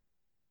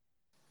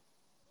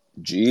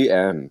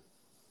GM.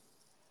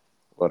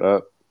 What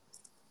up?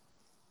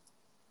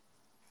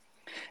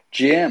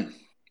 GM.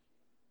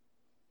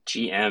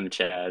 GM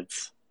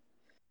Chads.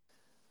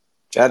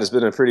 Chad, has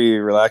been a pretty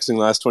relaxing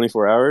last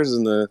 24 hours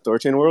in the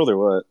THORChain world, or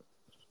what?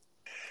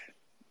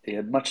 He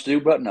had much to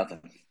do but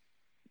nothing.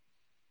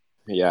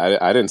 Yeah,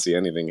 I didn't see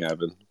anything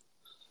happen.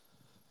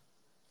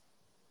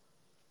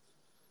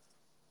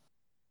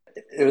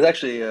 It was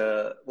actually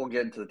we'll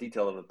get into the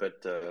detail of it,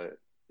 but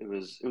it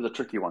was a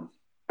tricky one.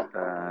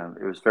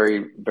 It was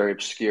very very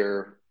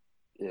obscure,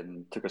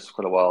 and took us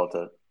quite a while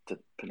to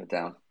pin it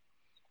down.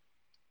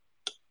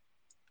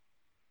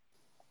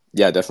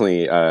 Yeah,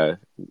 definitely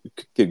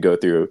could go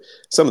through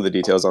some of the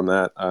details on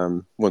that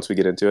once we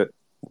get into it.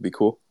 It'll be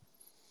cool.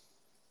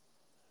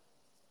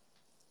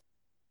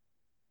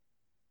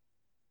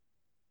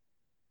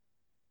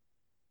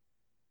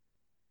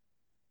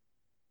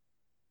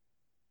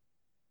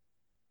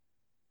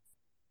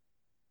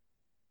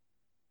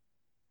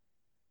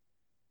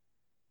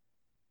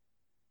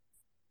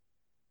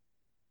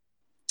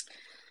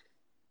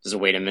 Just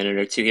wait a minute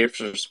or two here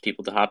for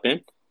people to hop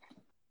in.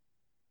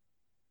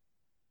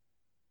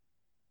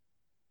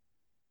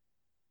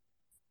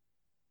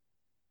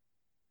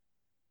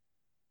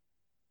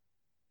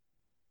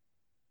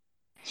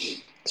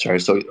 Sorry,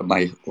 so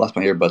I lost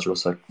my earbuds real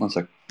sec. 1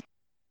 sec.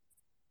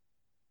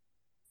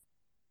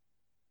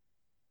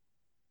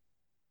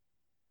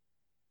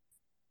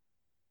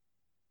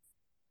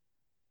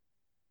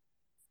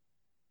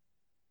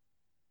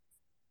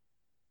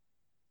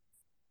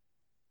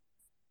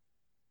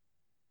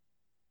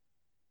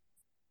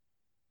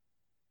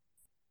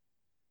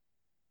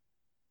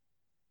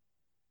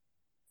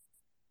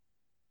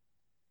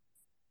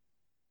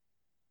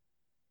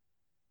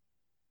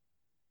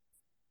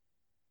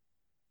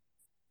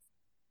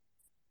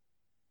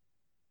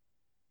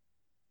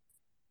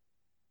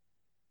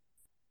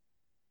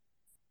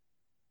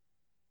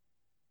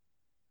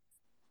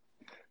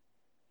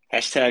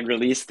 Hashtag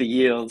release the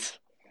yields.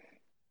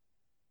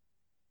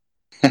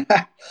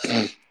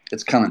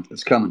 It's coming.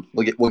 It's coming.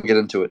 We'll get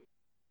into it.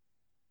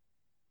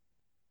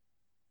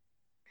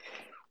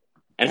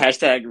 And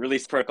hashtag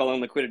release protocol on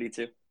liquidity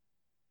too.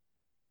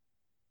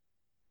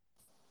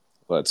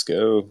 Let's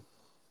go.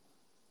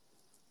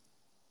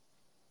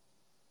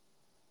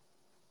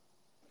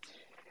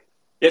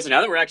 Yeah, so now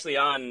that we're actually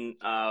on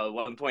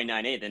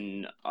 1.98,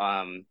 then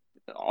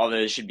all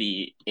those should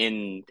be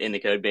in the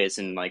code base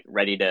and like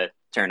ready to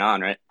turn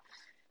on, right?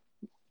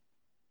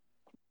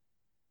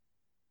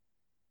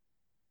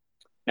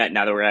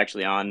 Now that we're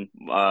actually on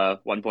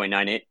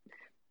 1.98. I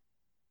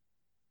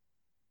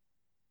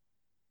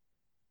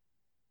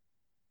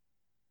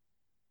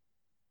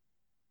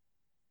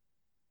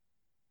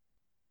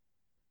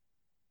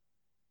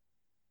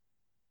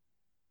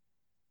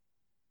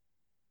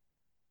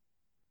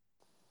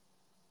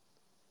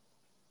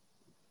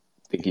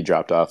think he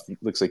dropped off.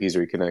 Looks like he's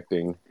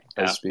reconnecting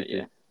as speaking.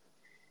 Yeah.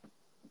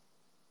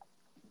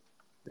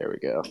 There we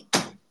go.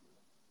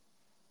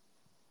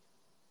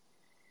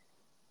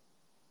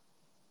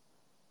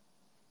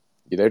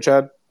 You there,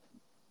 Chad?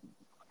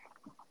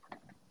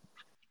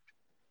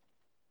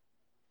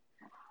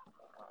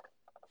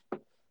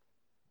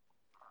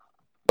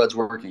 Earbuds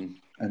working,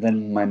 and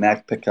then my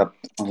Mac picked up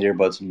on the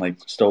earbuds and like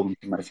stole them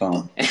from my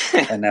phone,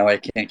 and now I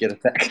can't get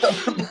it back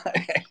up on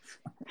my.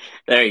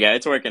 There you go.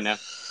 It's working now.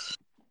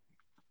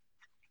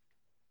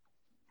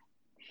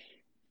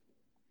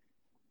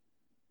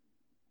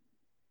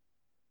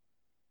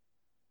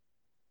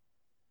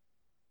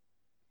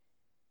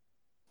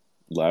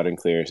 Loud and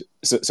clear.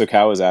 So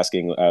Cow was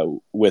asking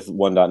with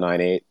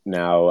 1.98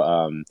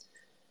 now,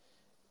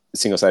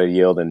 single-sided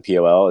yield and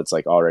POL, it's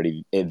like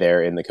already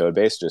there in the code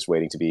base, just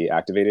waiting to be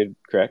activated,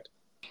 correct?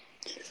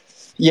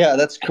 Yeah,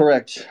 that's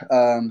correct.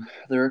 There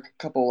are a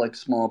couple like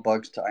small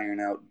bugs to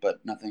iron out,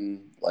 but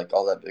nothing like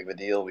all that big of a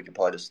deal. We could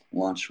probably just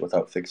launch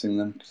without fixing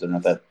them because they're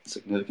not that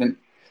significant.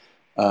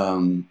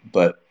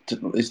 But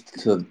at least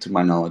to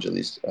my knowledge, at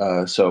least.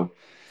 So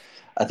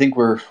I think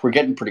we're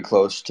getting pretty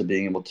close to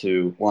being able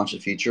to launch a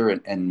feature,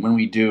 and when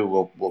we do,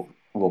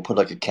 we'll put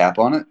like a cap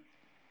on it,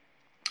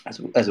 as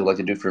we like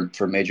to do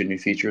for major new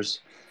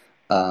features.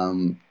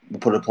 We'll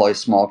put a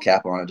small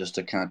cap on it just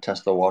to kind of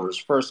test the waters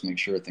first, make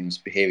sure things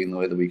behaving the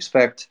way that we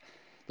expect.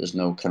 There's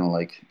no kind of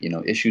like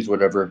issues,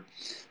 whatever.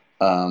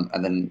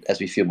 And then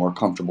as we feel more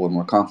comfortable and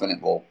more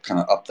confident, we'll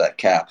kind of up that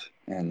cap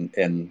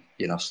and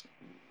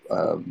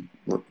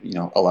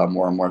allow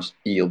more and more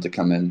yield to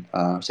come in,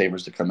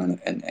 savers to come in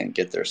and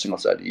get their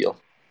single-sided yield.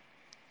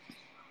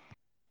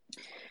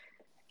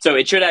 So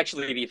it should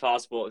actually be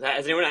possible.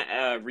 Has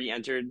anyone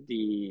re-entered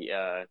the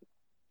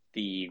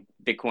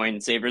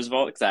Bitcoin Savers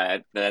Vault?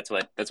 Because that's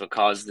what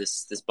caused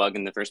this bug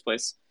in the first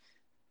place.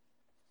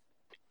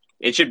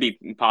 It should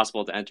be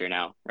possible to enter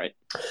now, right?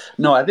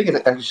 No, I think it's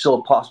actually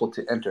still possible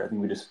to enter. I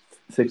think we just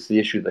fixed the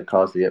issue that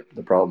caused the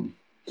problem.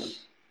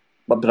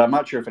 But I'm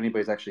not sure if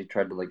anybody's actually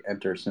tried to like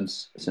enter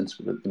since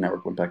the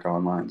network went back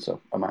online. So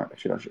I'm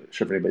actually not sure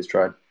if anybody's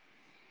tried.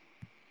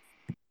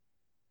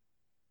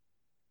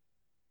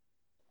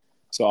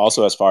 So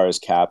also as far as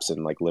caps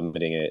and like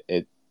limiting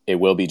it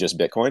will be just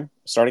Bitcoin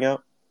starting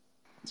out.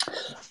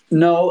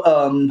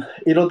 No,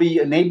 it'll be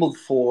enabled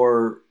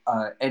for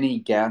any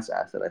gas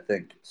asset, I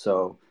think.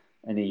 So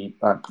any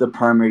the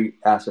primary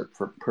asset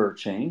for per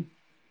chain.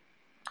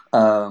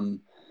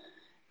 Um,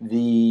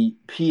 the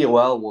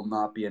POL will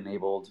not be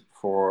enabled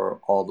for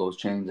all those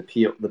chains.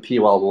 The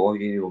POL will only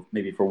be enabled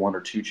maybe for one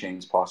or two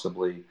chains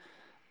possibly,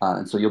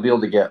 and so you'll be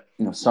able to get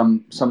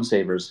some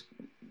savers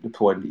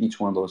deployed in each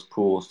one of those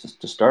pools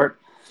to start.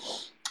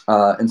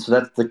 And so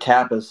that's the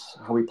cap is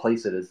how we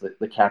place it is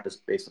the cap is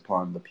based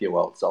upon the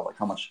POL itself, like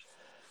how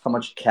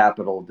much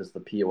capital does the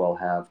POL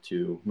have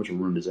to, how much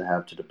room does it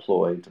have to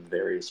deploy to the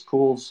various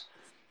pools,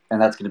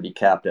 and that's going to be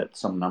capped at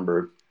some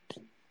number.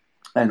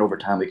 And over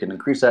time, we can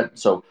increase that.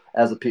 So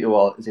as the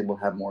POL is able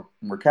to have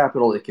more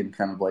capital, it can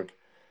kind of like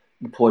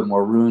deploy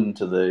more rune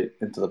into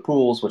the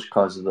pools, which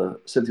causes the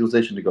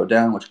centralization to go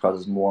down, which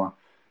causes more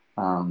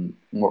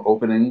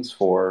openings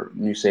for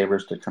new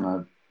savers to kind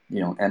of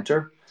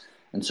enter.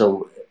 And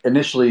so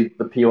initially,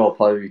 the POL will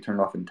probably be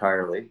turned off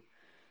entirely,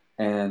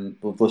 and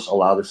we'll just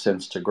allow the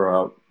synths to grow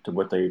out to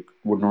what they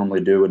would normally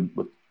do and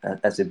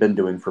as they've been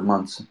doing for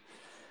months.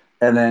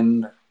 And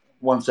then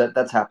once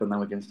that's happened, then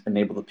we can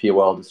enable the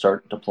POL to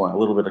start deploying a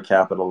little bit of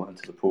capital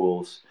into the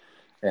pools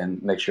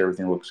and make sure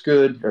everything looks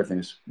good,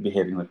 everything's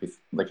behaving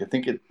like I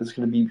think it is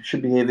going to be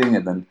should behaving,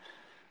 and then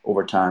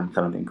over time,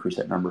 kind of increase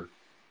that number.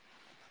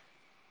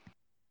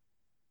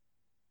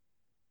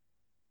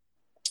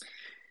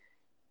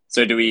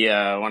 So do we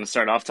want to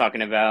start off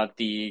talking about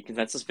the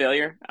consensus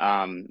failure?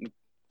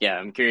 Yeah,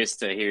 I'm curious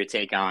to hear your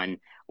take on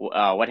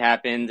what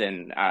happened,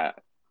 and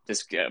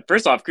just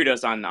first off,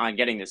 kudos on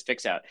getting this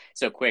fix out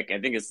so quick.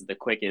 I think it's the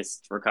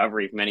quickest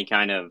recovery from any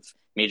kind of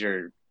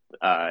major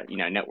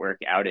network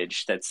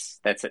outage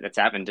that's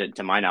happened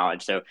to my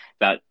knowledge. So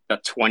about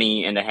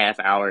 20 and a half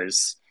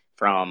hours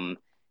from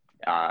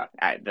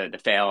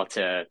the fail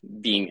to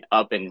being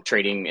up and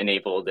trading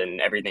enabled and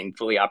everything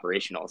fully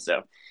operational.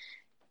 So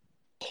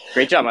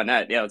great job on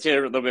that. Yeah, let's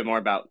hear a little bit more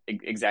about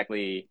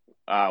exactly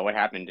what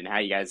happened and how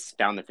you guys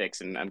found the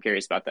fix. And I'm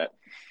curious about that.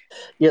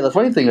 Yeah, the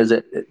funny thing is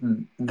that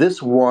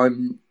this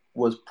one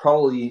was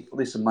probably, at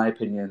least in my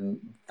opinion,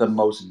 the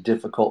most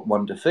difficult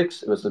one to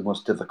fix. It was the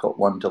most difficult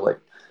one to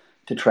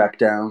track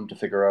down to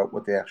figure out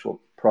what the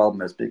actual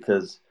problem is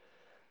because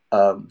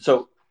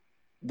so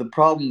the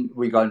problem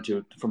we got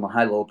into from a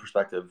high level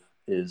perspective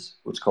is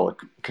what's called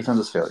a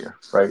consensus failure,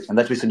 right? And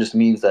that basically just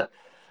means that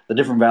the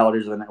different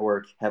validators of the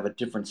network have a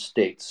different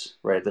states,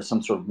 right? There's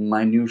some sort of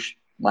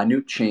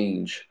minute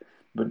change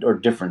or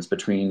difference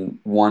between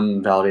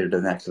one validator to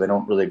the next. So they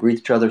don't really agree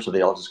with each other, so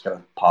they all just kind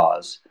of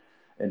pause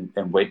and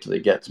wait till they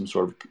get some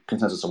sort of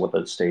consensus of what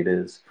the state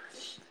is.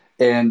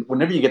 And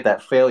whenever you get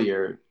that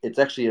failure, it's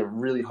actually a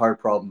really hard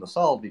problem to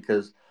solve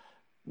because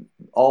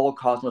all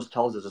Cosmos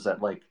tells us is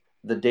that like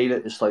the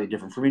data is slightly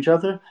different from each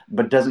other,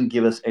 but doesn't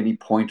give us any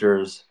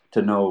pointers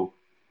to know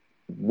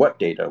what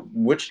data,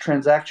 which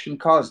transaction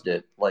caused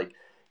it. Like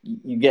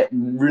you get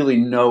really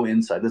no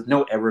insight. There's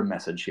no error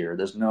message here.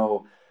 There's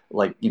no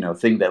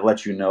thing that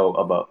lets you know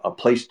about a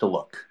place to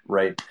look,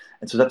 right?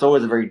 And so that's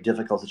always a very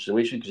difficult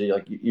situation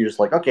because you're just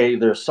like, okay,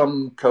 there's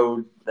some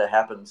code that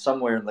happened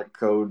somewhere in the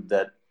code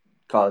that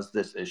caused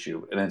this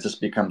issue, and it just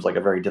becomes like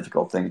a very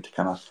difficult thing to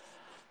kind of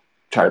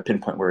try to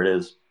pinpoint where it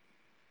is.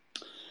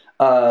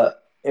 And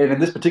in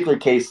this particular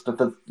case,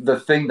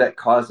 the thing that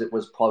caused it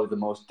was probably the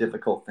most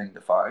difficult thing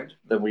to find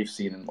that we've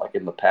seen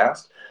in the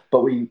past.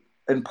 But we,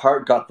 in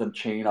part, got the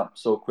chain up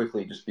so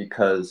quickly just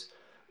because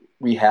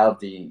we have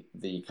the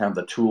kind of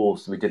the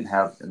tools we didn't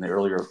have in the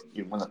earlier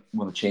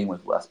when the chain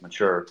was less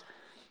mature.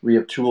 We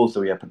have tools that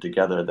we have put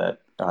together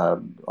that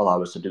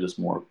allow us to do this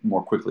more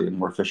quickly and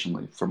more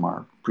efficiently from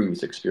our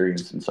previous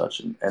experience and such,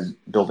 and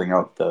building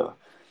out the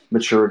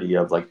maturity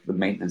of like the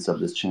maintenance of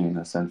this chain in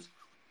a sense.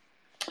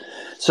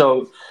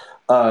 So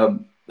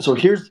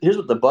here's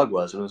what the bug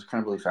was. It was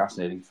kind of really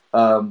fascinating.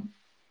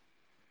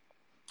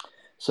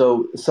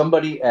 So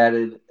somebody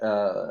added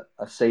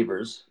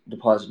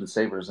deposited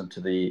savers into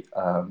the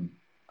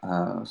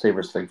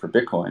savers thing for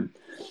Bitcoin,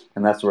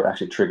 and that's what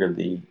actually triggered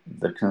the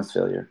consensus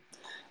failure.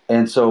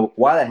 And so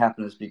why that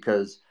happened is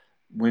because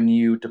when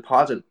you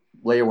deposit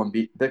layer 1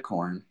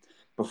 Bitcoin,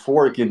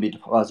 before it can be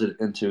deposited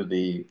into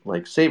the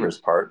savers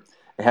part,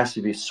 it has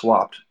to be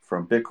swapped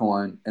from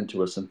Bitcoin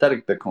into a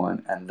synthetic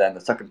Bitcoin, and then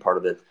the second part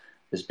of it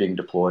is being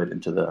deployed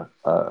into the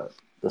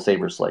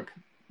savers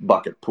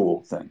bucket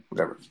pool thing,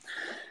 whatever.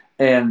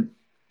 And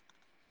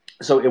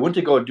so it went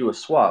to go and do a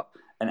swap,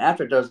 and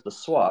after it does the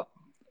swap,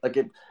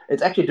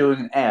 it's actually doing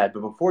an add,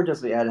 but before it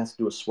does the add, it has to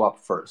do a swap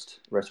first,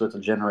 right? So it has to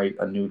generate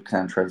a new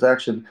kind of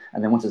transaction,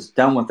 and then once it's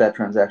done with that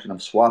transaction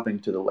of swapping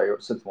to the layer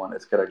 6 one,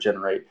 it's got to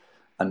generate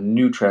a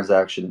new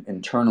transaction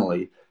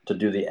internally to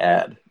do the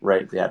add,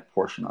 right? The add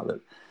portion of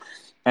it.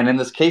 And in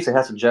this case, it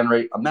has to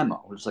generate a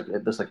memo, just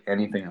like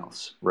anything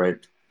else, right?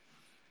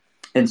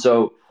 And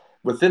so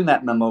within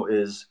that memo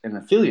is an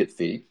affiliate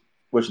fee,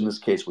 which in this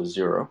case was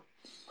 0.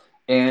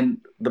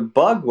 And the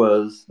bug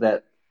was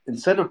that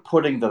instead of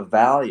putting the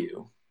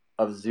value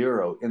of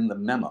 0 in the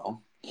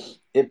memo,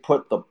 it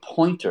put the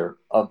pointer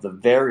of the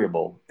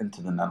variable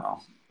into the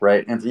memo,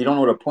 right? And if you don't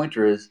know what a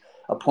pointer is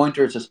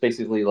just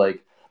basically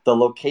like the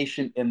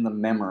location in the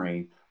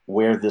memory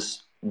where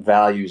this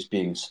value is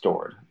being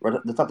stored. Right?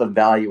 It's not the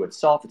value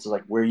itself; it's just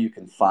like where you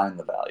can find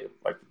the value.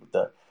 Like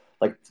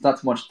it's not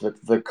so much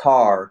the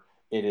car;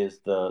 it is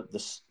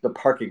the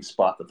parking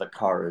spot that the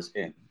car is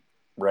in,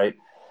 right?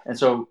 And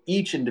so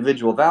each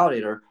individual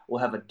validator will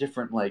have a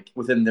different, like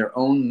within their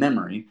own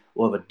memory,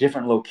 will have a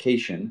different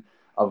location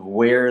of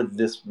where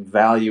this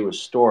value is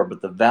stored,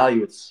 but the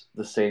value is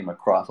the same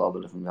across all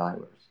the different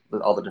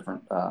all the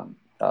different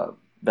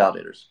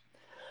validators.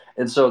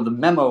 And so the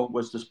memo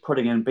was just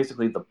putting in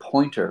basically the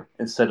pointer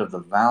instead of the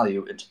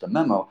value into the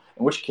memo,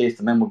 in which case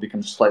the memo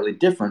becomes slightly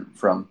different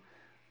from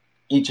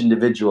each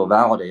individual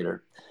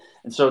validator.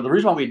 And so the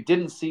reason why we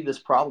didn't see this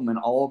problem in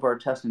all of our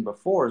testing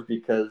before is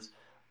because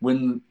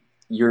when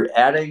you're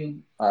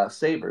adding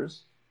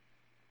savers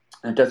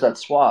and it does that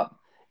swap,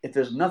 if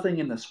there's nothing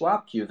in the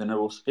swap queue, then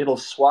it'll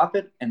swap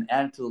it and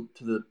add it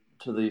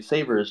to the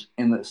savers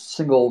in a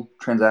single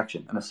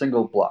transaction, in a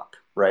single block,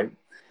 right?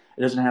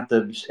 It doesn't have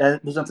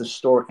to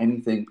store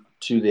anything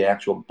to the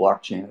actual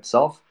blockchain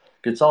itself.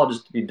 It's all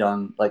just to be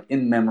done like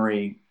in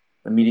memory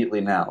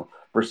immediately now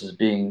versus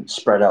being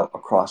spread out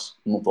across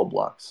multiple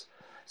blocks.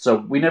 So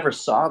we never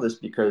saw this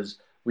because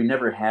we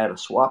never had a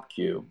swap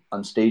queue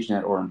on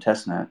StageNet or on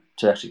testnet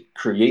to actually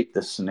create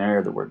this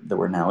scenario that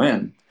we're now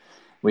in.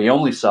 We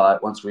only saw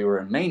it once we were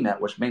in mainnet,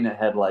 which mainnet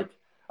had like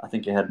I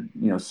think it had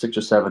 6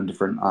 or 7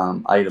 different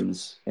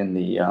items in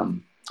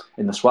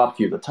the swap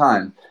queue at the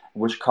time,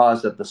 which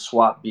caused that the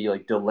swap be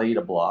like delayed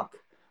a block,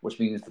 which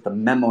means that the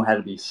memo had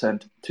to be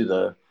sent to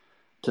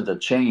the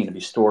chain to be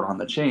stored on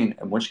the chain.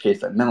 In which case,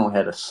 that memo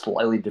had a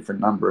slightly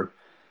different number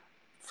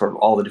for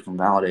all the different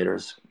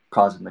validators,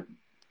 causing the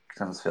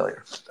consensus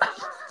failure.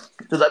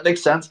 Does that make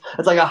sense?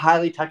 It's like a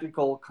highly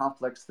technical,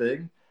 complex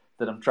thing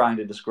that I'm trying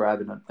to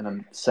describe in a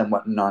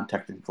somewhat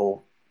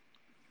non-technical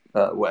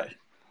way.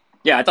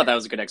 Yeah, I thought that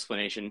was a good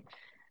explanation.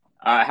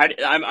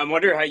 I'm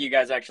wondering how you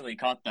guys actually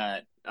caught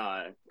that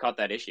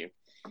issue.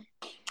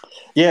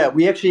 Yeah,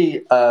 we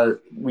actually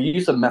we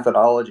use a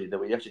methodology that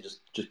we actually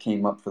just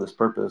came up for this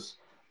purpose.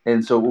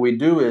 And so what we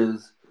do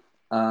is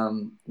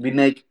we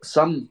make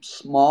some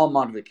small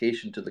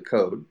modification to the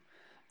code,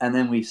 and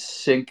then we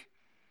sync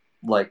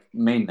like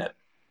mainnet,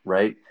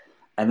 right?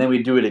 And then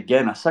we do it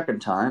again a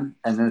second time,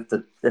 and then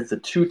if the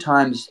 2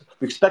 times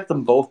we expect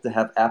them both to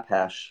have app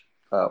hash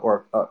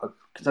or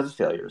consensus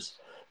failures,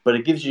 but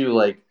it gives you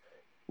like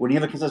when you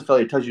have a consensus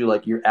failure, it tells you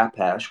like your app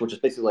hash, which is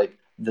basically like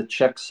the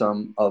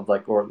checksum of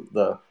like or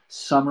the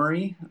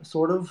summary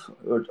sort of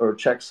or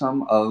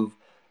checksum of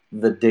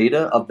the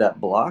data of that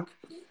block.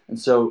 And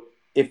so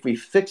if we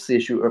fix the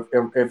issue,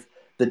 if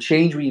the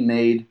change we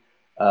made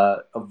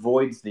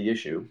avoids the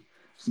issue,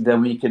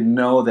 then we can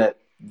know that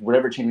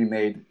whatever change we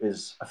made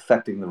is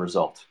affecting the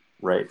result,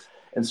 right?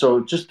 And so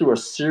just through a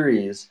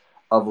series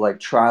of like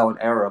trial and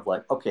error of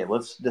like, okay,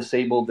 let's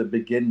disable the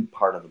begin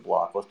part of the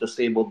block. Let's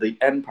disable the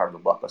end part of the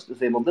block. Let's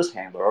disable this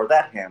handler or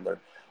that handler.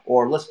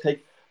 Or let's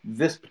take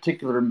this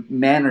particular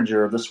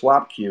manager of the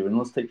swap queue and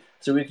let's take.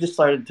 So we just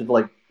started to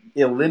like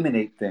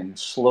eliminate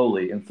things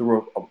slowly and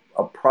through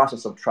a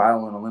process of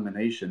trial and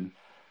elimination,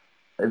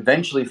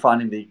 eventually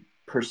finding the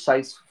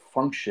precise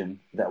function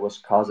that was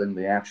causing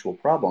the actual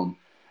problem.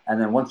 And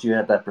then once you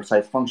had that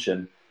precise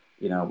function,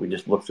 we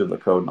just look through the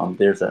code and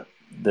there's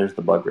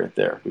the bug right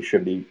there. We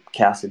should be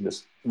casting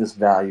this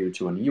value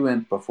to an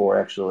uint before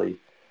actually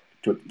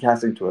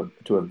casting to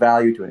a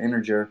value to an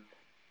integer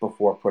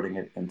before putting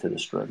it into the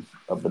string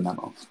of the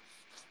memo.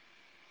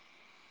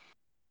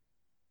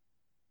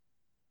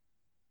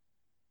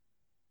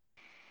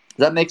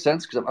 Does that make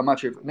sense? Because I'm not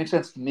sure if it makes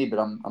sense to me, but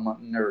I'm a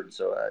nerd,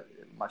 so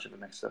I'm not sure if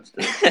it makes sense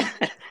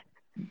to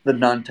the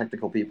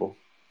non-technical people.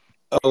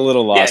 A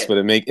little lost, Yeah. but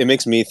it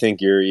makes me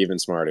think you're even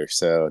smarter.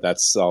 So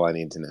that's all I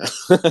need to know.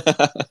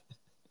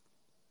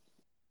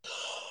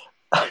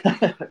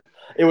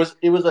 It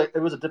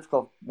was a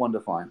difficult one to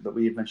find, but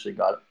we eventually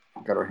got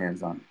our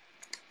hands on it.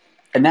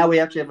 And now we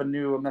actually have a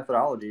new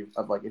methodology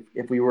of like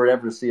if we were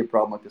ever to see a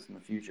problem like this in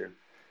the future,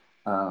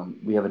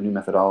 we have a new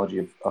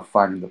methodology of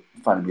finding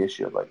the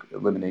issue, of like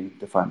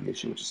defining the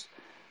issue, which is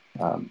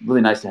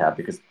really nice to have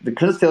because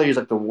failure is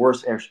like the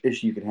worst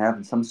issue you can have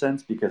in some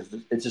sense because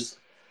it's just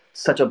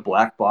such a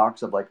black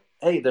box of like,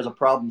 hey, there's a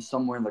problem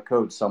somewhere in the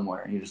code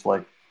somewhere, and you're just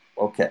like,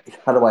 okay,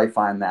 how do I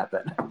find that?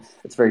 Then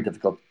it's very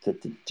difficult to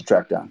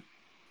track down.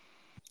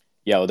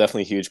 Yeah, well,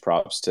 definitely huge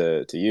props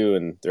to you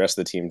and the rest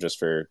of the team just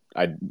for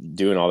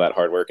doing all that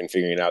hard work and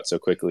figuring it out so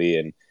quickly,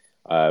 and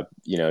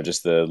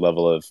just the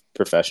level of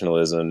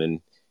professionalism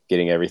and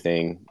getting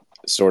everything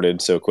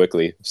sorted so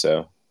quickly.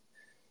 So,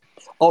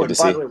 oh, and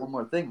by the way, one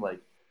more thing,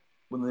 like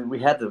when we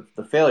had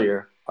the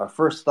failure, our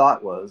first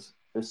thought was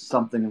there's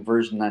something in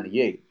version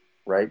 98,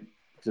 right?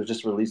 Because it was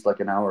just released like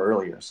an hour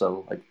earlier,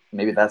 so like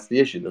maybe that's the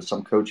issue. There's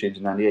some code change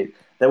in 98.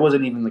 That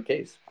wasn't even the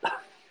case.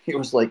 It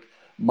was like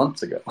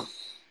months ago.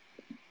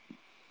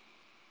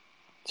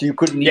 So you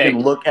couldn't even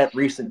look at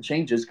recent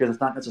changes because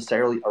it's not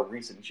necessarily a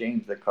recent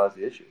change that caused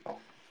the issue.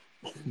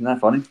 Isn't that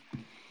funny?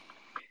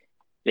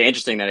 Yeah,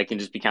 interesting that it can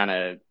just be kind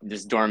of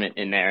just dormant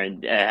in there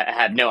and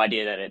have no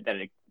idea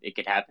that it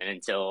could happen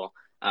until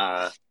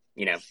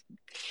you know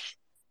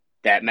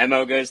that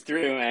memo goes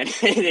through and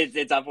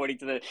it's uploading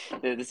to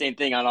the same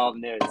thing on all the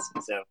nodes.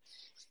 So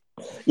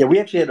Yeah, we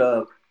actually had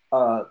the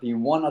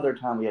one other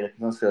time we had a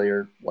consensus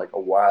failure like a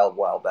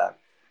while back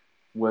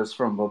was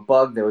from a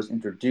bug that was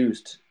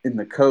introduced in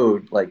the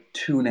code like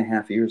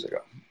 2.5 years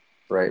ago,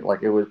 right?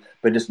 Like it was,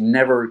 but just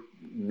never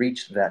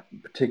reached that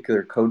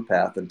particular code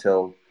path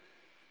until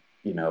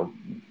you know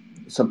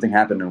something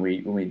happened and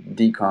we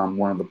decom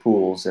one of the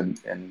pools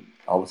and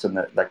all of a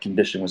sudden that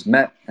condition was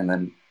met and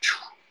then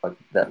like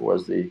that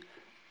was the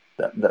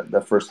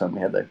first time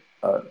we had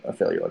a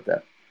failure like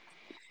that.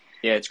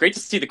 yeah, it's great to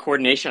see the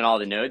coordination on all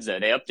the nodes though.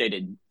 They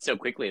updated so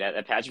quickly.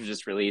 That patch was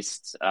just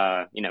released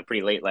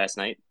pretty late last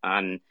night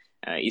on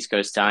East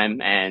Coast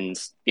time, and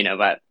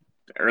about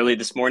early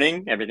this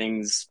morning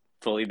everything's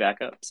fully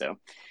back up. So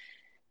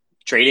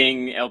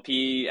trading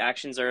LP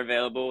actions are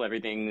available.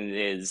 Everything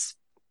is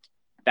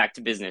back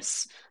to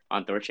business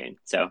on THORChain.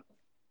 So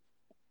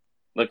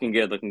looking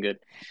good, looking good.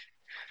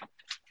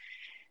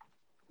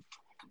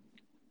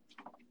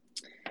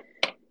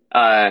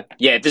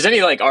 If there's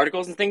any like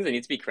articles and things that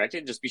need to be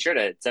corrected, just be sure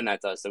to send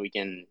that to us so we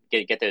can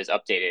get those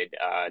updated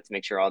to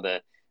make sure all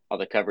the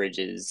coverage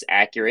is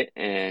accurate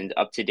and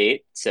up to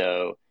date.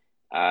 So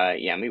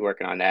I'm be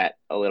working on that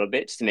a little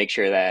bit just to make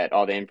sure that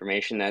all the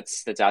information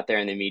that's out there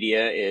in the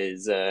media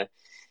is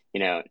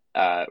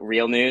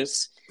real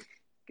news,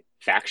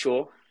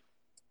 factual.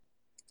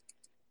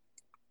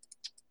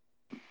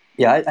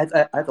 Yeah,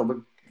 I had to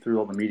look through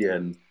all the media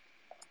and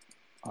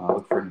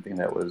look for anything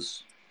that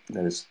is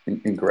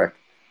incorrect.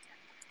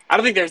 I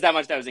don't think there's that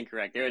much that was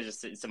incorrect. There was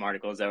just some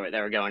articles that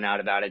were going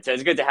out about it. So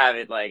it's good to have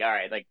it like, all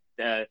right, like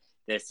the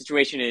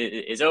situation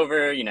is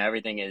over.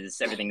 Everything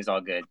is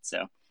all good.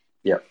 So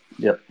Yep.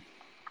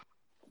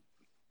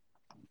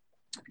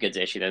 Good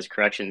to issue those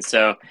corrections.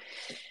 So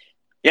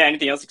yeah,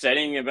 anything else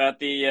exciting about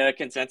the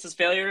consensus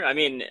failure? I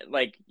mean,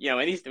 like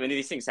when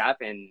these things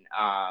happen,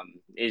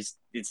 it's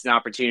an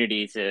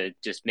opportunity to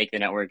just make the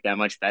network that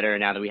much better.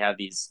 Now that we have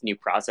these new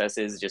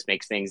processes, it just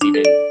makes things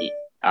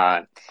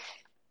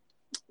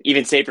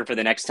even safer for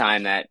the next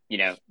time that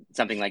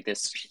something like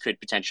this could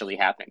potentially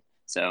happen.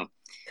 So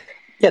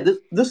yeah,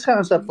 this kind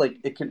of stuff, like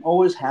it can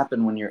always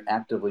happen when you're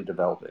actively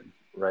developing,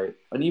 right?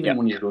 And even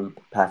when you're doing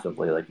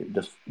passively, like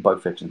just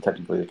bug fixing,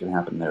 technically it can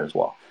happen there as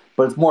well.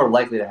 But it's more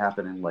likely to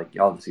happen in like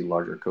obviously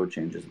larger code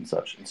changes and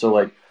such. And so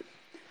like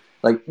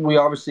we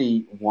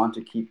obviously want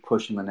to keep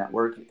pushing the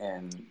network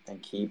and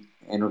keep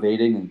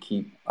innovating and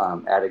keep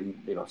adding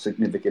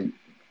significant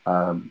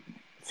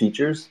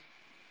features.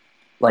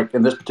 Like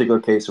in this particular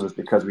case, it was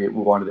because we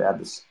wanted to add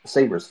this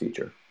savers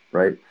feature,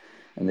 right?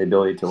 And the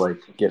ability to like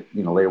get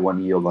layer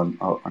one yield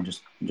on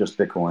just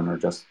Bitcoin or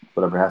just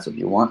whatever asset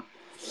you want.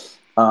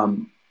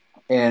 And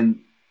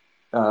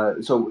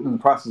so in the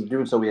process of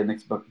doing so, we had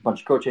a bunch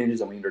of code changes,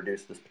 and we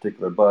introduced this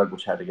particular bug,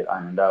 which had to get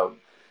ironed out.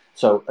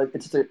 So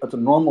it's a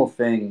normal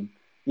thing.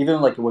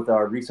 Even like with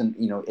our recent,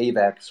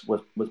 AVAX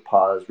was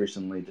paused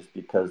recently just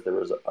because there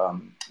was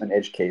an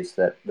edge case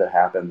that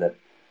happened that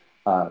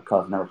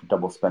caused the network to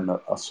double spend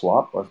a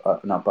swap or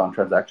an outbound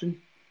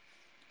transaction.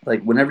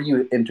 Like whenever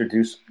you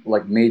introduce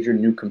like major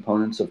new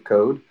components of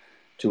code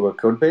to a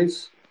code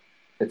base,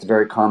 it's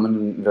very common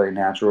and very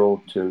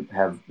natural to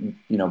have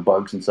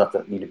bugs and stuff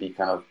that need to be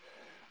kind of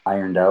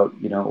ironed out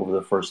over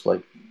the first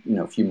like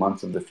few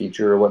months of the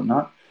feature or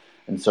whatnot.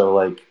 And so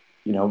like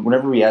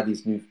whenever we add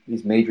these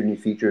major new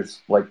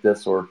features like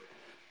this, or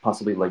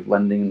possibly like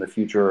lending in the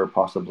future, or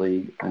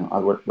possibly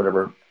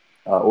whatever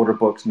order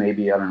books,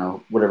 maybe, I don't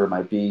know, whatever it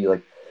might be,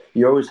 like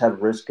you always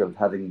have risk of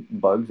having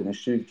bugs and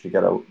issues that you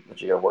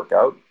gotta work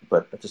out.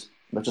 But that's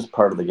just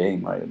part of the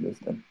game, right?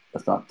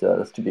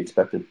 That's to be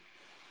expected.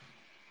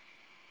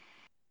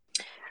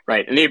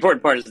 Right, and the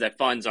important part is that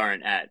funds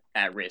aren't at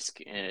risk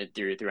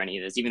through any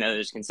of this. Even though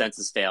there's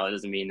consensus fail, it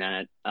doesn't mean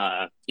that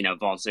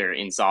vaults are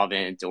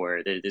insolvent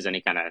or there's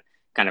any kind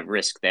of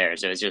risk there.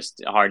 So it's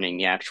just hardening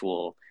the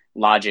actual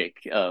logic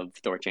of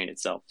THORChain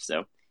itself.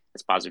 So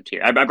it's positive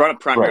here. I brought up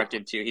Prime Right.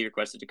 Directive too. He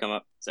requested to come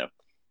up. So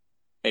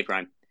hey,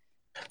 Prime.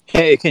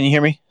 Hey, can you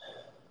hear me?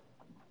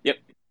 Yep.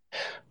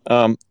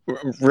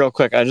 Real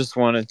quick, I just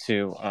wanted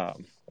to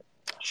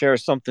share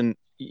something.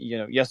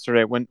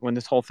 Yesterday when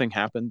this whole thing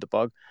happened, the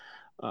bug.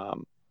 I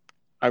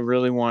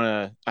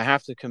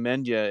have to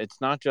commend you. It's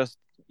not just,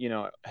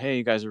 hey,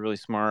 you guys are really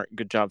smart.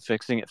 Good job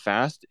fixing it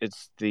fast.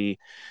 It's the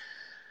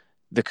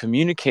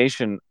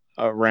communication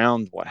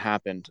around what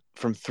happened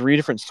from 3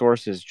 different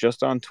sources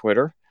just on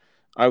Twitter.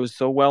 I was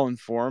so well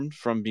informed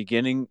from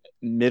beginning,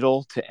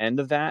 middle to end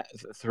of that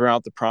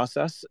throughout the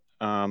process.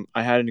 I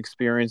had an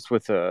experience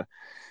with a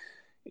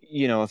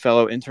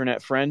fellow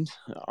internet friend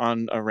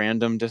on a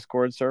random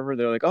Discord server.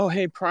 They're like, "Oh,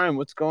 hey, Prime,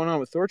 what's going on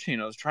with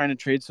THORChain? I was trying to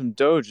trade some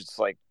Doge. It's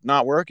like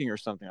not working or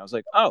something." I was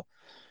like, "Oh,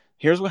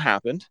 here's what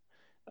happened."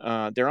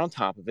 They're on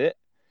top of it,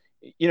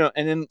 and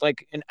then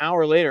like an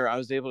hour later, I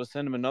was able to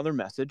send them another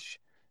message.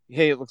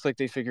 Hey, it looks like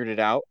they figured it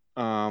out.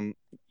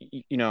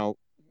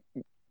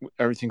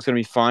 everything's going to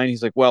be fine.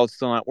 He's like, well, it's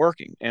still not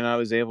working. And I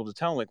was able to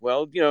tell him, like,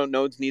 well,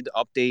 nodes need to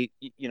update,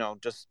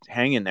 just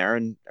hang in there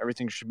and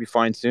everything should be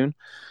fine soon.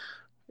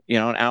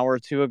 An hour or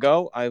two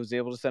ago, I was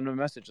able to send him a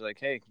message like,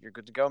 hey, you're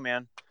good to go,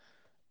 man.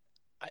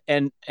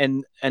 And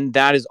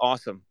that is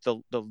awesome.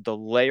 The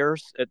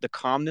layers, the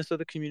calmness of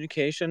the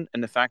communication,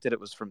 and the fact that it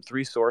was from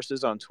 3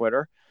 sources on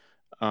Twitter.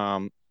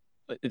 I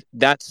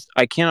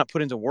cannot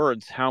put into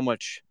words how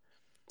much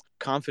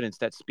confidence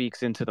that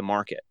speaks into the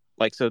market.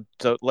 Like, so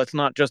let's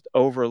not just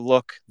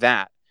overlook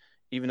that,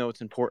 even though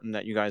it's important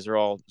that you guys are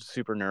all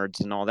super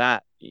nerds and all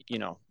that.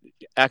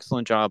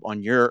 Excellent job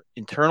on your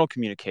internal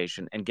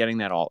communication and getting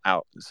that all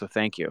out. So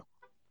thank you.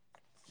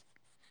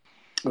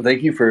 Well,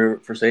 thank you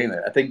for saying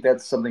that. I think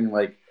that's something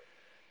like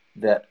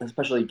that,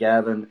 especially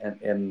Gavin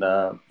and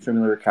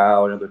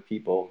FamiliarCow and other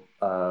people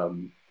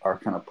are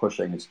kind of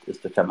pushing is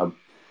to kind of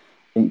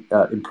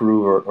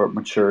improve or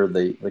mature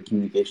the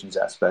communications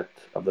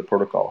aspect of the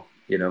protocol,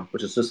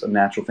 which is just a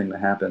natural thing to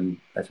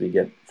happen as we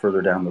get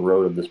further down the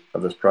road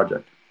of this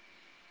project.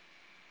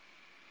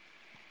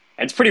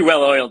 It's pretty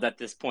well oiled at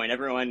this point.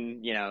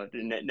 Everyone,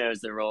 knows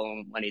their role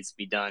and what needs to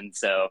be done.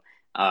 So,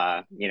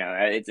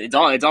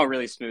 it's all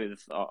really smooth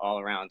all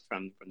around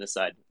from this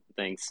side of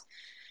things.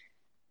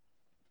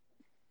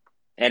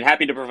 And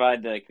happy to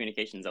provide the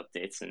communications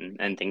updates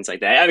and things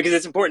like that, because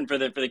it's important for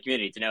the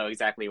community to know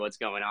exactly what's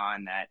going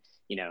on. That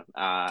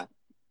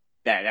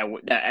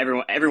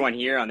that everyone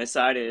here on this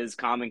side is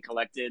calm and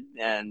collected,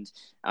 and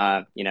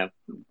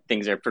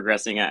things are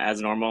progressing as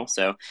normal.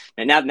 So,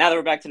 and now that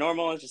we're back to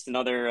normal, it's just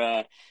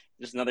another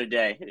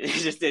day.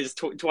 It's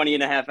 20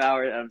 and a half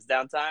hours of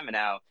downtime, and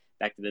now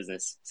back to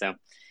business. So,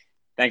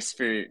 thanks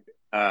for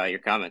your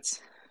comments.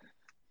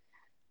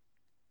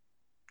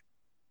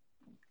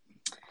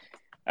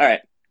 All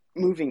right,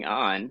 moving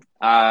on.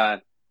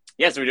 So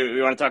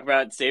we want to talk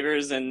about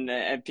Savers and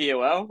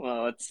POL.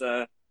 Well,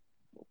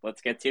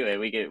 let's get to it.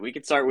 We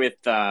could start with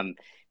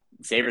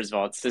Savers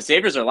vaults. So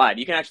Savers are live.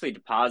 You can actually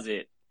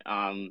deposit,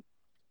 I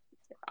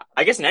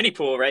guess, in any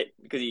pool, right?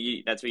 Because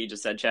that's what you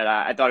just said, Chad.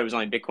 I thought it was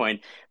only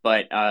Bitcoin,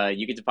 but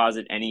you could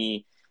deposit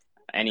any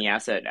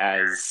asset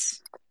as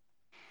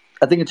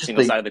I think it's just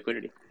single-sided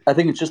liquidity. I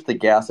think it's just the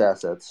gas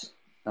assets.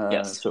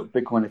 Yes. So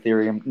Bitcoin,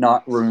 Ethereum,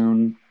 not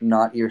Rune,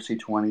 not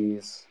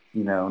ERC20s,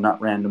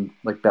 not random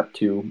like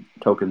BEP2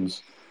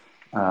 tokens,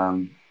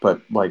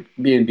 but like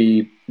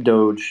BNB,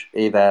 Doge,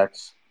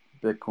 AVAX,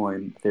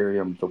 Bitcoin,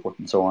 Ethereum, so forth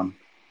and so on.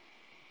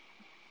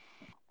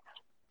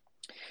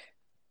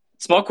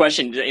 Small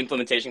question,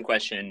 implementation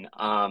question.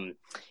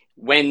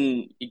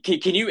 When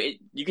can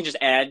you can just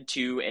add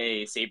to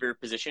a Saver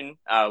position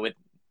with.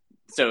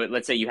 So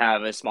let's say you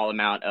have a small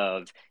amount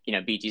of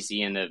BTC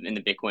in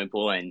the Bitcoin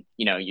pool, and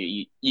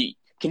you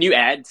can you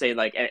add, say,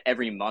 like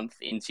every month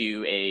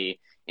into a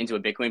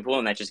Bitcoin pool,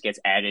 and that just gets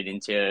added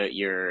into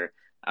your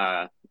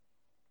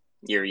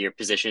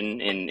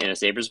position in a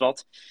Savers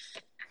vault.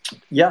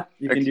 Yeah,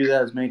 you can do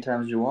that as many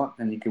times as you want,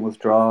 and you can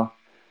withdraw,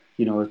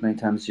 as many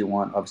times as you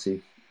want.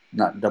 Obviously,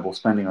 not double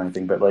spending or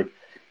anything, but like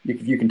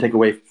you can take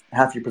away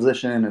half your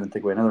position and then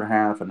take away another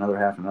half, another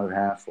half, another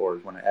half, or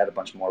you want to add a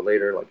bunch more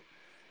later, like.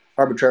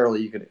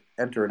 Arbitrarily, you could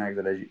enter and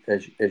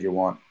exit as you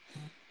want.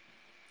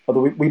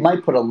 Although we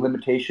might put a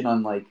limitation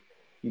on, like,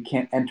 you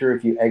can't enter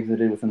if you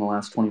exited within the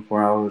last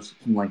 24 hours,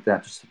 something like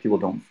that, just so people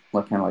don't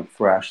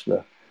thrash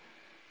the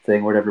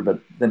thing or whatever.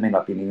 But that may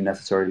not be even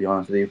necessary, to be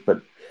honest with you.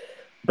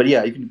 But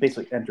yeah, you can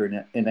basically enter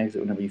and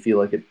exit whenever you feel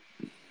like it.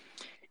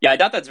 Yeah, I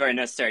doubt that's very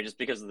necessary, just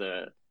because of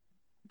the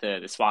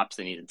swaps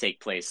that need to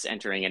take place,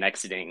 entering and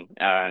exiting,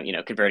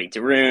 converting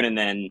to Rune,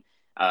 and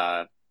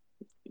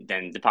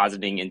then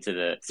depositing into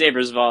the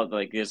Savers vault.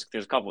 Like there's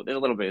a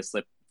little bit of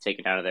slip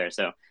taken out of there.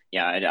 So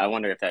yeah, I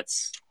wonder if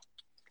that's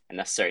a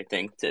necessary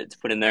thing to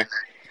put in there.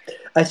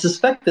 I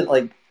suspect that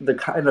like the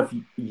kind of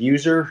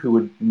user who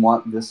would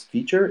want this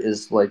feature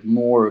is like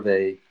more of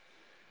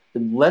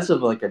less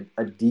of like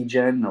a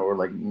degen or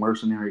like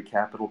mercenary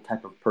capital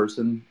type of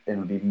person, and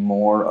would be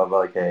more of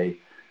like a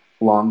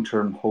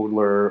long-term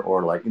hodler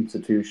or like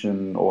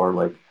institution, or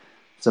like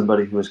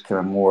somebody who is kind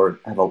of more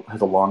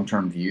has a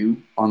long-term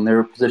view on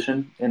their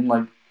position in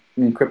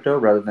crypto,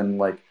 rather than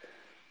like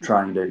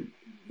trying to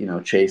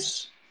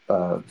chase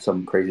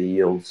some crazy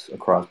yields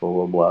across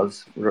blah blah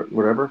blahs,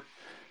 whatever.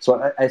 So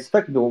I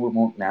expect people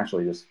won't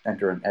naturally just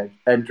enter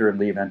and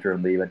leave.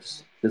 It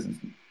just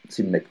doesn't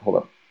seem to make a whole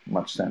lot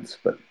much sense.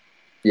 But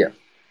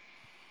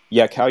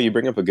yeah, Cal, you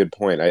bring up a good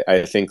point.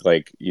 I think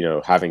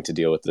having to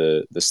deal with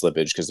the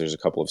slippage, because there's a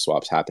couple of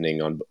swaps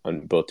happening on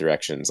both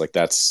directions. Like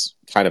that's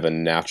kind of a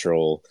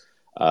natural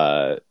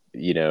slowdown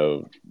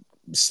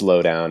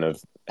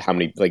of how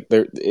many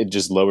it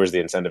just lowers the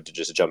incentive to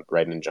just jump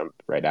right in and jump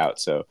right out.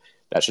 So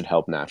that should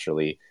help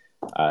naturally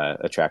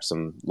attract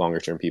some longer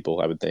term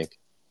people, I would think.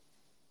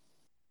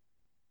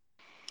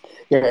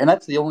 Yeah, and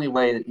that's the only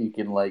way that you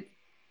can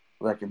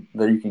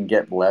that you can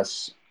get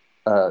less.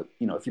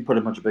 If you put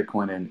a bunch of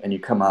Bitcoin in and you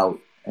come out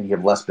and you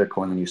have less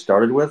Bitcoin than you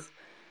started with,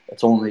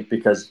 it's only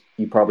because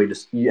you probably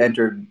you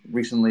entered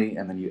recently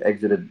and then you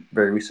exited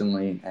very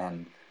recently,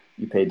 and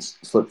you paid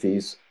slip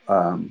fees,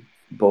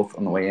 both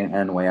on the way in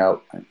and the way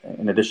out,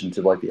 in addition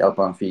to like the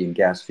outbound fee and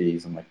gas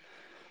fees. And like,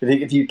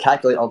 if you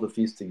calculate all the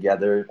fees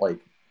together, like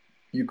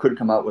you could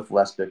come out with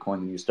less Bitcoin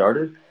than you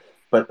started,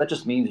 but that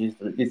just means you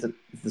have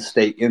to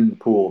stay in the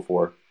pool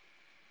for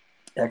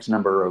X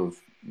number of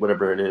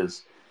whatever it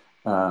is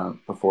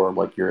before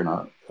like you're in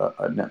a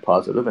net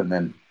positive, and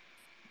then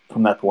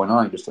from that point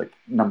on, just like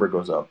number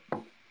goes up.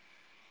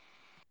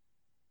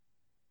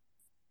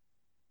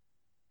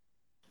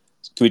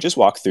 Can we just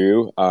walk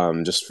through,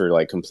 just for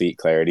like complete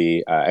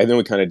clarity? I know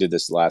we kind of did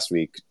this last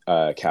week.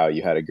 Cow,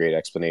 you had a great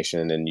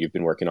explanation, and you've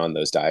been working on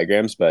those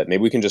diagrams. But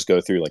maybe we can just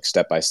go through like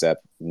step by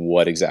step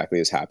what exactly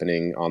is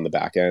happening on the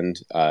back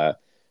end,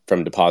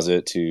 from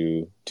deposit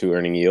to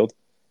earning yield.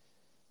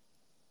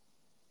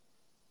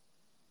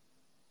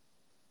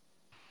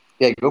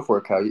 Yeah, go for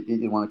it, Kyle.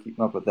 You want to keep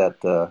up with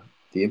that the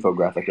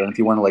infographic, and if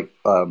you want to like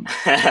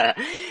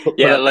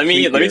yeah, let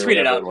me tweet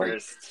it out like,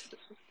 first.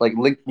 Like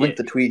link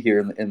the tweet here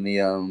in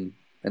the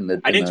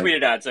I didn't tweet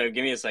it out, so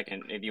give me a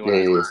second if you want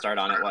to start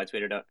on it while I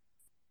tweet it out.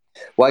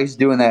 While he's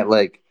doing that,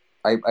 like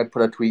I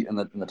put a tweet in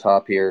the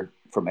top here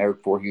from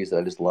Eric Voorhees that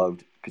I just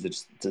loved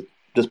because it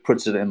just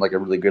puts it in like a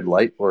really good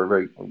light, or a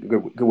very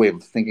good way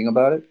of thinking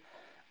about it.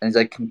 And he's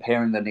like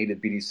comparing the native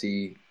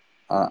BTC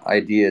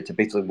idea to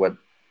basically what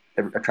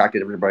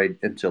attracted everybody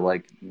into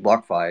like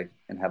BlockFi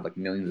and have like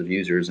millions of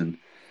users.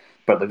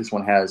 But like this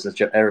one has, as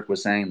Eric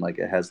was saying, like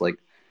it has like,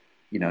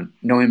 no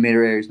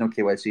intermediaries, no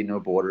KYC, no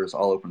borders,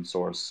 all open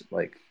source.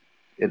 Like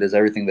it is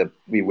everything that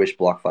we wish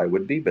BlockFi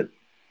would be, but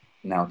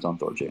now it's on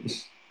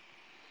THORChain.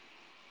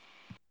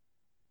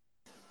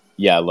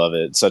 Yeah, I love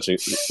it. Such a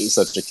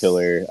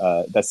killer.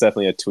 That's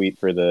definitely a tweet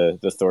for the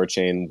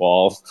THORChain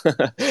wall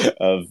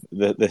of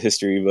the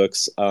history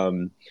books.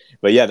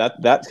 But yeah,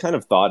 that kind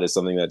of thought is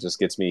something that just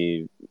gets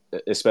me,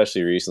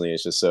 especially recently.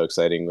 It's just so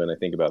exciting when I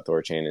think about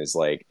THORChain. Is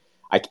like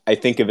I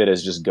think of it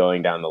as just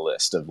going down the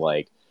list of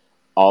like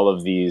all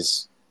of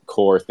these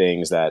core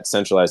things that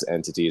centralized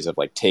entities have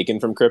like taken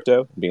from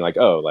crypto, being like,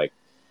 oh, like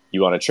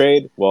you want to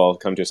trade? Well,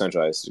 come to a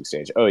centralized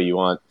exchange. Oh, you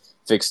want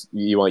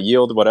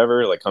yield,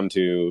 whatever, like come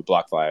to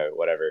BlockFi,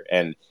 whatever.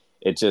 And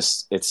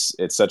it's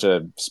such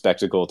a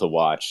spectacle to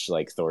watch,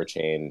 like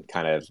THORChain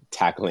kind of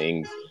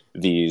tackling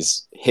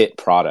these hit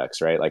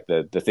products, right? Like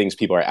the things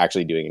people are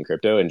actually doing in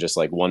crypto, and just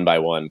like one by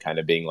one kind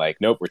of being like,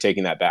 nope, we're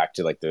taking that back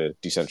to like the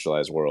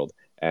decentralized world.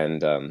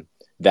 And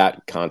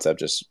that concept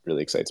just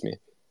really excites me.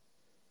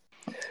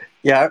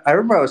 Yeah, I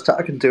remember I was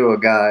talking to a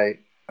guy,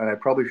 and I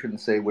probably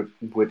shouldn't say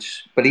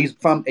which, but he's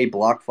from a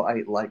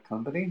BlockFi-like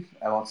company.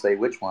 I won't say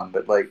which one,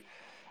 but like,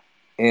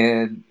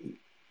 and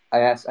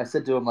I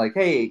said to him like,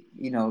 hey,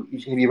 have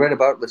you read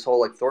about this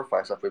whole like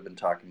THORFi stuff we've been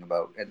talking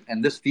about?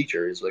 And this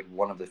feature is like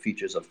one of the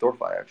features of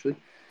THORFi actually.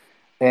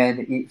 And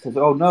he says,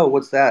 oh no,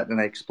 what's that? And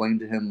I explained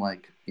to him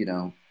like,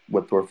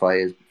 what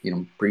THORFi is,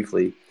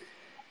 briefly.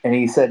 And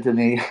he said to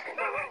me,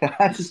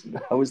 I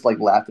was like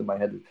laughing my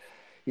head.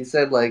 He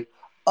said like,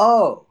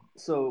 oh,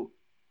 so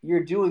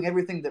you're doing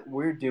everything that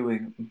we're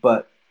doing,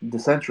 but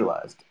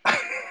decentralized.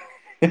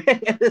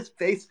 And his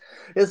face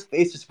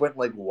just went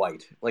like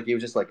white. Like he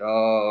was just like,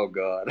 oh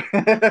God.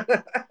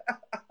 I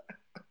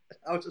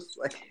was just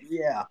like,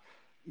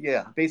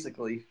 yeah,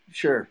 basically,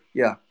 sure,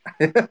 yeah.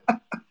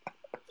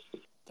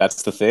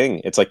 That's the thing.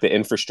 It's like the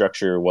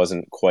infrastructure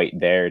wasn't quite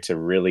there to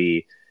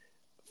really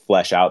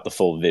flesh out the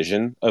full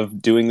vision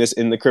of doing this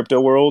in the crypto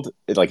world.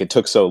 It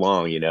took so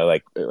long,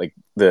 like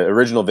the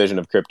original vision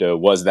of crypto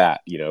was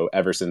that,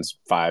 ever since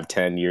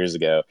 5-10 years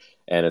ago.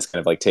 And it's kind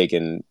of like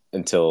taken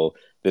until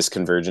this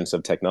convergence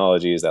of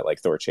technologies that like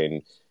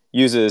THORChain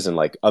uses, and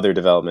like other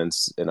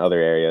developments in other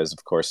areas,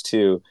 of course,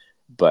 too,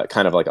 but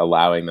kind of like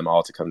allowing them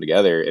all to come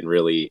together and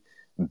really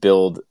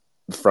build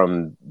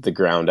from the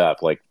ground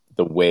up, like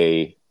the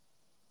way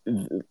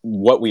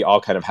what we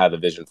all kind of had the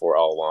vision for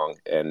all along.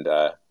 And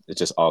it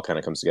just all kind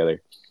of comes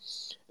together.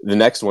 The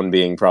next one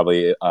being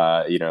probably,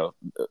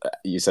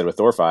 you said with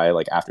THORFi,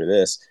 like after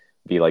this,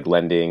 be like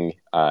lending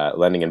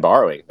and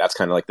borrowing. That's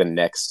kind of like the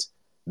next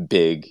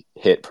big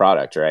hit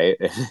product, right?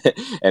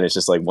 And it's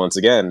just like, once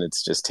again,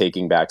 it's just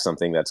taking back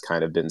something that's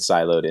kind of been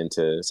siloed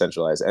into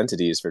centralized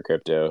entities for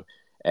crypto,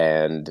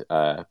 and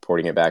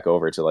porting it back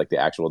over to like the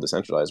actual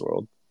decentralized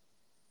world.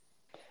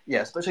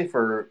 Yeah, especially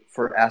for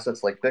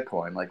assets like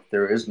Bitcoin. Like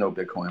there is no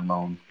Bitcoin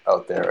loan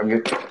out there. I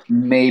mean,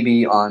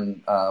 maybe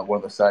on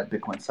one of the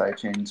Bitcoin side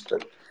chains,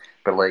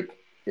 but like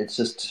it's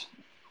just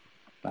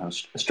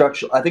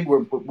structural. I think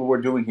what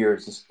we're doing here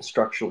is just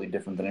structurally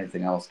different than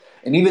anything else.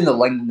 And even the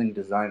lending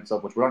design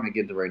itself, which we're not going to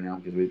get into right now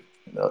because we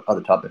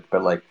other topic,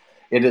 but like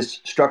it is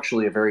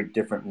structurally a very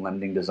different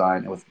lending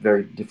design with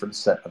very different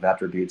set of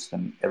attributes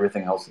than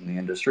everything else in the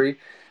industry.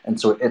 And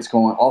so it's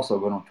going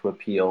to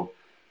appeal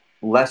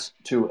less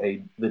to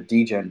the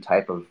degen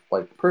type of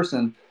like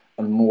person,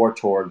 and more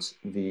towards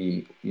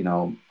the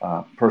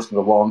person,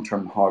 the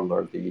long-term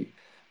hodler,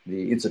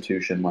 the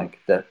institution, like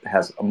that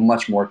has a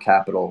much more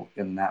capital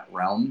in that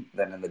realm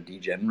than in the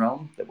degen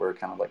realm that we're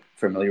kind of like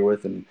familiar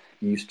with and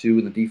used to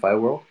in the DeFi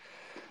world.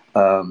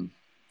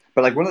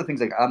 But like one of the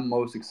things like I'm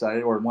most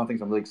excited, or one of the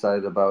things I'm really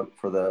excited about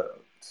for the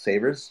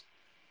savers,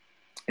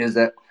 is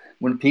that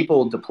when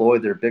people deploy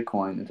their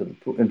Bitcoin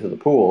into the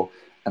pool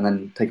and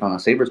then take on a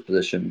savers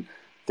position,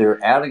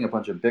 they're adding a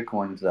bunch of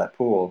Bitcoin into that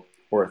pool,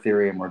 or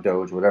Ethereum or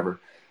Doge or whatever,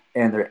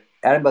 and they're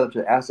adding by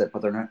the asset,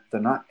 but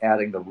they're not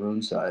adding the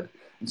Rune side.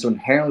 And so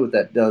inherently, what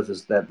that does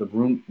is that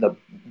the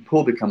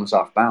pool becomes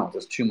off balance.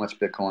 There's too much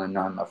Bitcoin,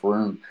 not enough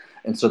Rune,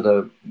 and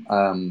so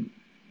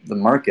the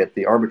market,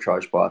 the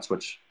arbitrage bots,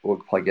 which we'll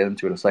probably get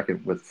into in a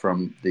second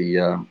from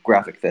the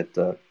graphic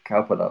that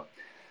Cal put up,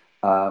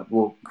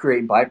 will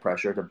create buy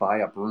pressure to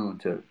buy up Rune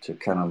to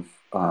kind of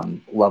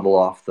level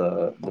off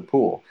the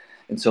pool.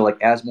 And so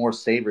like as more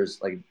savers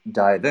like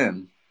dive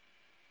in,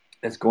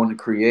 it's going to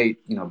create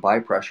buy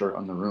pressure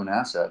on the Rune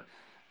asset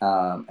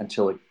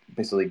until it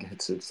basically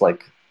hits its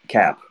like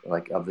cap,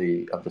 like of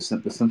the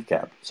synth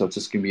cap. So it's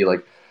just gonna be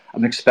like,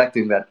 I'm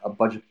expecting that a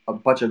bunch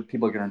of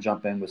people are going to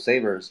jump in with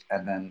savers,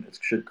 and then it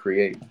should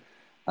create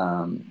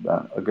a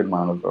good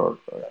amount of,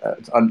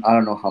 I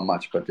don't know how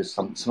much, but just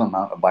some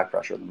amount of buy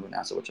pressure in the Rune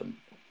asset, which I'm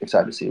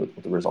excited to see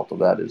what the result of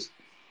that is.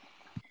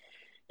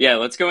 Yeah,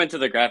 let's go into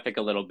the graphic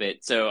a little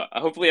bit. So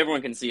hopefully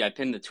everyone can see I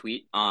pinned the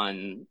tweet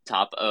on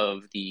top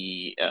of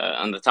the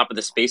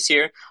space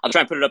here. I'll try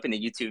and put it up in the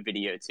YouTube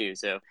video too,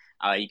 so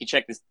you can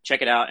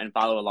check it out and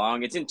follow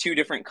along. It's in two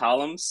different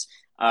columns.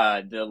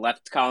 The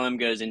left column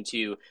goes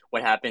into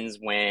what happens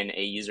when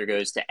a user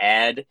goes to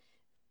add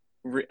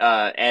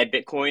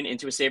Bitcoin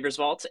into a Savers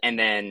vault, and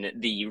then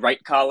the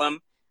right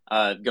column,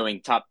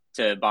 going top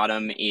to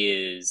bottom,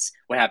 is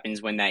what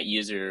happens when that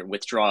user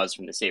withdraws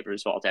from the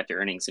Savers vault after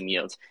earning some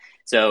yield.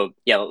 So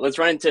yeah, let's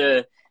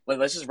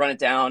just run it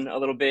down a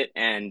little bit,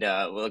 and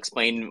we'll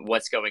explain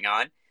what's going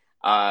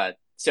on.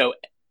 So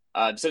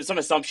some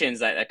assumptions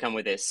that come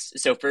with this.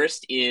 So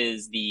first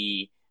is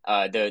the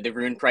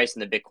Rune price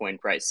and the Bitcoin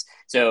price.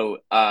 So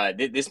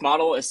this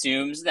model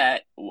assumes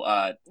that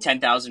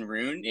 10,000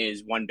 Rune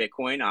is 1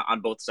 Bitcoin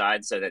on both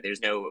sides, so that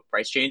there's no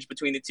price change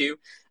between the two.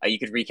 You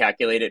could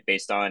recalculate it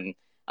based on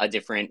a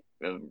different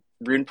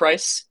Rune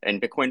price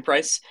and Bitcoin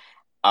price.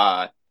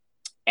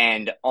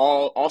 And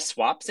all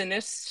swaps in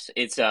this,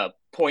 it's a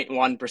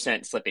 0.1%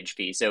 slippage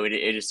fee. So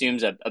it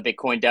assumes a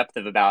Bitcoin depth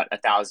of about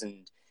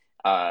 1,000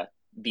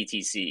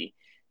 BTC.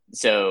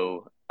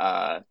 So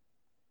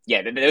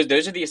yeah,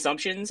 those are the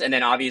assumptions, and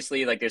then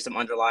obviously like there's some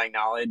underlying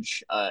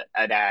knowledge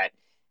that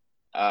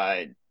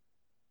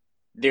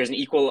there's an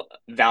equal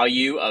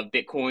value of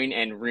Bitcoin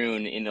and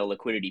Rune in the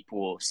liquidity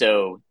pool.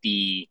 So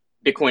the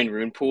Bitcoin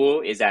Rune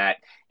pool is at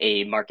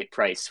a market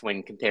price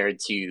when compared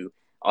to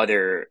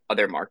other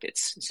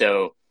markets.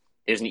 So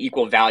there's an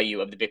equal value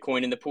of the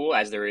Bitcoin in the pool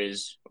as there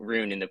is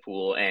Rune in the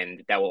pool,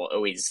 and that will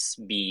always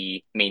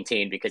be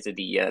maintained because of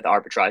the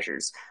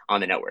arbitrageurs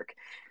on the network.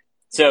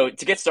 So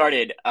to get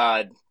started,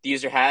 the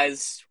user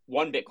has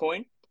 1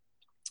 Bitcoin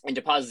and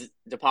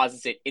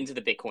deposits it into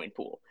the Bitcoin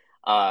pool,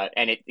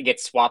 and it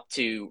gets swapped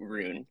to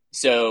Rune.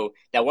 So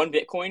that 1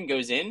 Bitcoin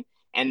goes in,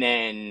 and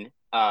then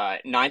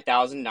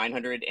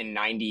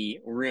 9,990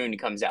 Rune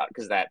comes out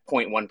because of that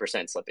 0.1%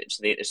 slippage.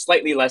 So there's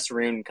slightly less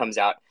Rune comes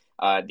out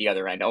the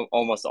other end,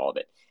 almost all of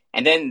it.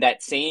 And then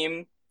that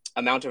same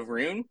amount of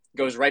Rune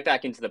goes right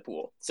back into the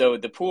pool. So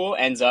the pool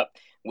ends up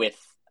with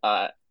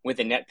a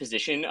net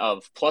position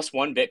of plus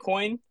 1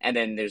 Bitcoin, and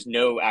then there's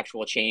no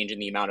actual change in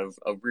the amount of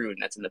Rune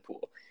that's in the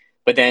pool.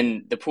 But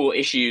then the pool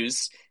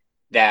issues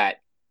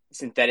that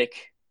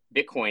synthetic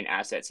Bitcoin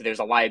asset. So there's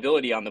a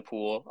liability on the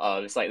pool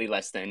of slightly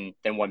less than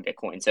 1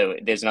 Bitcoin. So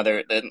there's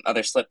another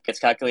slip gets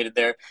calculated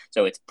there.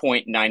 So it's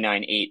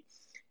 0.998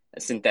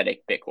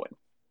 synthetic Bitcoin.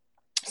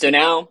 So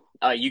now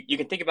you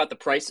can think about the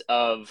price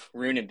of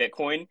Rune and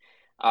Bitcoin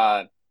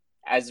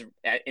as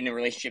in a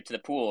relationship to the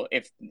pool.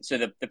 So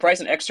the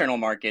price in external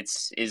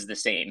markets is the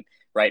same,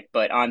 right?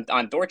 But on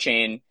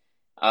THORChain,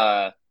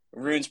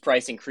 Rune's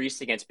price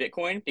increased against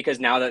Bitcoin because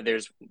now that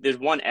there's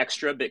 1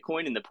 extra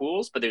Bitcoin in the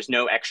pools, but there's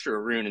no extra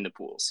Rune in the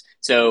pools.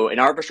 So an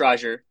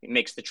arbitrager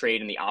makes the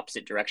trade in the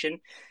opposite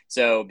direction.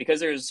 So because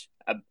there's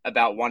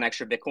about 1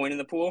 extra Bitcoin in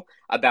the pool,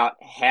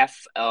 about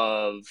half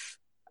of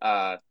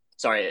the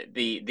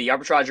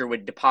arbitrager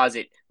would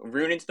deposit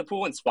Rune into the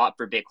pool and swap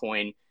for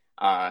Bitcoin,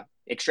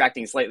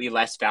 extracting slightly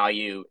less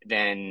value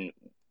than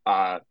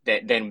 1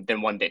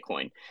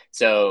 Bitcoin.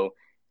 So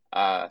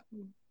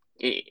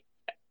it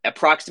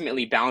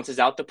approximately balances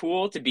out the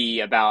pool to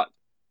be about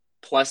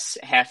plus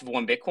half of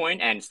 1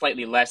 Bitcoin and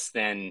slightly less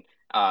than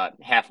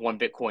half 1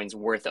 Bitcoin's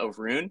worth of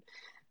Rune.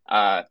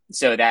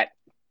 So that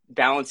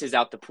balances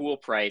out the pool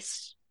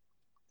price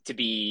to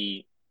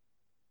be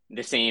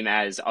the same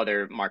as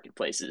other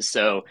marketplaces.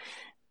 So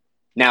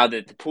now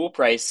that the pool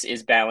price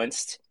is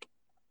balanced,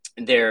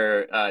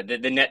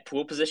 the net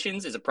pool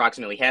positions is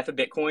approximately half a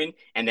Bitcoin,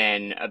 and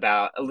then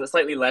about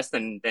slightly less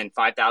than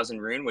 5,000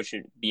 Rune, which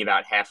would be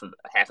about half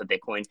a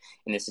Bitcoin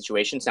in this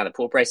situation. So now the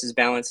pool price is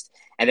balanced,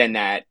 and then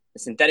that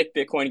synthetic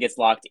Bitcoin gets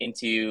locked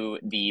into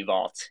the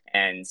vault,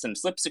 and some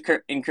slips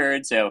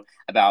incurred. So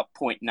about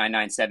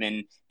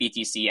 0.997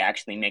 BTC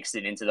actually makes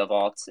it into the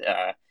vault.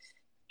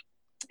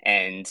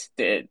 And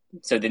the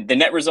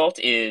net result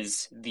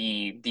is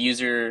the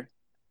user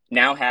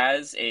now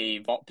has a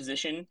vault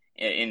position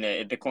in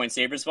the Bitcoin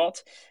Savers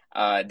vault.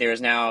 There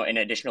is now an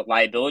additional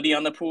liability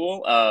on the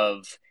pool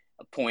of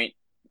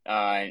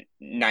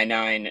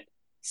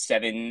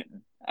 0.997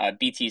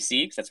 BTC,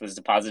 because that's what's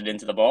deposited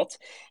into the vault.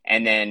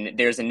 And then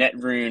there's a net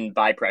rune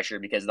buy pressure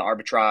because the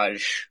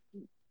arbitrage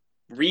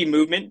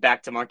re-movement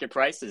back to market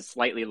price is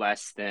slightly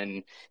less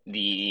than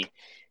the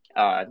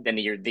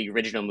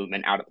original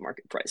movement out of the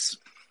market price.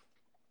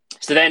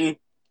 So then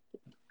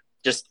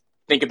just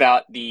think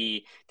about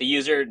the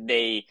user.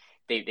 They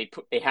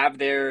have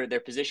their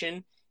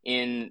position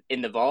in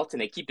the vault,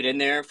 and they keep it in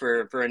there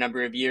for a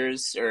number of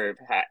years, or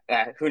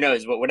who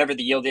knows, whatever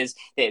the yield is.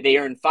 They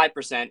earn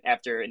 5%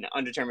 after an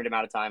undetermined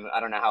amount of time.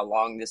 I don't know how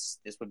long this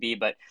would be,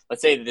 but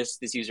let's say that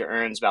this user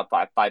earns about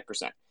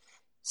 5%.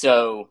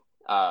 So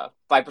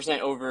 5%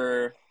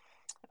 over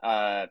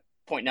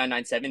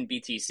 0.997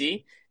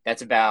 BTC,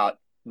 that's about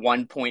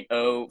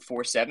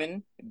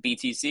 1.047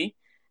 BTC.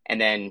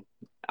 And then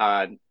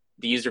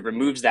the user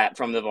removes that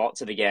from the vault,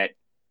 so they get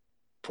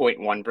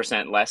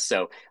 0.1% less.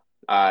 So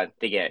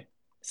they get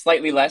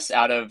slightly less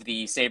out of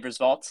the Savers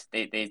vault.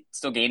 They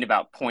still gained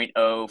about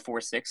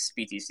 0.046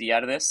 BTC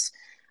out of this.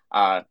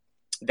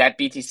 That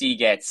BTC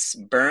gets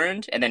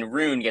burned, and then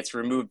Rune gets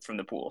removed from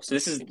the pool. So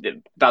this is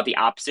about the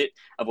opposite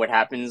of what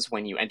happens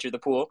when you enter the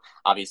pool,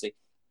 obviously.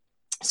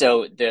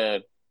 So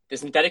the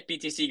synthetic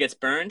BTC gets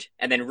burned,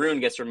 and then Rune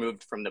gets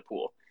removed from the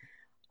pool.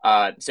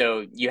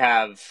 So you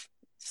have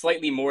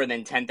slightly more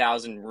than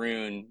 10,000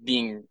 Rune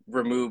being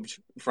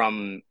removed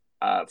from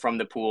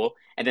the pool,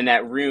 and then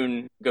that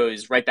Rune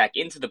goes right back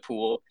into the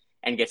pool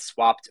and gets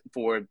swapped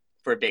for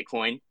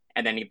Bitcoin,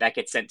 and then that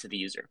gets sent to the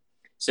user.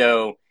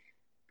 So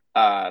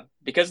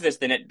because of this,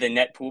 the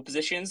net pool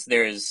positions,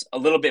 there's a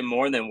little bit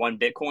more than one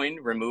Bitcoin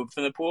removed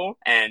from the pool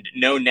and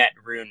no net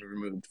Rune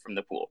removed from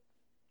the pool.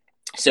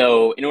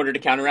 So in order to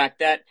counteract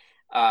that,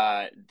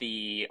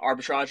 the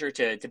arbitrager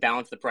to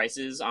balance the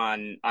prices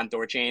on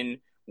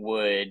THORChain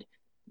would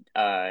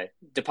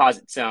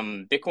deposit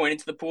some Bitcoin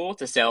into the pool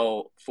to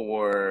sell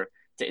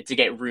to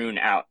get Rune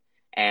out,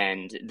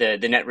 and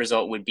the net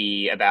result would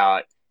be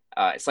about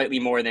slightly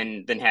more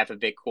than half a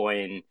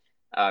Bitcoin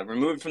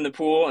removed from the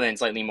pool, and then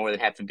slightly more than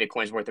half a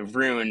Bitcoin's worth of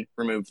Rune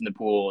removed from the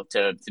pool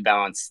to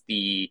balance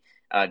the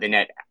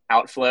net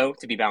outflow,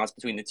 to be balanced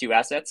between the two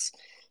assets.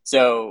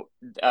 So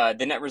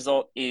the net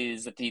result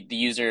is that the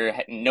user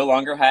no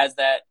longer has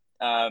that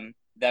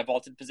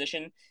vaulted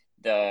position.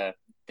 The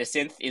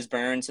synth is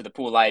burned, so the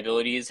pool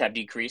liabilities have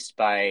decreased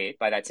by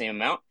that same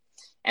amount.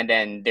 And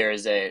then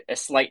there's a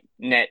slight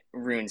net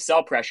Rune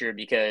sell pressure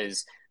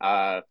because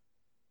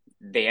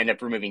they end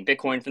up removing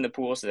Bitcoin from the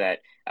pool, so that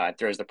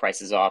throws the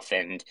prices off,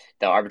 and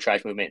the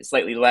arbitrage movement is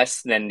slightly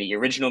less than the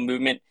original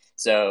movement.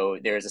 So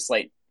there's a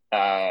slight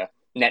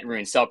net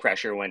Rune sell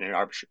pressure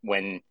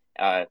when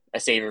a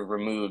saver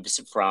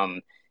removes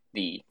from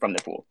the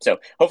pool. So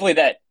hopefully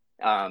that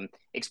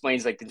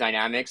explains like the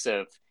dynamics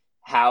of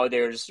how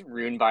there's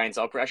Rune buy and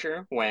sell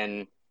pressure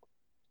when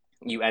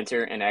you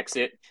enter and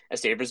exit a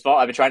Savers vault.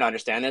 I've been trying to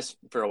understand this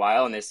for a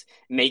while, and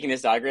making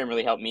this diagram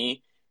really helped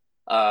me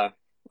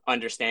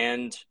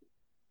understand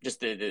just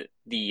the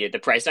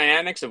price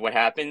dynamics of what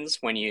happens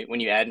when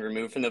you add and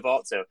remove from the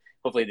vault. So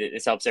hopefully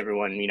this helps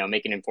everyone,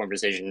 make an informed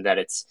decision that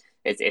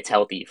it's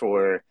healthy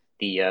for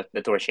the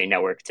THORChain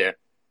network to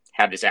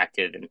have this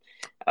active, and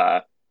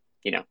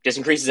just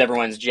increases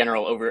everyone's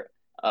general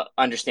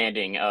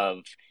understanding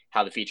of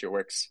how the feature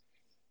works,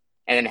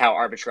 and then how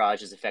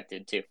arbitrage is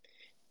affected too.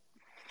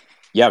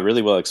 Yeah,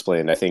 really well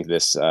explained. I think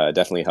this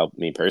definitely helped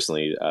me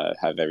personally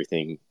have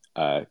everything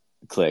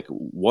click.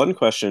 One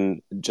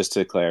question, just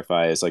to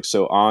clarify, is like,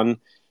 so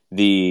on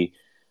the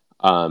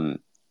synth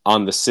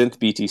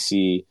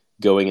BTC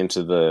going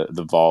into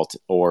the vault,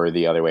 or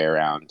the other way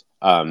around,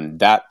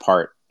 that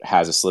part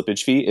has a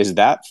slippage fee. Is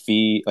that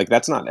fee, like,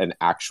 that's not an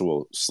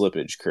actual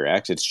slippage,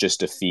 correct? It's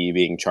just a fee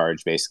being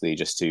charged basically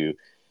just to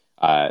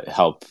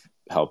help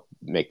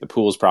make the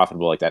pools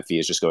profitable. Like, that fee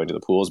is just going to the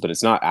pools, but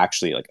it's not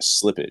actually like a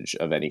slippage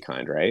of any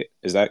kind, right?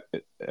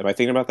 Am I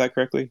thinking about that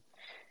correctly?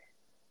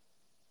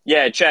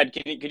 Yeah, Chad,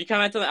 could you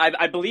comment on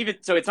that? I believe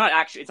it. So it's not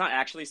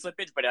actually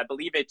slippage, but I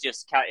believe it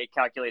just it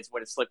calculates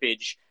what a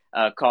slippage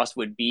cost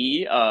would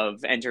be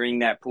of entering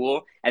that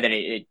pool, and then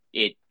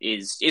it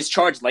is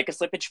charged like a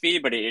slippage fee,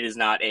 but it's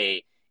not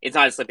a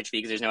slippage fee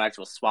because there's no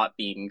actual swap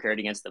being incurred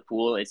against the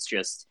pool. It's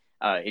just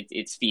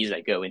it's fees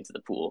that go into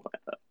the pool.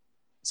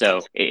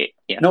 So I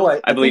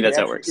believe that's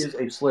how it works. Is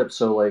a slip.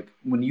 So like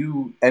when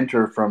you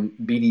enter from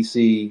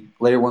BDC,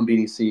 layer 1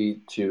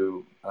 BDC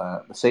to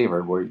the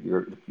saver, where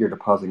you're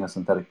depositing a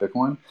synthetic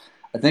Bitcoin,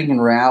 I think in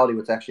reality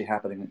what's actually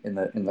happening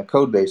in the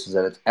code base is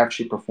that it's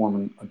actually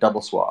performing a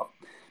double swap,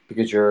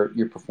 because you're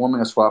performing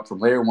a swap from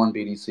layer 1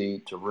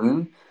 BDC to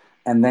Rune,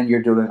 and then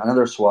you're doing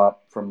another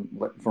swap from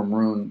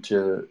Rune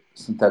to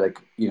synthetic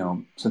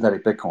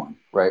Bitcoin,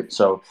 right?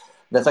 So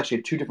that's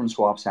actually two different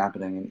swaps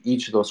happening, and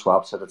each of those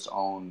swaps have its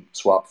own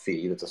swap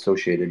fee that's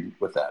associated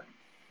with that.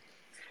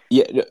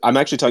 Yeah, I'm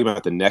actually talking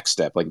about the next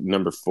step, like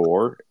number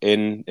 4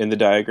 in the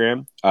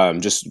diagram.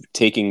 Just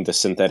taking the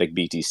synthetic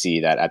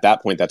BTC that at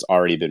that point that's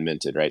already been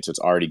minted, right? So it's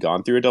already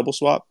gone through a double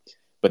swap,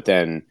 but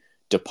then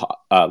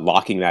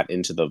locking that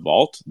into the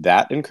vault,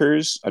 that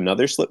incurs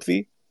another slip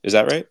fee. Is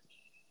that right?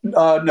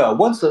 No.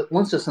 Once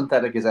the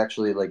synthetic is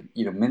actually like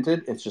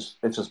minted, it's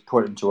just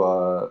put into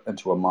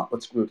let's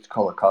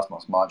call it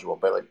Cosmos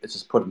module, but like it's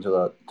just put into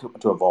a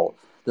vault.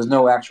 There's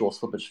no actual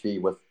slippage fee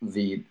with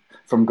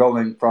from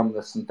going from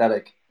the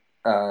synthetic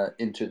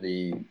into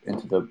the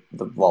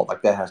vault.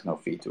 Like that has no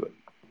fee to it.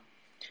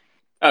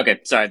 Okay,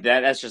 sorry,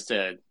 that's just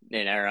an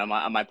error on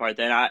my part.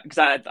 Then, because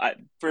I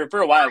for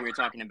a while we were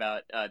talking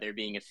about there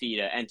being a fee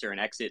to enter and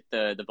exit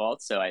the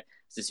vault, so I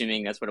was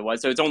assuming that's what it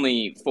was. So it's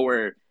only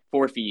four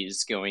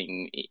fees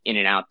going in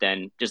and out.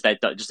 Then just a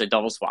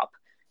double swap,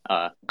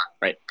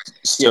 right?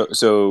 So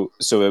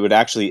it would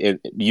actually,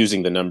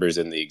 using the numbers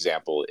in the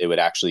example, it would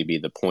actually be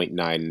the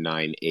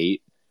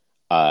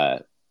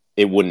 0.998.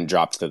 It wouldn't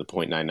drop to the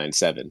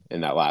 0.997 in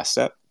that last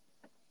step.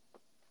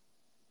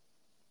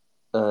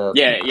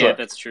 Yeah,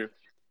 that's true.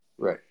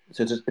 Right.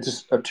 So it's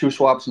just 2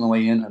 swaps on the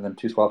way in and then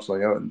 2 swaps on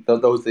the way out. And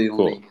those are the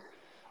only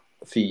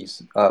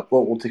fees.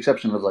 Well, with the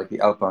exception of like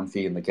the outbound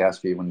fee and the gas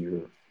fee when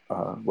you're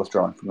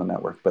withdrawing from the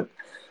network. But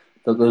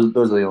those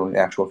are the only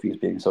actual fees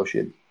being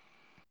associated.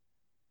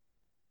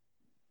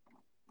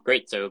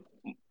 Great. So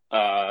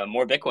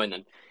more Bitcoin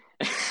then.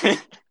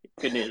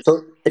 Good news.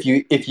 So if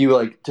you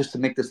like, just to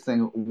make this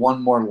thing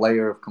one more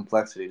layer of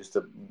complexity, just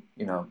to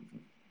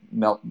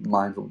melt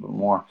minds a little bit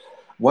more,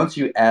 once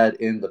you add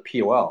in the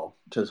POL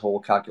to this whole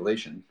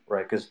calculation,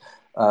 right? Because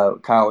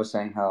Kyle was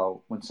saying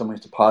how when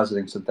somebody's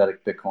depositing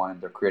synthetic Bitcoin,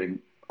 they're creating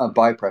a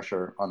buy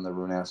pressure on the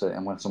Rune asset,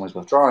 and when someone's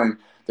withdrawing,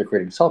 they're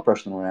creating sell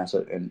pressure on the Rune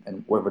asset,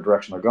 and whatever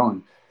direction they're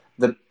going.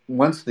 That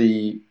once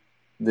the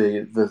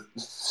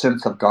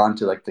synths have gone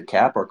to like the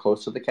cap or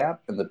close to the cap,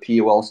 and the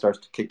POL starts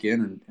to kick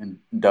in and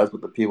does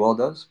what the POL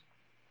does,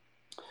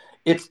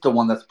 it's the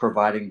one that's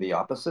providing the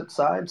opposite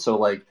side. So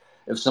like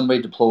if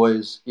somebody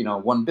deploys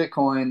 1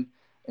 Bitcoin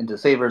into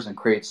savers and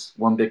creates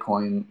 1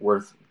 Bitcoin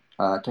worth,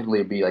 technically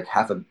it'd be like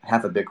half a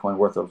Bitcoin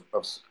worth of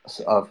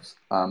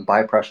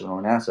buy pressure on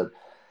an asset.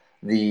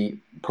 The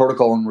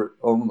protocol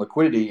own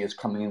liquidity is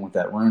coming in with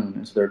that rune,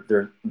 and so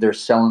they're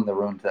selling the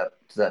rune to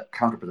that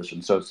counter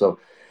position. So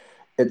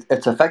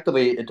it's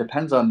effectively, it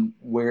depends on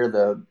where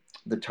the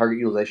target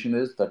utilization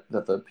is that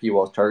the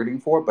POL is targeting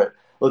for, but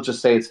let's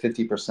just say it's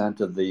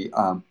 50% of the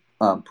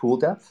pool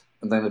depth,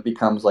 and then it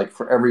becomes like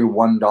for every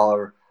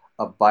 $1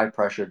 of buy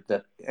pressure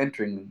that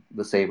entering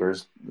the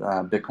savers,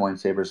 Bitcoin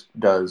savers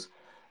does,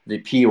 the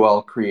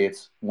POL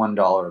creates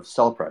 $1 of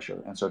sell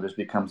pressure, and so it just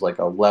becomes like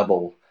a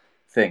level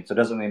thing. So it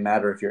doesn't really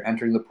matter if you're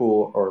entering the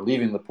pool or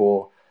leaving the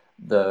pool.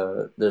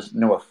 There's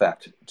no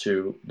effect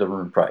to the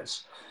rune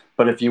price.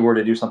 But if you were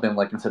to do something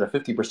like instead of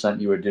 50%,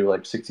 you would do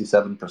like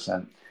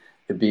 67%.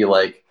 It'd be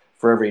like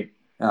for every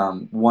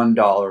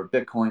 $1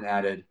 Bitcoin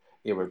added,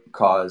 it would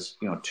cause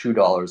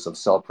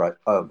 $2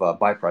 of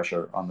buy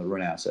pressure on the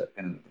rune asset,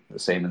 and the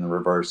same in the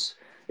reverse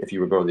if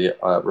you would go the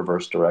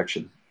reverse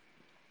direction.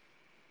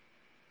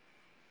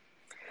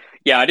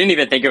 Yeah, I didn't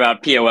even think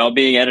about POL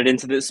being added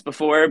into this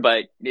before,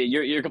 but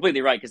you're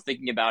completely right, because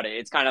thinking about it,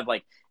 it's kind of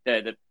like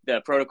the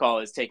protocol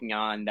is taking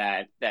on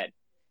that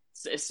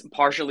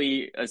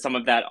partially some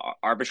of that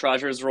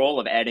arbitrage's role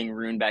of adding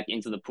rune back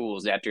into the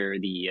pools after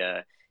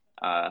the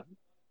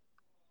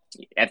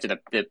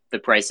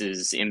price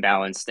is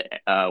imbalanced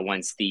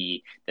once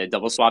the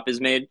double swap is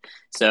made.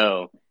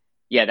 So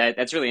yeah,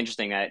 that's really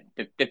interesting that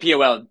the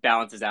POL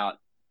balances out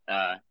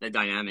the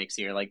dynamics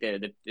here. Like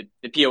the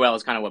POL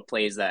is kind of what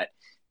plays that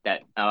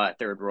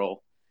third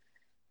role.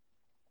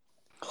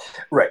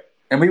 Right.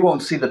 And we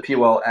won't see the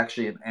POL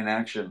actually in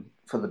action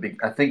for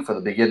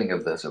the beginning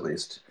of this, at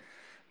least.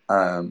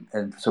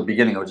 And so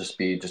beginning will just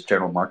be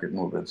general market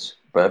movements,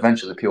 but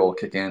eventually the POL will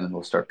kick in and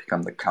will start to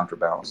become the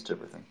counterbalance to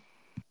everything.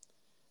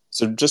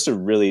 So just to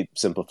really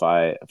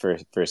simplify for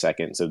a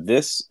second, so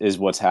this is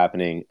what's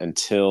happening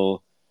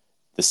until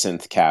the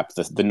synth cap,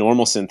 the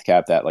normal synth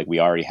cap that like we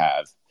already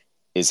have,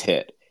 is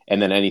hit,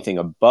 and then anything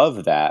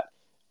above that,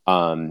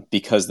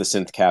 because the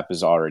synth cap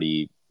is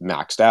already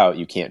maxed out,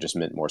 you can't just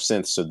mint more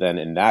synths. So then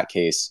in that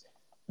case,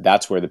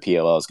 that's where the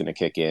PLL is going to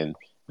kick in.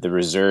 The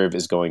reserve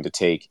is going to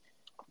take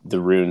the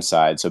rune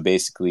side. So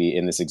basically,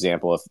 in this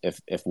example,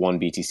 if 1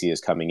 BTC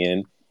is coming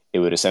in, it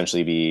would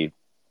essentially be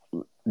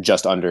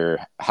just under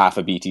half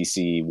a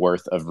BTC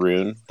worth of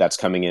rune that's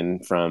coming in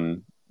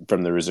from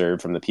the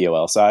reserve from the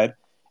POL side,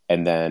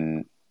 and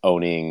then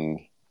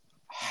owning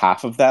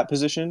half of that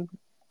position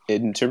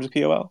in terms of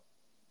POL.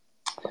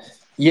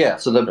 Yeah,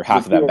 so or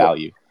half of that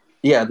value.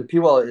 Yeah, the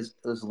POL is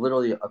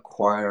literally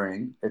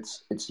acquiring.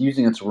 It's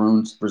using its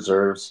rune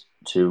reserves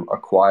to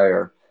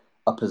acquire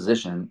a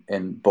position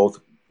in both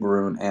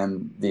rune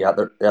and the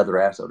other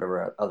asset,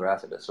 whatever other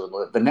asset is.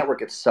 So the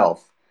network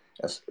itself,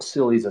 as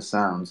silly as it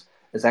sounds,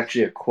 is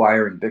actually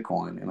acquiring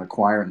Bitcoin and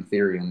acquiring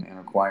Ethereum and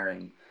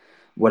acquiring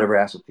whatever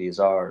asset these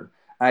are.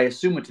 I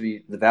assume it to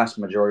be the vast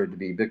majority to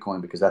be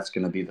Bitcoin, because that's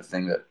going to be the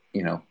thing that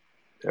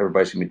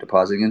everybody's going to be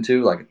depositing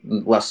into, like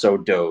less so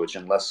Doge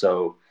and less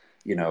so,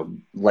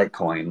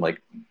 Litecoin.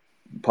 Like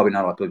probably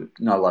not a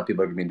lot of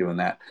people are going to be doing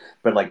that,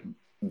 but like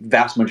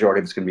vast majority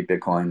of it's going to be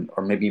Bitcoin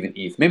or maybe even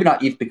ETH. Maybe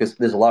not ETH because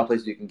there's a lot of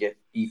places you can get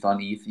ETH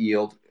on ETH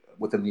yield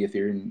within the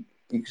Ethereum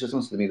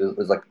ecosystem. So to me,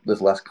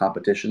 there's less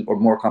competition or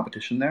more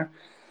competition there.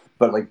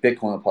 But like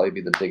Bitcoin will probably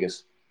be the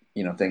biggest,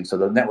 thing. So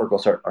the network will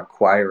start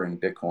acquiring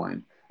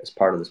Bitcoin as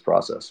part of this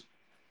process.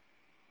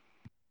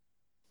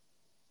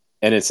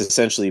 And it's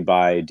essentially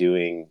by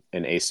doing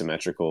an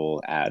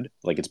asymmetrical add,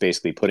 like it's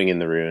basically putting in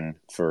the rune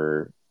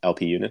for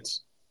LP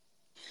units.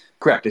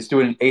 Correct. It's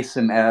doing an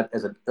asymm add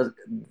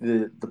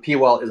the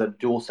POL is a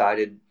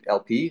dual-sided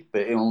LP,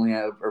 but it only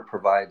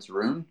provides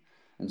rune,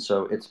 and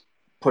so it's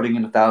putting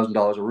in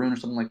 $1,000 a rune or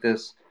something like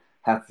this.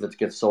 Half of it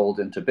gets sold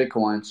into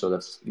Bitcoin, so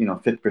that's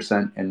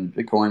 50% in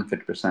Bitcoin,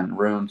 50% in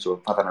rune, so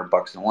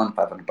 $500 in one,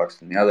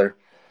 $500 in the other,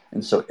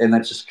 and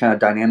that's just kind of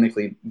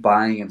dynamically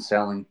buying and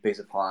selling based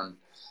upon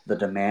the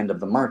demand of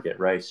the market,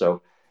 right?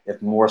 So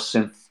if more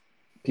synth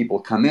people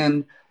come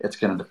in, it's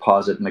going to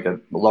deposit and make a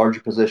larger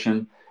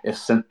position. If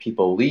synth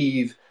people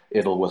leave,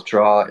 it'll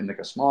withdraw and make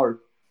a smaller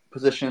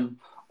position.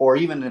 Or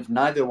even if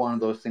neither one of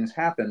those things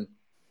happen,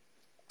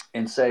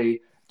 and say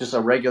just a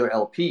regular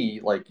LP,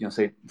 like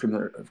say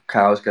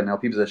FamiliarCow's got an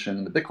LP position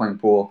in the Bitcoin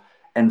pool,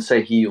 and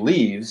say he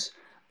leaves,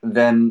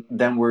 then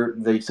the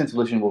synth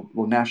solution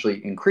will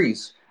naturally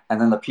increase, and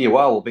then the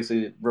POL will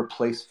basically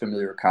replace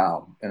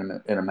FamiliarCow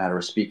in a matter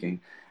of speaking.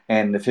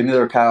 And if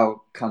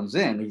FamiliarCow comes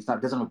in,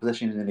 doesn't have a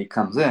position, and then he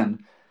comes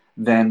in,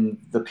 then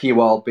the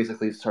POL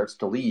basically starts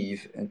to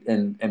leave,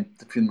 and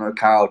the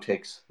FamiliarCow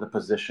takes the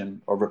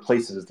position or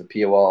replaces the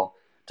POL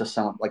to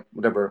some like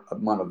whatever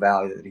amount of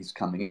value that he's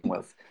coming in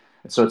with.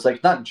 And so it's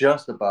like not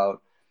just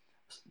about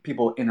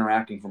people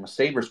interacting from a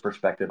savers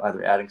perspective,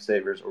 either adding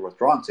savers or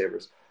withdrawing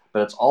savers,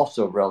 but it's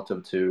also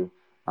relative to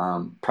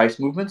price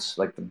movements,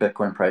 like the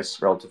Bitcoin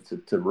price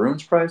relative to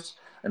Rune's price,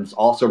 and it's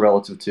also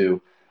relative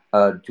to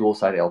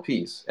dual-side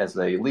LPs. As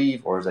they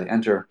leave or as they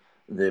enter,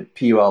 the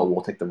POL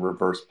will take the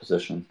reverse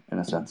position in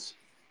a sense.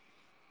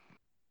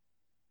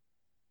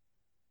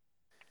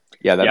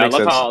 Yeah, that I makes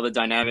love sense. how all the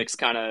dynamics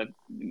kind of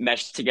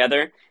mesh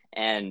together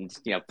and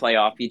play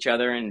off each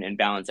other and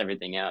balance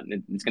everything out.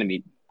 It's going to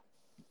be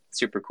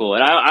super cool.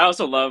 And I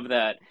also love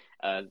that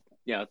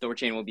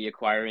THORChain will be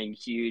acquiring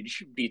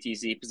huge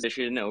BTC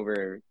position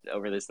over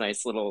this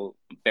nice little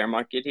bear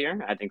market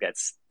here. I think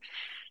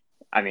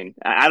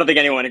I don't think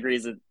anyone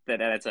agrees that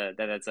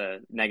that's a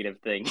negative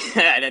thing.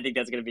 And I think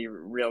that's going to be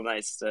real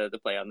nice to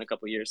play out in a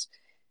couple of years.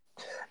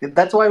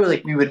 That's why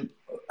we would.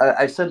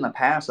 I said in the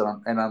past,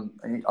 and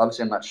I'm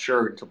obviously I'm not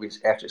sure until we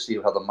actually see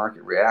how the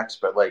market reacts.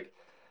 But like,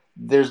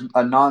 there's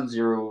a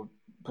non-zero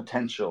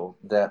potential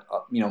that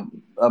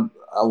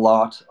a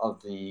lot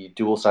of the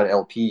dual-side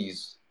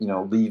LPs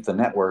leave the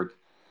network,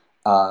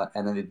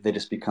 and then they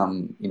just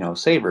become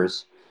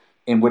savers.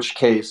 In which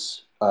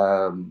case,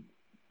 the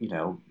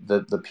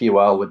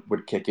POL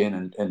would kick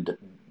in and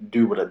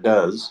do what it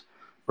does,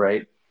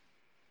 right?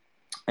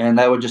 And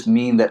that would just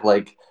mean that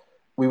like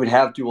we would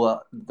have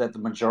that the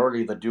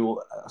majority of the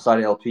dual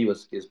side LP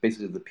is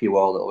basically the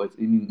POL,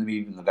 maybe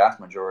even the vast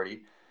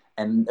majority,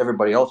 and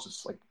everybody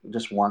else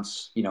just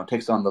wants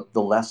takes on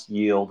the less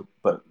yield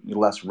but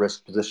less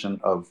risk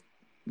position of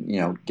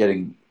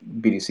getting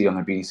BTC on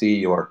their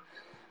BTC or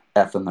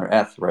F on their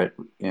F, right?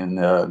 And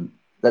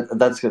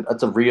that's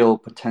a real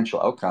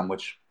potential outcome,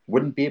 which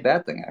wouldn't be a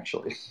bad thing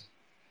actually.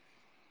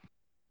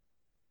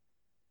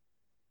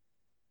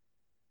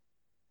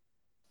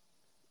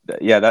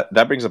 Yeah,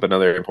 that brings up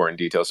another important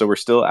detail. So we're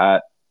still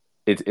at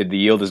the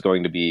yield is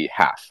going to be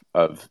half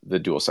of the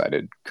dual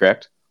sided,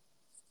 correct?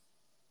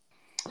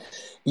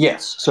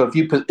 Yes. So if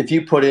you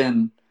put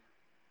in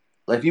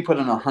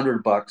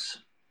 $100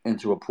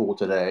 into a pool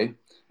today,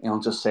 and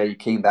let's just say you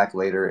came back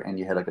later and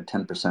you had like a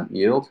 10%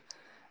 yield,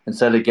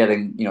 instead of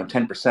getting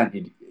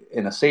 10%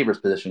 in a saver's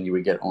position, you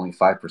would get only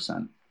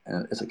 5%.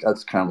 And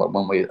that's kind of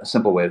like a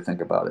simple way to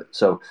think about it.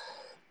 So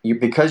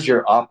because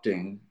you're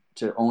opting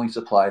to only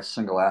supply a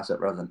single asset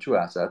rather than two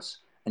assets,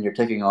 and you're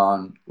taking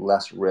on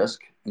less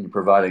risk, and you're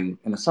providing,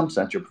 in some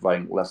sense, you're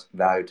providing less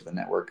value to the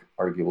network,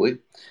 arguably.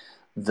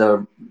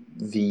 The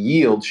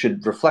yield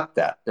should reflect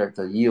that.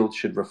 The yield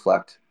should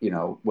reflect,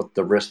 what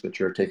the risk that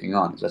you're taking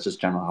on. That's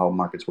just generally how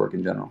markets work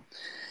in general.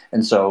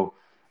 And so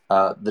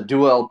the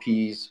dual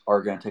LPs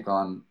are going to take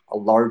on a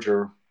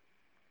larger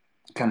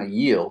kind of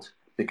yield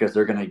because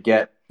they're going to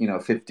get,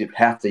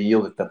 half the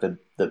yield that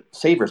the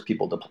savers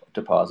people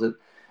deposit,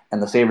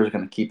 and the savers are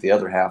going to keep the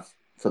other half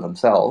for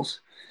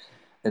themselves.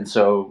 And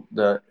so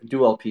the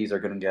dual LPs are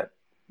going to get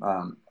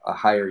a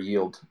higher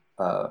yield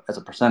as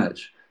a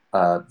percentage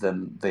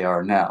than they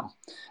are now.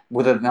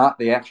 Whether or not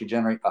they actually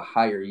generate a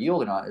higher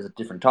yield or not is a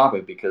different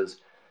topic because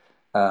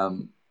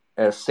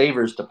as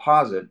savers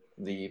deposit,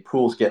 the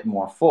pools get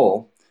more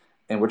full,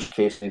 in which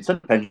case the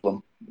incentive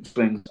pendulum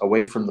swings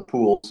away from the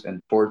pools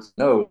and towards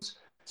the nodes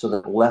so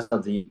that less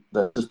of the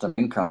system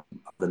income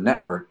of the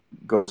network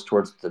goes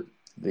towards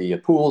the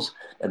pools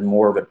and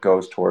more of it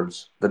goes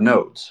towards the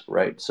nodes,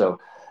 right? So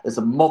it's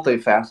a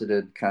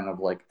multifaceted kind of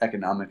like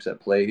economics at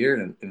play here,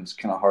 and it's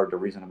kind of hard to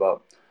reason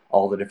about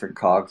all the different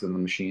cogs in the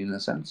machine in a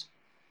sense.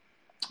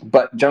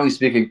 But generally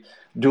speaking,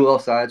 dual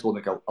sides will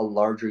make a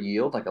larger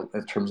yield, like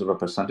in terms of a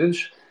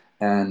percentage,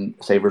 and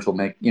savers will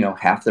make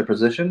half their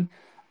position,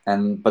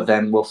 but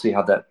then we'll see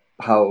how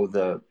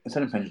the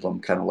incentive pendulum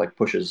kind of like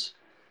pushes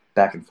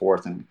back and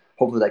forth, and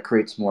hopefully that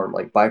creates more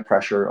like buy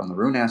pressure on the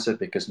Rune asset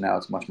because now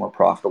it's much more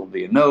profitable to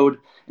be a node,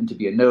 and to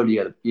be a node you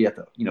have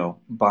to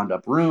bond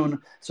up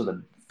Rune, so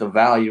the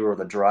value or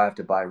the drive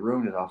to buy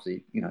Rune is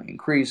obviously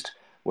increased,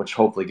 which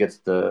hopefully gets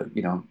the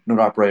node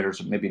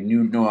operators, maybe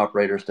new node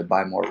operators, to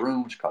buy more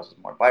Rune, which causes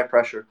more buy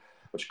pressure,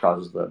 which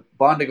causes the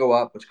bond to go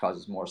up, which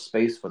causes more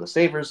space for the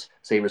savers.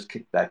 Savers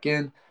kick back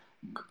in.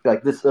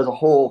 Like this, there's a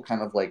whole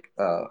kind of like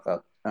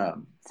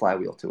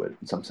flywheel to it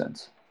in some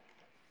sense.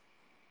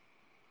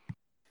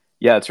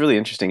 Yeah, it's really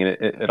interesting, and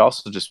it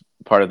also just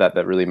part of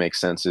that really makes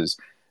sense is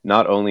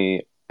not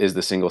only is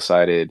the single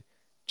sided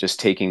just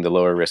taking the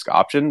lower risk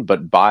option,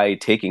 but by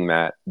taking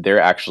that,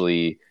 they're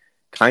actually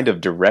kind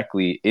of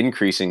directly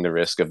increasing the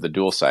risk of the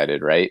dual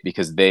sided, right?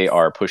 Because they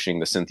are pushing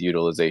the synth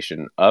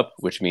utilization up,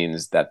 which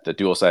means that the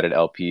dual sided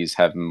LPs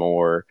have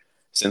more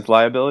synth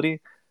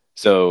liability.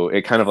 So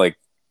it kind of like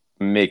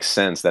makes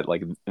sense that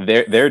like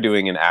they're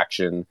doing an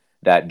action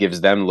that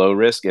gives them low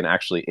risk and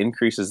actually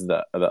increases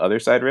the other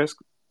side risk,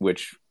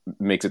 which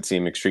makes it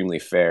seem extremely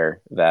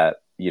fair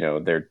that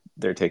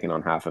they're taking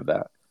on half of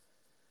that.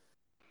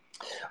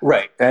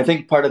 Right, and I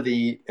think part of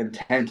the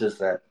intent is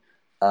that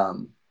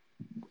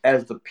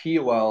as the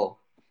POL,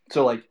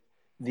 so like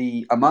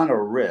the amount of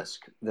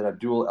risk that a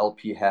dual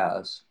LP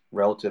has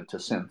relative to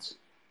synths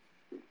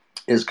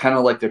is kind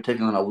of like they're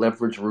taking on a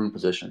leveraged Rune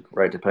position,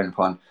 right? Depending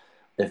upon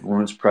if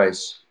Rune's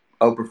price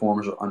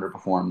outperforms or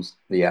underperforms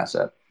the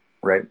asset,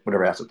 right?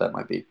 Whatever asset that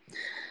might be.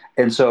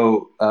 And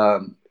so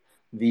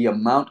the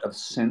amount of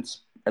synths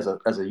as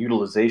a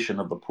utilization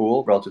of the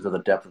pool relative to the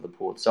depth of the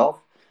pool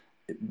itself,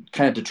 it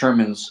kind of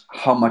determines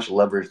how much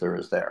leverage there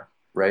is there,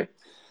 right?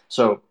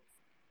 So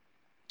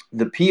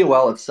the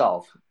POL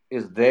itself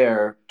is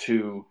there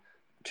to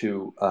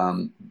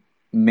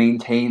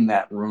maintain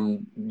that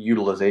Rune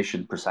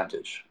utilization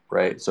percentage,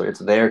 right? So it's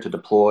there to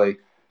deploy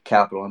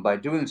capital, and by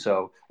doing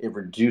so, it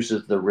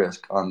reduces the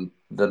risk on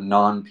the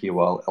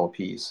non-POL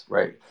LPs,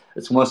 right?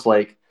 It's almost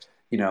like,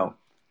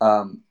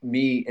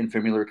 me and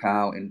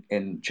FamiliarCow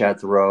and Chad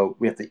THOReau,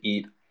 we have to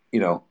eat,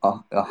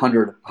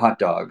 100 hot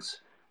dogs,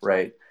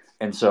 right?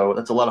 And so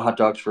that's a lot of hot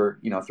dogs for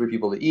 3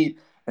 people to eat.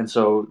 And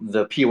so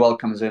the POL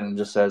comes in and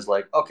just says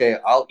like, okay,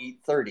 I'll eat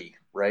 30,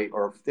 right,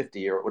 or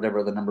 50 or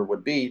whatever the number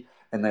would be,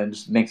 and then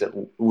just makes it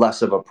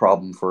less of a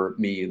problem for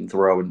me and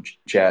THOReau and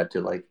Chad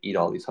to like eat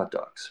all these hot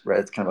dogs, right?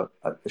 It's kind of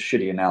a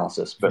shitty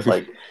analysis, but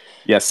like,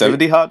 yeah,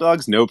 70 hot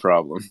dogs, no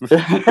problem.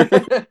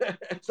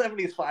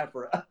 70 is fine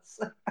for us.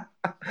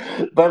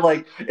 But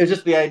like, it's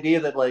just the idea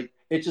that like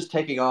it's just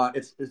taking on,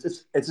 it's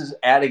just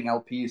adding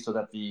LPs so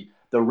that the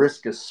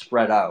risk is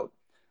spread out,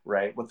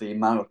 right, with the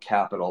amount of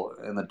capital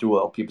in the dual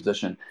LP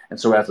position, and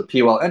so as the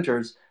POL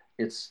enters,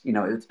 it's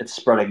it's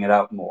spreading it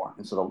out more,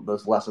 and so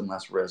there's less and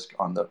less risk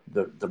on the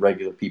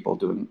regular people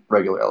doing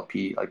regular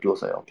LP, like dual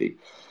side LP.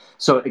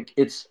 So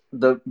it's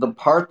the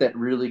part that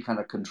really kind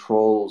of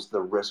controls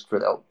the risk for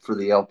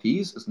the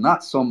LPs is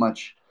not so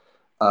much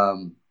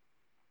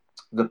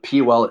the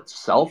POL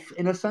itself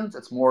in a sense.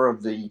 It's more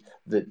of the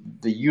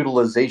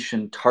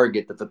utilization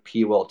target that the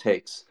POL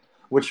takes,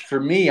 which for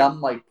me,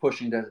 I'm like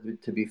pushing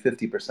that to be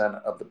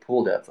 50% of the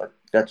pool depth. Like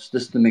that's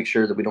just to make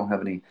sure that we don't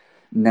have any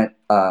net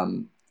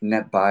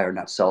buy or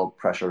net sell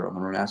pressure on the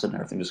Rune asset, and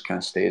everything just kind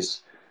of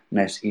stays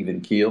nice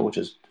even keel, which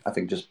is I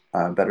think just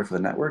better for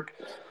the network.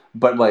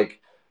 But like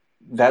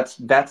that's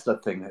the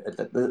thing.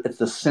 It's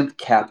the synth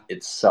cap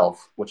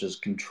itself, which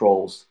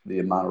controls the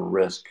amount of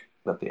risk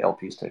that the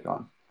LPs take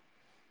on.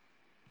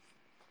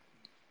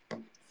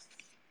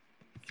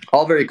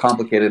 All very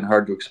complicated and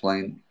hard to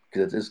explain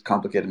because it is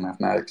complicated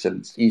mathematics, and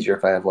it's easier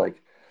if I have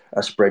like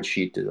a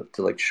spreadsheet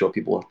to like show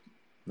people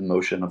the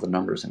motion of the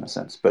numbers in a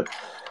sense. But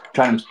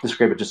trying to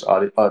describe it just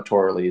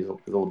auditorily is a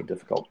little bit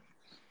difficult.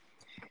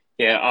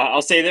 Yeah,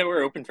 I'll say that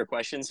we're open for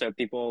questions, so if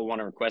people want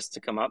to request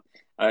to come up.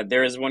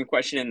 There is one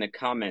question in the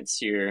comments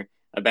here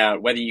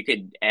about whether you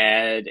could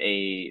add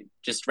a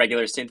just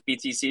regular synth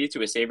BTC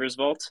to a Savers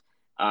Vault.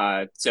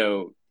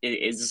 So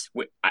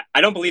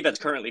I don't believe that's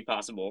currently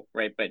possible,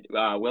 right? But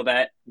will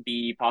that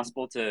be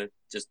possible to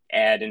just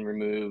add and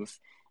remove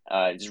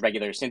just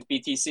regular synth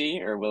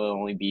BTC, or will it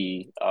only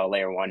be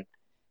layer 1?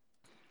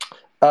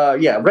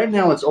 Yeah, right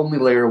now it's only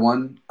layer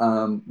 1.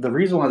 The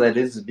reason why that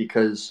is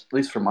because, at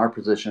least from our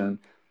position,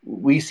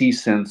 we see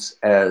synths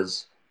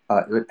as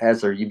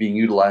they're being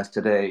utilized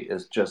today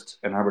as just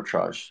an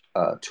arbitrage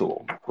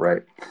tool,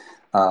 right?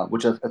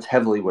 Which that's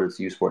heavily what it's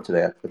used for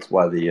today. That's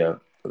why the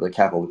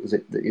capital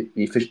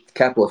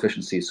capital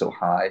efficiency is so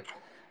high,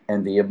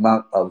 and the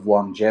amount of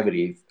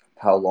longevity,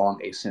 how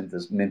long a synth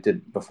is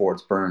minted before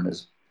it's burned,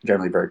 is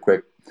generally very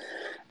quick.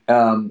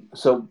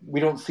 So we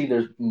don't see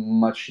there's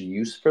much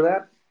use for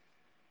that.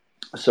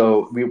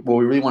 So what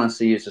we really want to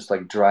see is just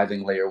like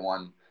driving layer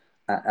 1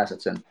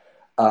 assets in.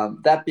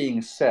 That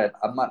being said,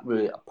 I'm not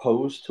really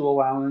opposed to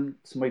allowing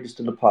somebody just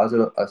to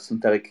deposit a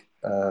synthetic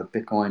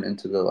Bitcoin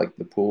into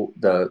the pool,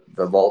 the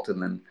vault,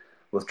 and then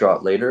withdraw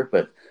it later.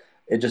 But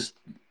it just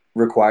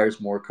requires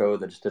more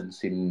code that just didn't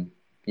seem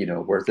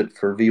worth it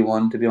for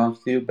V1, to be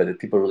honest with you. But if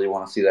people really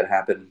want to see that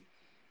happen,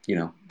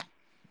 I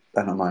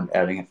don't mind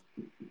adding it.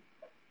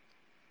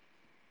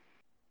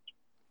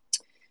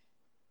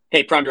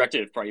 Hey, Prime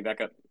Directive, party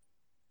back up.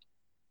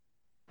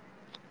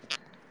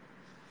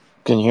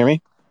 Can you hear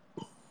me?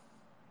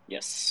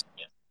 Yes.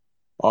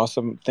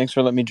 Awesome. Thanks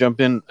for letting me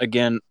jump in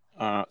again.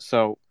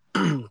 So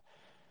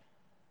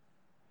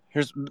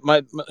here's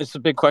it's a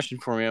big question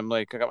for me. I'm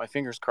like, I got my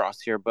fingers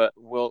crossed here, but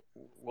will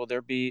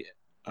there be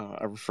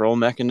a referral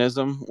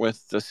mechanism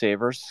with the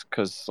savers?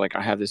 Because like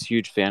I have this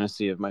huge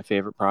fantasy of my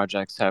favorite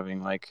projects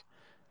having like,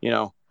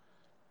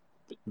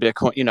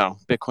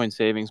 Bitcoin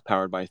savings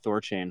powered by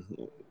THORChain.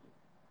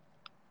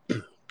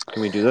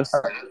 Can we do this?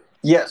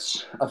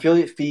 Yes,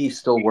 affiliate fee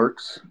still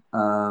works.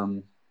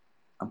 I'm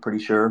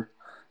pretty sure.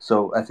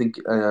 So I think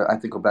I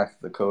have to go back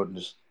to the code and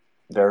just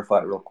verify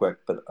it real quick.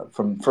 But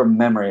from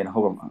memory, and I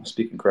hope I'm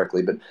speaking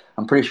correctly, but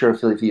I'm pretty sure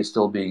affiliate fee is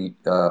still being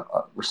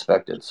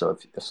respected. So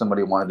if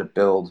somebody wanted to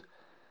build,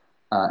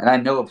 and I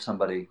know of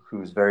somebody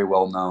who's very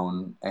well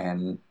known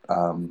and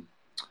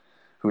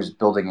who's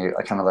building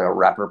a kind of like a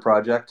wrapper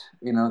project,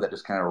 that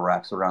just kind of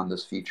wraps around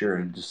this feature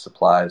and just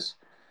supplies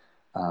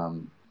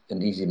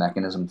an easy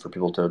mechanism for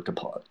people to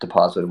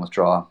deposit and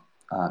withdraw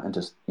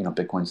into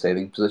Bitcoin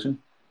saving position.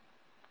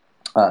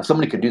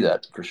 Somebody could do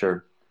that for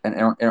sure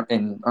and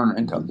earn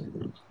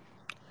income.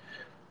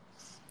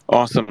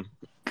 Awesome.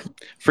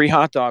 Free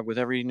hot dog with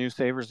every new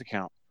savers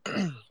account.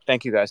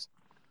 Thank you, guys.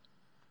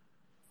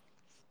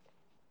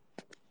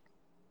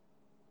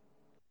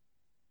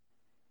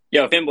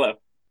 Yo, Finblow.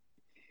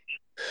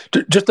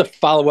 Just to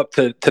follow up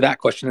to that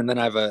question, and then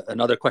I have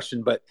another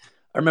question. But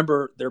I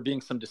remember there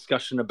being some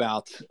discussion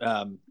about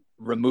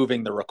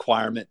removing the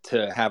requirement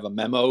to have a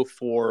memo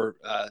for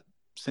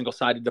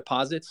single-sided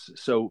deposits.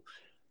 So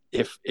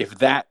if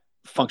that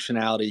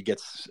functionality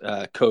gets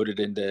coded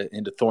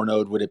into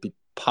THORnode, would it be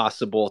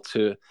possible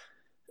to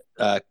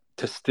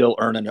still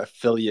earn an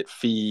affiliate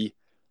fee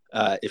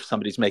if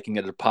somebody's making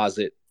a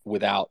deposit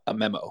without a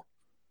memo?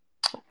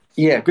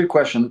 Yeah, good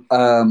question.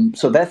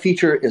 So that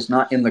feature is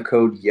not in the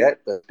code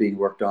yet. That's being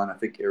worked on. I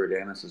think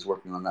Iridanis is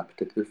working on that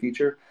particular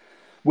feature,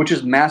 which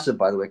is massive,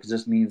 by the way, because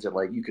this means that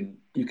like you can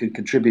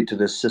contribute to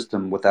this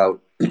system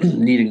without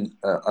needing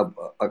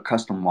a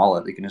custom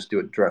wallet. You can just do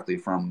it directly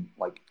from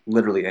like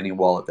literally any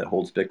wallet that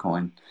holds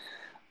Bitcoin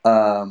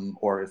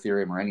or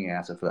Ethereum or any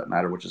asset for that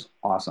matter, which is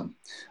awesome.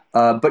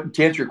 But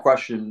to answer your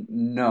question,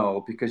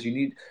 no, because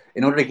in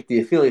order to get the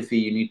affiliate fee,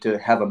 you need to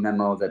have a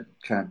memo that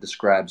kind of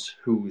describes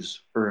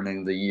who's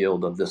earning the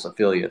yield of this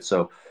affiliate.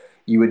 So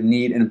you would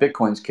need, in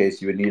Bitcoin's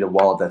case, you would need a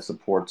wallet that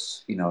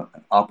supports, an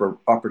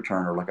op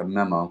return or like a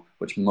memo,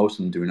 which most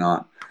of them do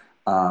not.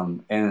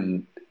 And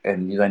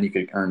then you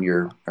could earn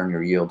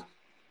your yield.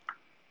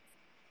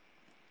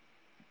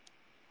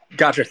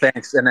 Gotcha,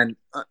 thanks. And then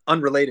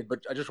unrelated,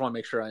 but I just want to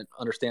make sure I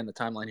understand the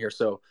timeline here.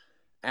 So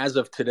as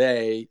of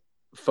today,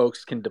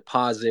 folks can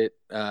deposit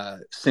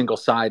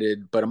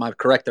single-sided, but am I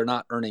correct? They're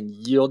not earning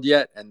yield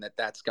yet, and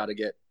that's got to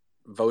get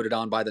voted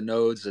on by the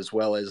nodes, as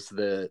well as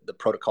the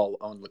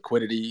protocol-owned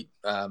liquidity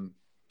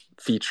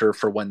feature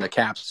for when the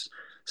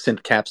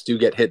synth caps do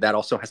get hit. That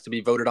also has to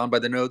be voted on by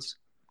the nodes?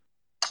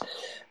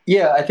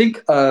 Yeah, I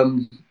think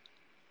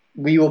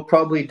we will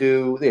probably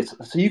do this.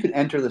 So you can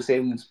enter the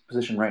savings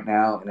position right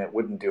now, and it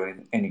wouldn't do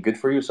any good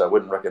for you. So I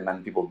wouldn't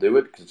recommend people do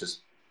it because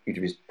just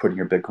you'd be putting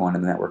your Bitcoin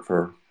in the network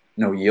for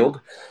no yield.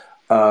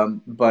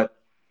 But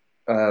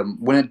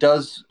when it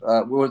does,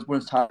 when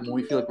it's time, when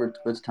we feel like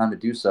it's time to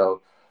do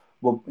so,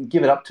 we'll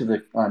give it up to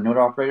the node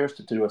operators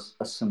to do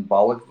a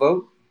symbolic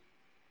vote.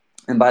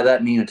 And by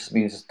that it just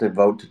means to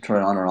vote to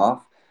turn it on or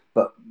off.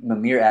 But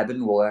Mimir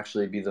admin will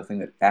actually be the thing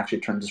that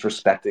actually turns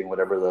disrespecting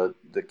whatever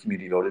the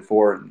community voted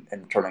for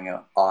and turning it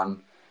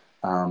on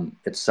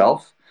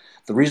itself.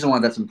 The reason why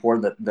that's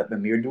important that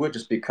Mimir do it,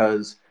 just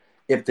because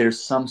if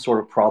there's some sort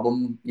of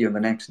problem, the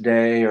next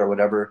day or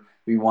whatever,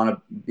 we want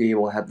to be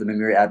able to have the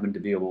Mimir admin to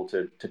be able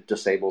to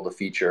disable the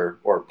feature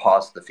or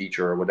pause the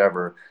feature or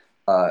whatever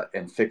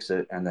and fix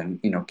it and then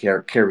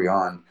carry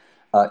on.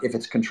 If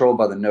it's controlled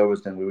by the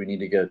nodes, then we would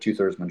need to get a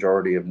 2/3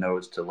 majority of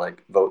nodes to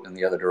like vote in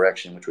the other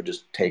direction, which would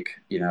just take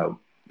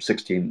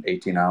 16,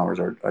 18 hours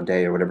or a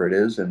day or whatever it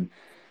is. And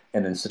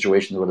in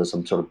situations where there's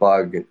some sort of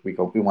bug, we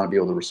want to be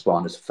able to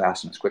respond as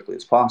fast and as quickly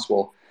as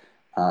possible,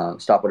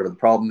 stop whatever the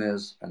problem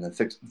is, and then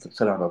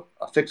set out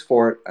a fix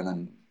for it, and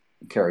then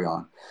carry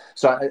on.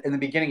 So in the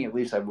beginning, at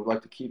least, I would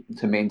like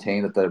to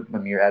maintain that the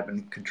Mimir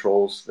admin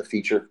controls the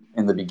feature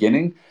in the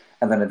beginning,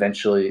 and then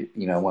eventually,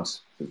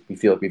 once we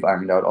feel like we've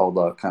ironed out all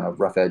the kind of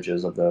rough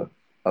edges of the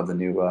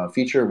new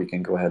feature, we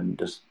can go ahead and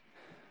just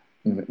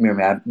Mimir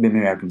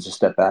admin can just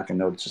step back and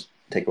nodes just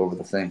take over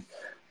the thing.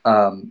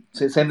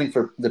 So same thing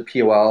for the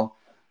POL.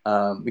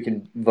 We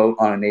can vote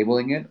on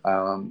enabling it.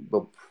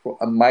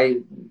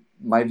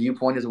 my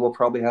viewpoint is we'll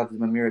probably have the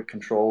Mimir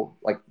control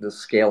like the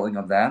scaling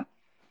of that,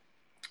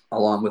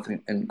 along with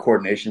in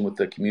coordination with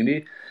the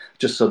community,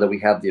 just so that we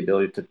have the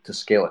ability to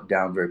scale it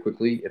down very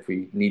quickly if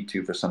we need to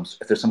if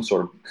there's some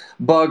sort of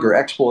bug or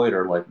exploit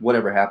or like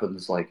whatever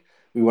happens, like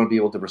we want to be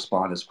able to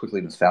respond as quickly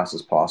and as fast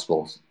as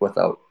possible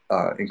without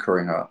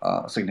incurring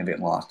a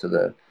significant loss to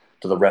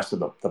the rest of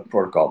the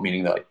protocol,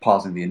 meaning that like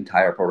pausing the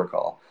entire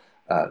protocol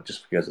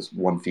just because this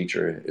one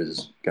feature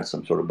got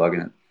some sort of bug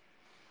in it.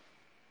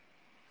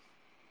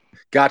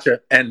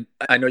 Gotcha. And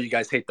I know you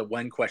guys hate the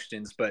when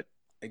questions, but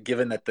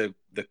given that the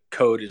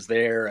code is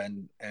there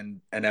and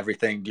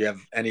everything, do you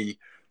have any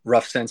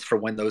rough sense for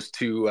when those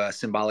two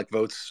symbolic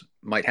votes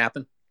might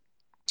happen?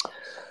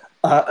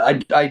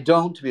 I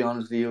don't, to be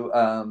honest with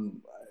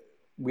you.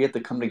 We have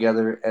to come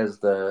together as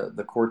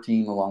the core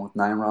team along with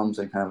Nine Realms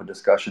and kind of a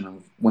discussion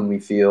of when we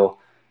feel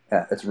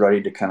it's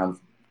ready to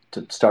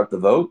to start the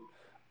vote.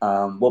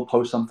 We'll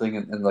post something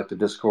in like the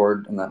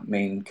Discord and that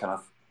main kind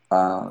of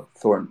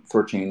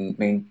THORChain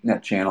main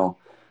net channel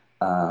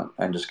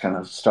and just kind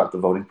of start the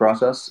voting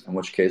process, in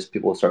which case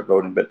people will start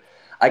voting. But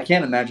I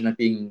can't imagine it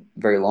being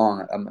very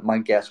long. My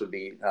guess would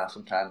be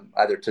sometime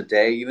either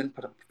today, even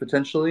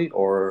potentially,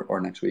 or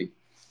next week.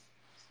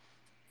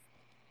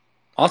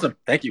 Awesome.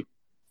 Thank you.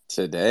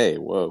 Today.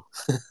 Whoa.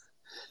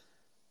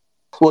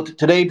 Well,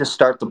 today to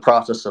start the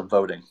process of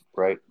voting,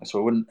 right?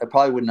 So it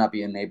probably would not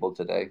be enabled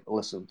today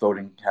unless the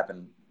voting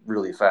happened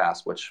really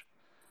fast, which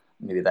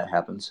maybe that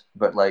happens.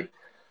 But like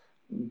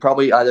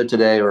probably either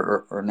today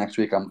or next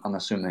week, I'm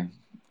assuming.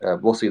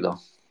 We'll see though.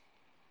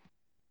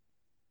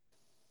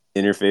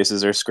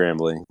 Interfaces are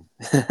scrambling.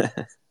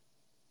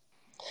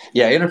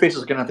 Yeah,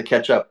 interfaces are going to have to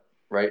catch up,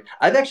 right?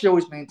 I've actually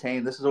always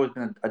maintained, this has always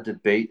been a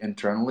debate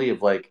internally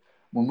of like,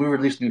 when we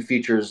release new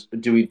features,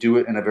 do we do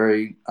it in a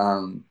very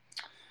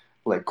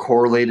like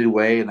correlated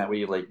way, and that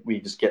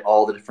we just get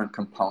all the different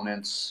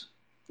components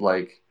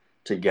like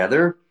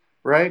together,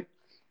 right?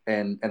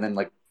 And then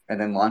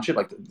launch it,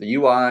 like the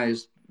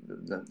UIs,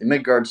 the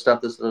Midgard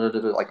stuff,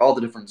 like all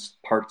the different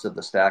parts of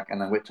the stack, and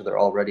then wait till they're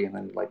all ready,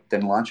 and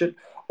then launch it?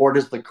 Or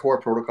does the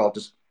core protocol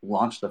just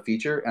launch the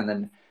feature, and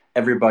then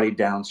everybody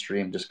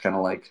downstream just kind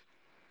of like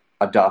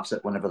adopts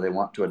it whenever they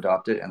want to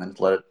adopt it, and then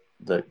let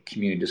the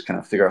community just kind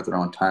of figure out their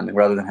own timing,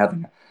 rather than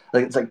having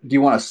like, it's like, do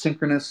you want a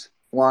synchronous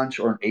launch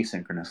or an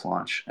asynchronous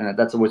launch? And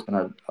that's always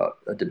been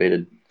a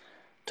debated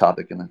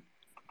topic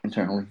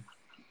internally.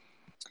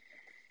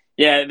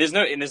 Yeah, there's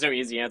no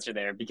easy answer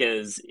there,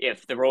 because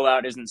if the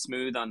rollout isn't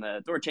smooth on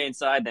the THORChain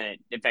side, then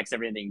it affects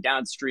everything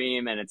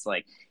downstream, and it's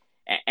like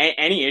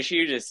any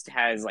issue just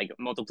has like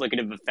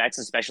multiplicative effects,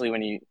 especially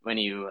when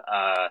you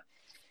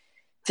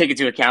take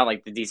into account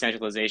like the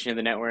decentralization of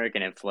the network.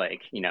 And if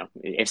like,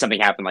 if something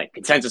happened like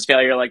consensus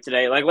failure like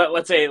today, like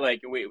let's say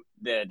like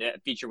the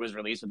feature was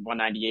released with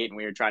 198 and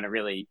we were trying to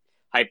really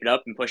hype it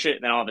up and push it,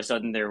 and then all of a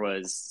sudden there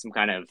was some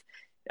kind of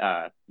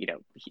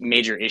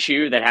major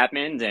issue that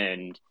happened,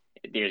 and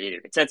there's either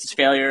consensus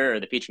failure or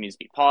the feature needs to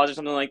be paused or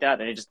something like that,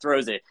 then it just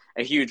throws a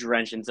huge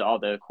wrench into all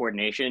the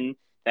coordination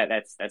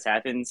that's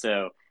happened.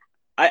 So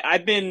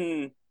I've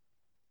been,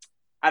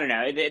 I don't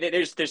know,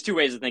 there's two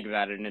ways to think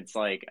about it, and it's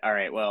like, all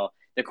right, well,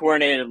 the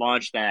coordinated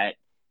launch that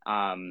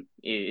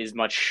is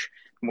much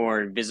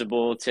more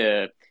visible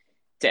to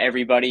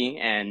everybody,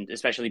 and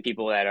especially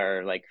people that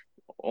are like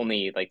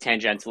only like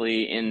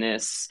tangentially in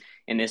this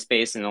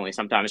space and only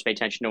sometimes pay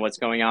attention to what's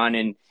going on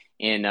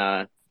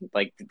in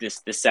like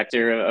this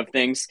sector of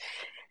things.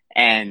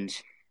 And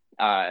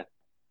then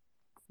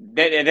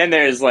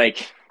there's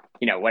like,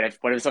 what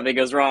if something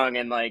goes wrong,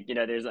 and like,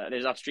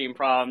 there's upstream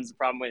problem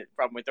with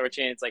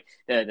THORChain. It's like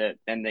the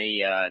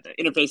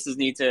interfaces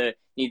need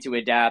to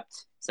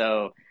adapt.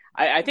 So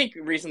I think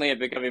recently I've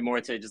becoming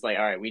more to just like,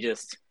 all right, we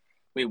just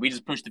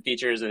push the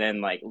features, and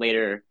then like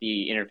later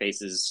the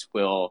interfaces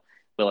will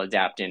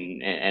adapt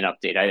and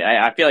update.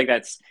 I feel like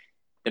that's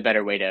the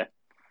better way to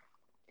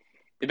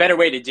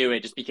do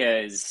it, just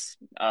because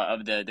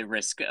of the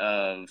risk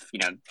of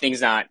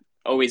things not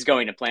always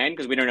going to plan,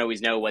 because we don't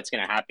always know what's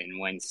going to happen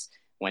once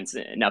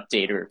an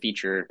update or a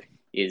feature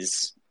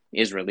is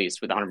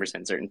released with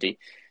 100% certainty.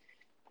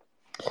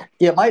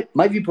 Yeah,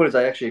 my viewpoint is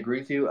I actually agree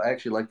with you. I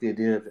actually like the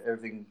idea of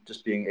everything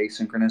just being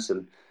asynchronous,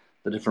 and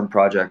the different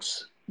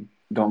projects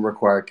don't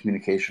require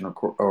communication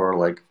or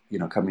like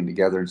coming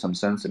together in some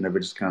sense, and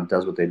everybody just kind of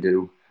does what they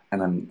do,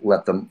 and then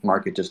let the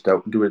market just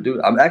do it.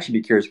 I'm actually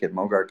be curious to get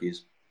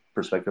Mogarty's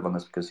perspective on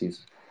this, because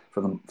he's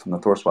from the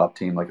THORSwap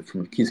team. Like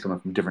he's coming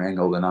from a different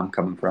angle than I'm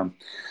coming from,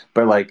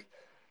 but like,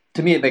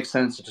 to me, it makes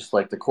sense to just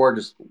like the core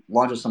just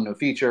launches some new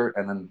feature,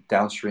 and then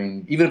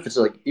downstream, even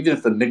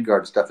if the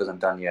Midgard stuff isn't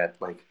done yet,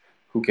 like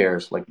who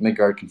cares? Like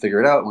Midgard can figure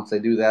it out. Once they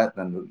do that,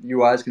 then the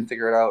UIs can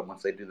figure it out. And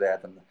once they do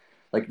that, then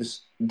like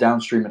just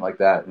downstream it like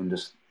that, and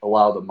just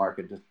allow the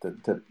market just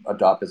to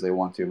adopt as they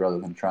want to, rather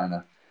than trying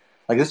to,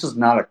 like, this is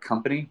not a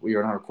company. We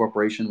are not a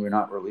corporation. We're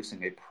not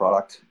releasing a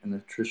product in the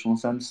traditional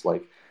sense.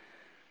 Like,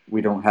 we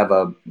don't have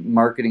a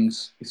marketing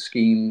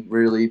scheme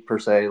really per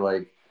se.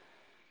 Like,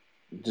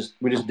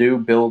 we just do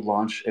build,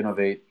 launch,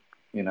 innovate,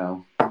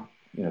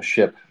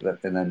 ship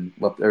that, and then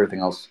let everything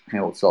else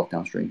handle itself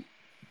downstream.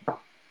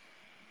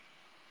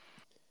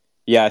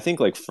 Yeah, I think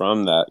like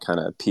from that kind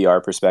of PR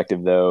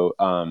perspective, though,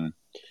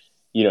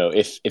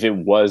 if it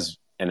was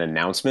an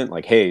announcement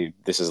like, "Hey,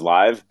 this is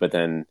live," but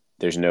then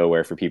there's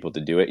nowhere for people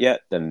to do it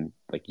yet, then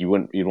like you'd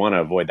want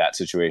to avoid that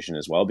situation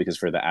as well, because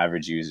for the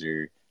average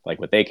user, like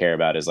what they care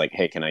about is like,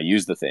 "Hey, can I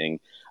use the thing?"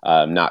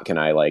 Not can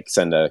I like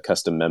send a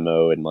custom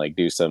memo and like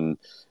do some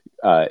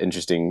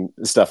interesting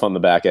stuff on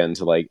the back end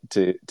to like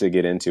to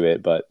get into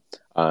it. But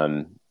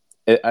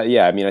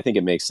yeah, I mean, I think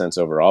it makes sense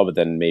overall. But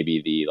then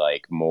maybe the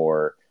like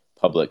more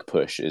public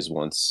push is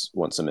once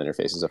some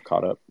interfaces have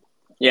caught up.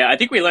 Yeah, I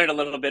think we learned a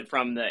little bit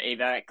from the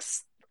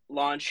AVAX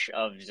launch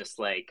of just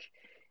like,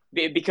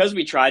 because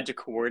we tried to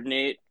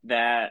coordinate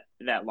that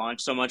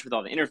launch so much with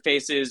all the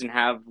interfaces and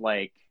have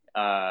like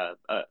a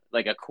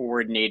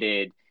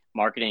coordinated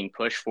marketing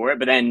push for it,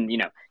 but then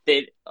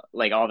they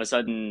like all of a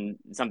sudden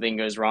something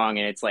goes wrong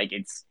and it's like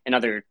it's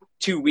another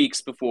 2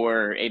 weeks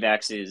before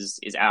AVAX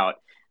is out.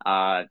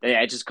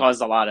 It just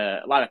caused a lot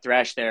of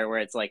thrash there, where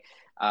it's like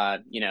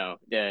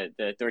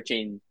the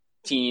THORChain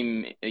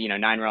team,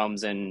 Nine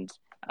Realms and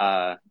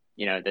the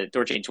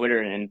THORChain Twitter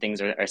and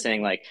things are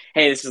saying like,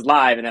 "Hey, this is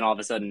live," and then all of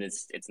a sudden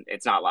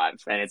it's not live,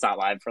 and it's not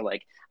live for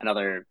like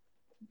another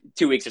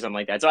 2 weeks or something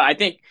like that. So I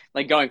think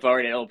like going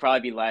forward, it'll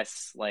probably be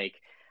less like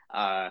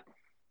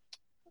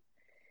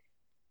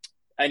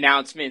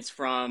announcements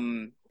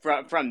from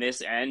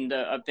this end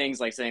of things,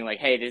 like saying like,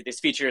 "Hey, this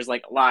feature is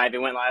like live.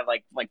 It went live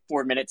like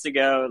 4 minutes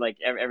ago. Like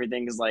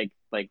everything is like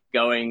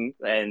going,"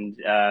 and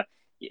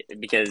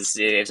because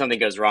if something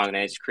goes wrong, then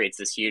it just creates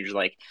this huge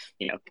like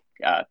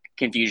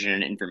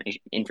confusion and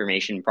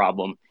information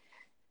problem.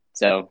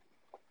 So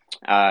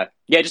yeah,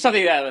 just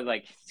something that I was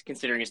like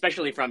considering,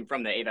 especially from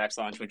the AVAX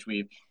launch, which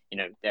we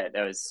that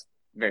was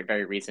very,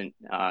 very recent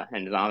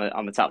and is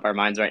on the top of our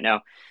minds right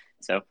now.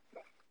 So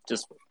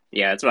just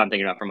yeah, that's what I'm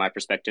thinking about from my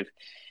perspective.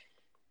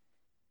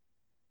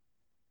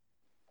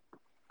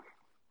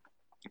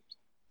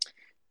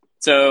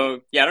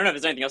 So yeah, I don't know if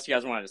there's anything else you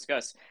guys want to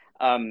discuss.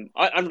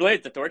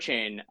 Unrelated to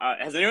THORChain,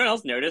 has anyone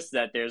else noticed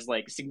that there's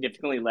like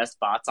significantly less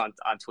bots on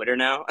Twitter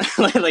now?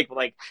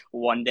 like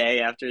one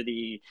day after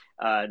the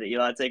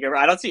Elon takeover,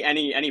 I don't see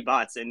any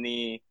bots in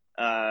the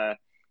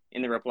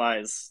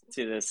replies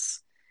to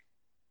this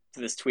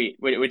tweet.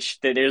 Which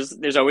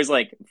there's always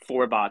like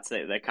 4 bots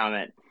that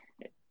comment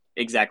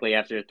exactly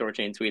after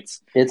THORChain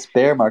tweets. It's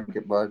bear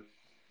market, bud.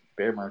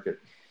 Bear market.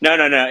 No.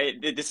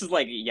 This is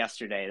like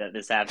yesterday that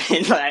this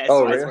happened. I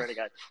swear to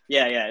God.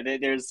 Yeah.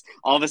 There's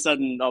all of a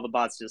sudden all the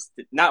bots just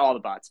not all the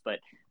bots, but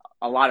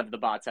a lot of the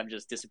bots have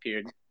just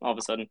disappeared all of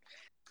a sudden.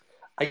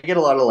 I get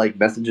a lot of like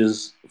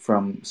messages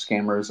from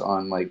scammers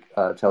on like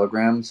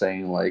Telegram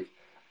saying like,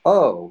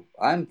 "Oh,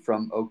 I'm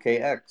from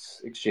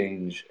OKX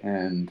exchange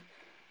and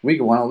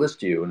we want to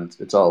list you," and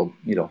it's all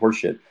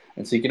horseshit.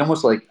 And so you can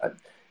almost like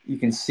you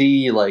can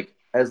see like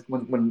as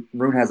when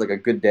Rune has like a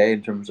good day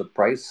in terms of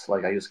price,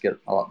 like I just get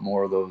a lot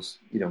more of those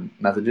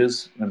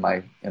messages in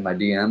my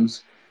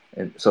DMs,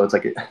 and so it's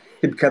like it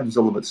becomes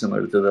a little bit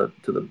similar to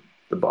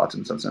the bots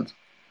in some sense.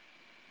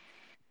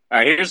 All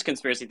right, here's a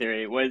conspiracy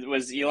theory.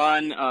 Was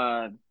Elon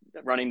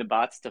running the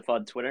bots to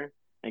FUD Twitter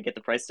and get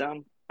the price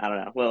down? I don't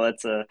know. Well,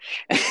 it's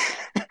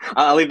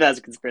I'll leave that as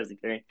a conspiracy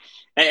theory.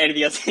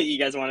 Anything else you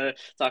guys want to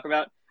talk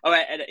about? Oh,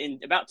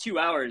 in about 2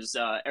 hours,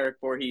 Eric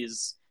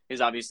Voorhees,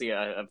 who's obviously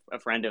a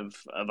friend of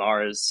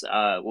ours,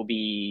 will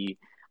be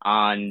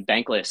on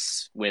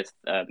Bankless with,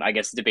 I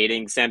guess,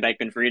 debating Sam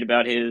Bankman-Fried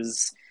about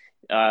his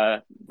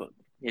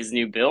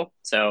new bill.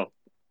 So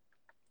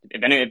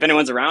if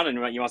anyone's around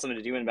and you want something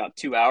to do in about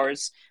 2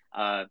 hours,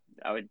 I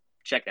would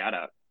check that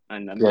out.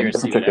 And I'm curious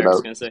to see what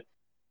Eric's going to say.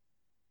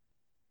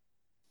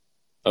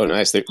 Oh,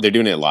 nice. They're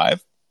doing it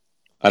live?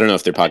 I don't know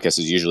if their podcast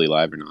is usually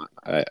live or not.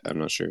 I'm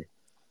not sure.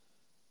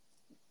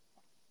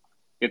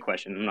 Good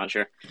question. I'm not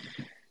sure.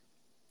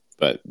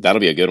 But that'll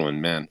be a good one,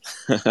 man.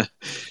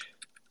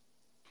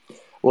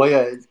 Well,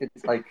 yeah,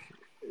 it's like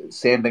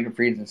Sam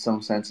Bankman-Fried in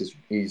some sense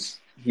he's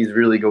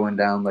really going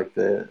down like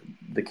the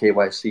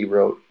KYC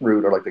route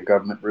or like the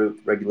government route,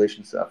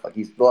 regulation stuff. Like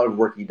he's a lot of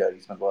work he does.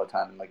 He spends a lot of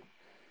time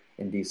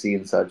in DC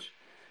and such.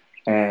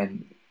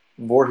 And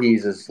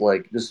Voorhees is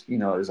like just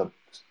is a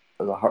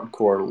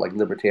hardcore like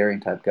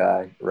libertarian type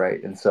guy,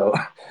 right? And so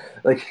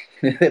like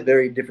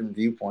very different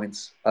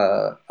viewpoints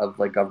of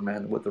like government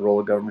and what the role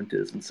of government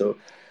is. And so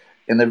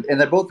and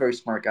they're both very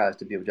smart guys,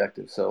 to be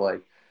objective. So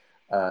like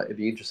it'd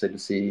be interesting to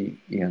see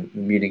the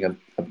meeting of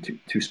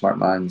two smart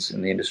minds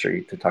in the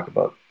industry to talk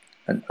about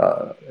an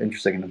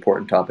interesting and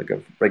important topic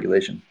of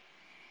regulation.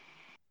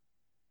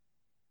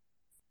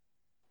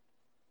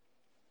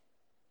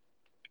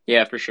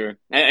 Yeah, for sure.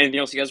 Anything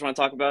else you guys want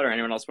to talk about, or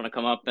anyone else want to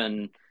come up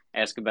and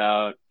ask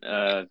about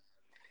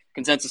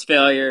consensus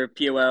failure,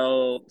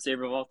 POL,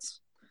 Saber vaults?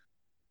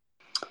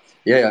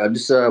 Yeah,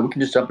 we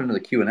can just jump into the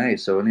Q&A.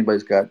 So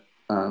anybody's got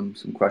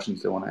some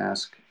questions they want to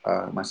ask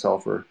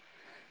myself or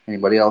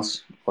anybody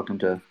else, welcome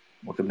to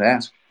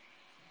ask.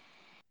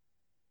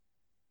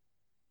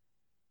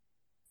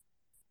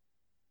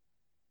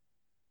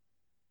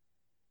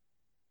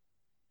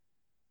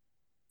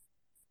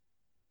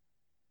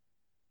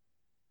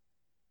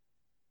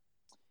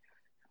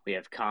 We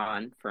have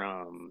Khan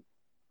from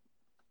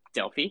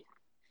Delphi.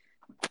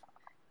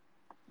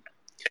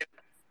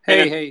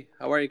 Hey,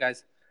 how are you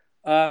guys?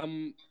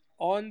 On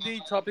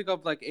the topic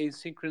of like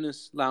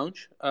asynchronous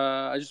launch,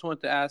 I just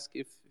wanted to ask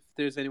if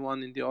there's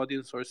anyone in the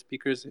audience or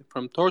speakers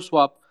from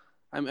THORswap.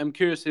 I'm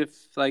curious if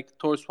like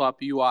THORswap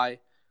UI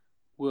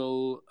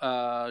will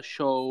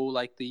show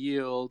like the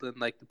yield and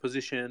like the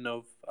position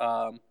of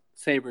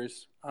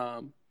savers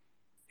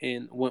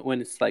in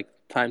when it's like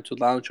time to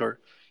launch, or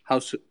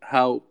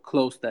how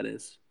close that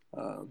is.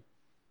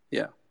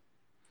 Yeah.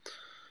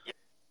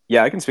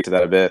 Yeah, I can speak to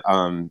that a bit.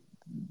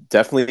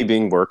 Definitely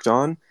being worked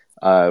on.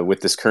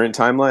 With this current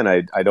timeline,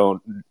 I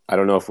don't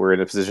know if we're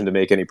in a position to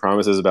make any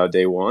promises about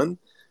day one,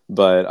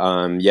 but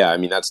yeah, I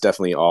mean that's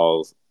definitely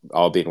all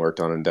being worked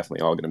on and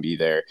definitely all going to be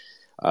there.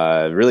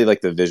 Really,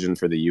 like the vision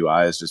for the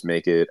UI is just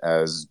make it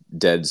as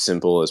dead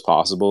simple as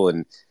possible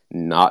and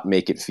not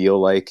make it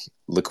feel like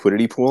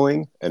liquidity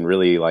pooling, and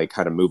really like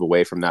kind of move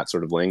away from that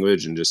sort of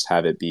language and just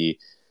have it be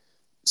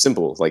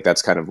simple. Like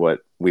that's kind of what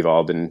we've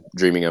all been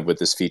dreaming of with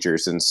this feature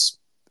since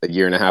a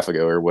year and a half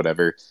ago or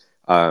whatever.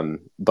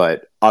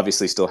 But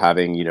obviously still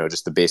having,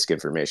 just the basic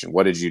information.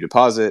 What did you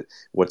deposit?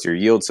 What's your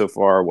yield so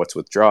far? What's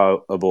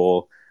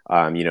withdrawable?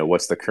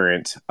 What's the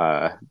current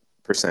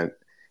percent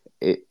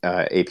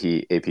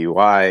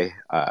APY?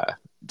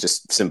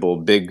 Just simple,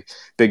 big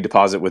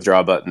deposit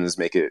withdraw buttons.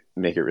 Make it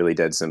really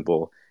dead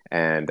simple.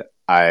 And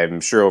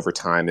I'm sure over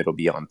time it'll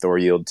be on Thor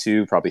yield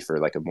too, probably for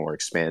like a more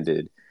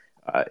expanded,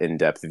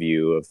 in-depth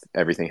view of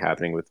everything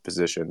happening with the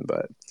position.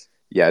 But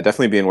yeah,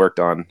 definitely being worked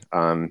on.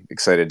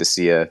 Excited to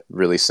see a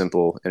really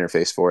simple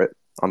interface for it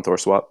on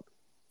THORswap.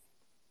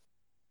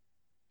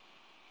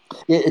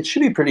 Yeah, it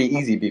should be pretty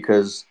easy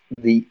because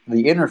the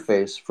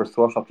interface for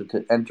THORswap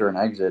to enter and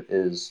exit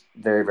is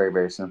very, very,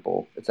 very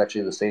simple. It's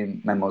actually the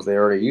same memos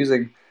they're already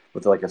using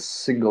with like a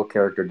single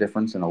character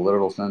difference in a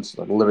literal sense,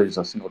 like literally just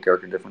a single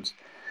character difference.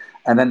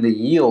 And then the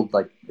yield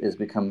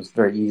becomes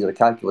very easy to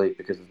calculate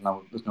because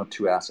there's no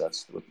two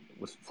assets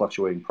with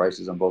fluctuating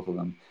prices on both of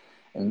them.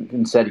 And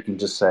instead, you can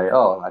just say,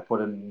 "Oh, I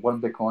put in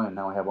one Bitcoin and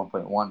now I have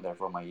 1.1,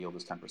 therefore my yield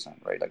is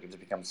 10%." Right? Like it just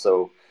becomes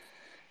so.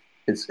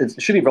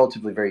 It should be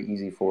relatively very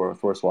easy for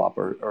THORswap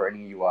or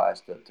any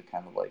UIs to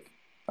kind of like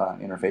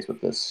interface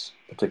with this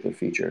particular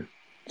feature.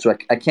 So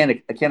I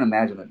can't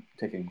imagine it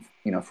taking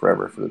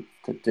forever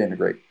to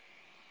integrate.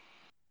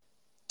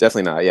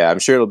 Definitely not. Yeah, I'm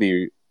sure it'll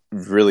be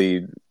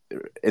really,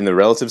 in the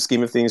relative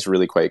scheme of things,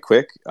 really quite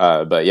quick.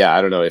 But yeah,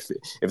 I don't know if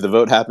the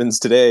vote happens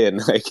today,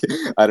 and like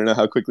I don't know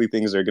how quickly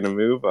things are going to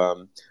move.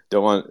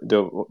 Don't want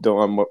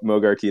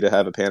Mogarchy to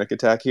have a panic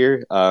attack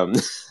here.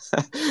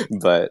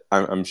 But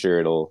I'm sure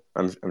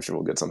I'm sure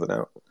we'll get something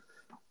out.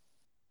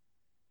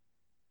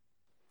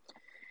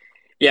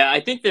 Yeah,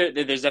 I think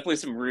there's definitely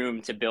some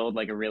room to build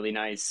like a really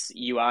nice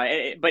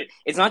UI, but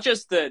it's not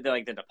just the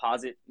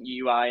deposit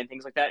UI and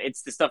things like that.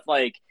 It's the stuff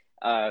like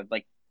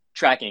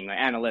tracking, like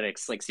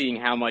analytics, like seeing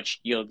how much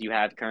yield you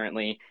have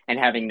currently and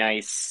having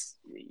nice,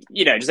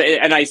 just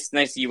a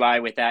nice UI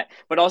with that.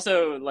 But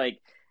also like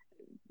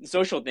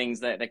social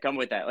things that come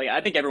with that. Like I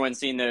think everyone's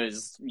seen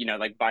those,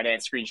 like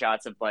Binance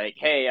screenshots of like,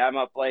 hey, I'm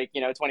up like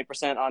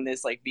 20% on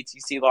this like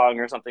BTC long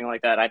or something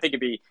like that. I think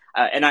it'd be,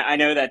 and I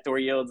know that Thor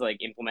Yields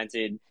like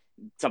implemented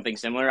something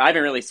similar. I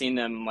haven't really seen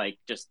them like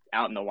just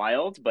out in the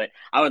wild, but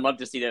I would love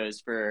to see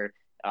those for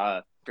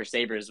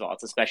Sabres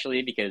vaults,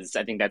 especially because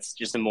I think that's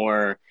just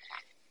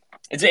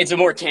it's a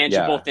more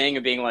tangible thing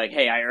of being like,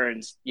 hey, I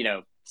earned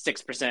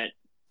 6%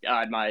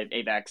 on my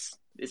AVAX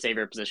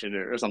saver position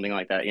or something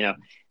like that. So,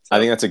 I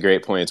think that's a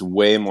great point. It's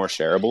way more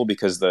shareable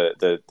because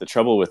the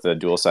trouble with the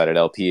dual-sided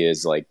LP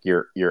is like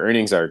your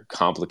earnings are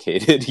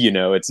complicated.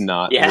 It's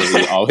not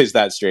really always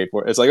that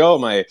straightforward. It's like, oh,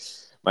 my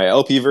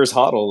LP versus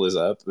HODL is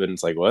up, and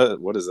it's like,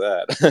 what is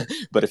that?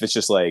 But if it's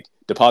just like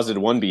deposited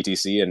 1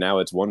 BTC and now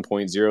it's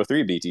 1.03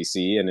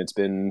 BTC and it's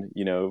been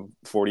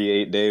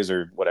 48 days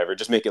or whatever,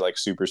 just make it like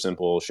super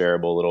simple,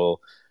 shareable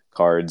little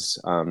cards.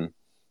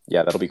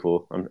 Yeah, that'll be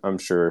cool. I'm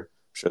sure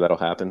that'll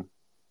happen.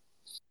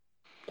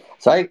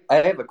 So I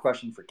have a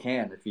question for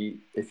Can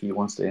if he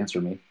wants to answer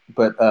me.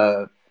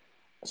 But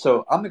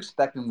so I'm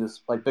expecting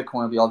this, like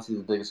Bitcoin will be obviously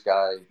the biggest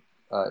guy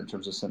in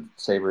terms of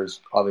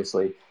savers,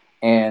 obviously,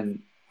 and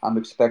I'm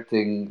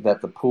expecting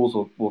that the pools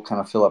will kind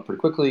of fill up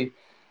pretty quickly,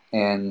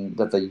 and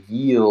that the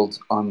yield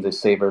on the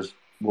savers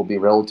will be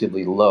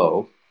relatively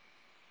low,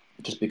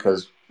 just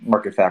because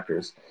market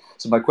factors.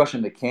 So my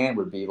question to Can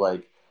would be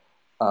like,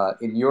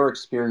 in your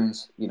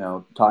experience,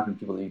 talking to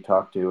people that you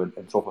talk to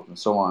and so forth and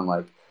so on,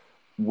 like,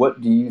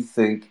 what do you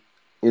think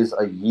is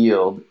a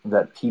yield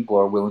that people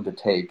are willing to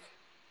take?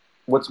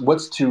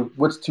 What's too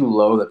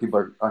low that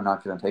people are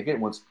not going to take it?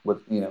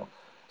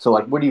 So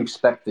like, where do you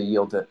expect the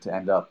yield to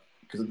end up?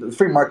 Because the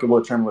free market will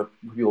determine what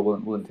people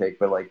will take.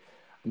 But like,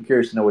 I'm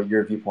curious to know what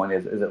your viewpoint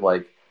is. Is it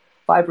like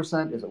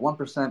 5%? Is it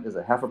 1%? Is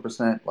it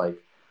 0.5%? Like,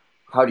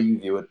 how do you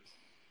view it?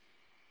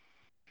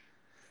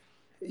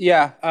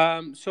 Yeah.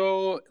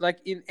 So like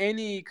in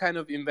any kind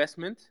of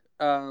investment,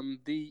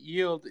 the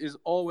yield is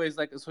always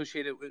like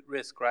associated with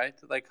risk, right?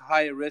 Like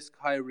high risk,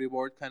 high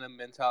reward kind of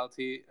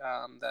mentality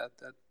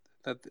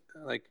that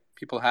like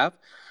people have.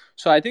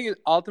 So I think it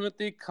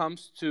ultimately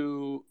comes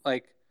to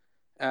like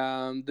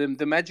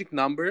the magic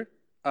number.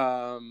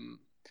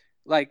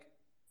 Like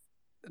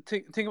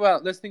think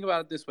about let's think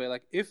about it this way: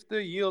 like if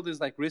the yield is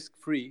like risk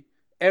free,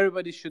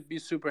 everybody should be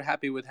super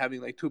happy with having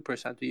like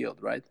 2%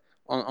 yield, right,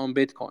 on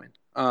Bitcoin.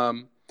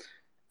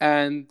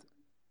 And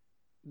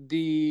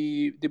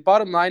the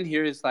bottom line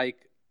here is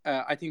like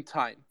I think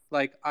time.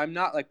 Like I'm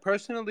not like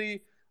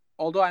personally,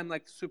 although I'm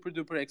like super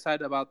duper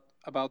excited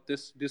about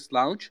this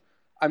launch,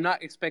 I'm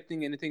not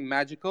expecting anything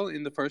magical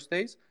in the first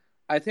days.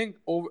 I think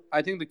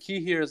the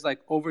key here is like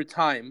over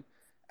time,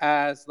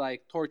 as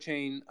like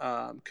THORChain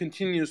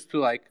continues to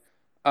like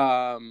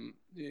um,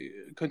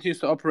 continues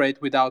to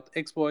operate without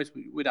exploits,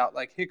 without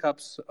like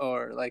hiccups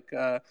or like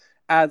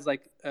adds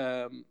like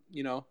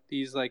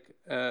these like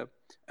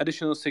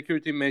additional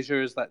security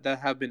measures that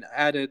have been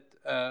added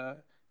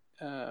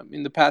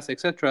in the past,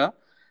 etc.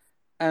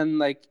 And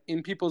like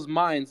in people's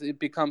minds, it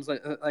becomes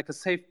like a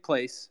safe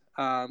place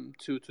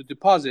to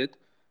deposit.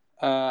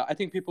 I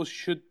think people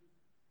should.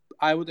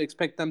 I would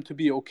expect them to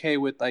be okay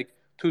with like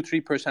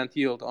 2-3%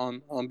 yield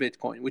on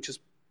Bitcoin, which is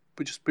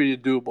pretty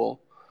doable.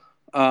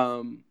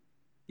 Um,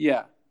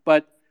 yeah,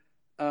 but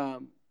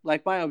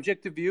like my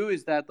objective view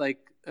is that like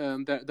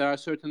there are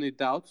certainly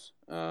doubts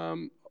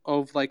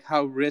of like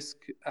how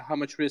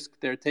much risk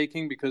they're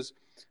taking, because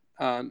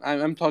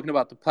I'm talking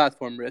about the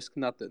platform risk,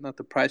 not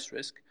the price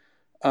risk,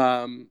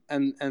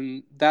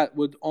 and that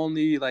would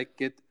only like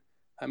get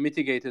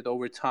mitigated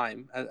over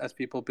time as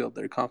people build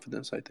their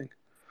confidence, I think.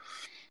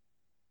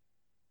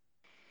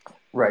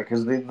 Right,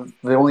 because the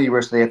only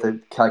risk they have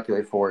to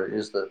calculate for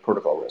is the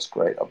protocol risk,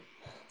 right? Of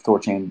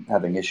THORChain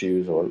having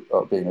issues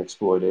or being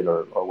exploited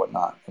or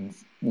whatnot, and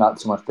not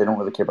so much they don't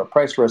really care about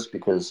price risk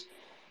because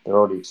they're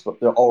already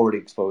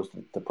exposed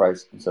to the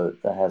price, and so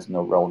that has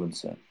no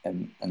relevance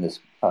in this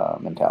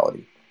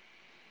mentality.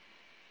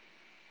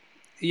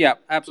 Yeah,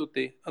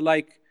 absolutely.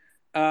 Like,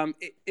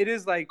 it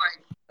is like,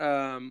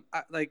 I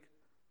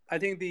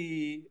think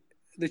the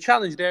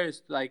challenge there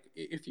is like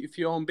if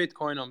you own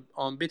Bitcoin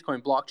on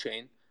Bitcoin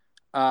blockchain,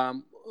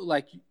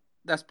 like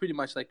that's pretty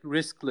much like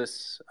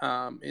riskless,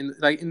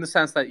 in the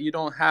sense that you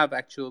don't have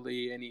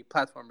actually any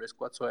platform risk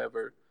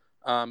whatsoever,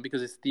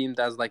 because it's deemed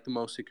as like the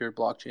most secure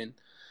blockchain.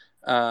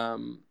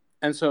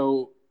 And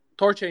so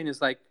THORChain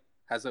is like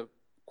has a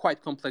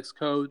quite complex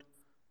code.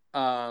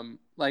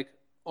 Like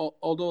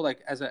although like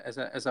as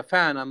a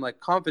fan, I'm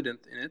like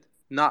confident in it.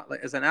 Not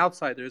like as an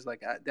outsider,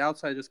 like the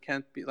outsiders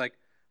can't be like,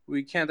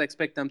 we can't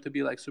expect them to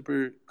be like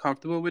super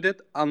comfortable with it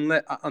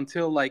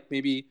until like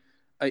maybe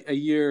a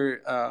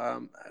year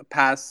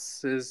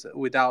passes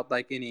without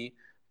like any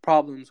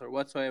problems or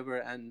whatsoever,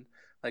 and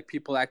like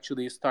people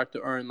actually start to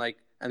earn like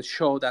and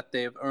show that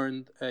they've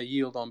earned a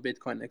yield on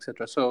Bitcoin,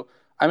 etc. So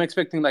I'm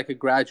expecting like a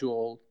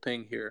gradual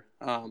thing here.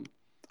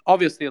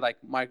 Obviously, like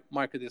my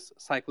market is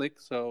cyclic,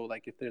 so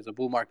like if there's a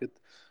bull market,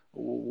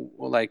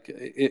 like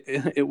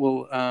it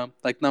will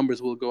like numbers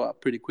will go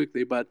up pretty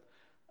quickly. But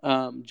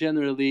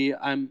generally,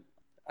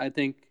 I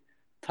think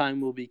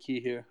time will be key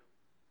here.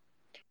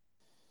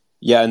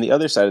 Yeah, and the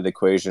other side of the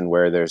equation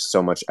where there's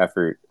so much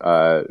effort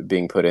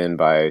being put in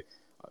by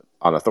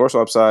on the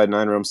THORSwap side,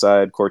 9realm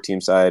side, core team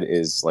side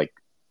is like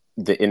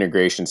the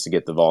integrations to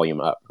get the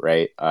volume up,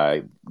 right?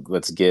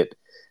 Let's get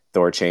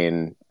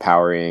THORChain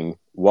powering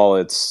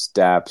wallets,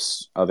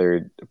 dApps,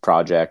 other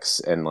projects,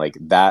 and like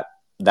that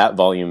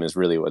volume is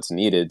really what's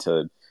needed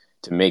to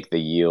make the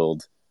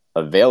yield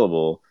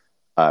available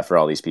for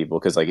all these people.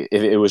 Because like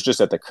if it was just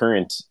at the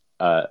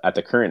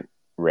current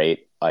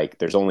rate, like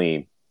there's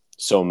only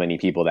so many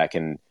people that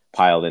can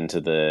pile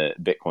into the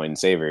Bitcoin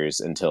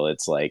savers until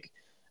it's like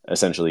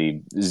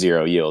essentially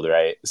zero yield,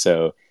 right?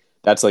 So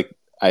that's like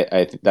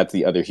I that's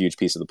the other huge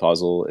piece of the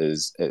puzzle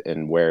is,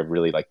 and where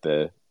really like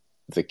the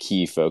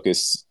key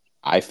focus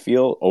I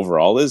feel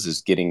overall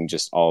is getting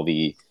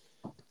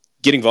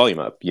getting volume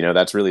up. You know,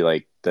 that's really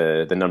like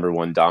the number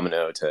one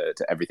domino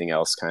to everything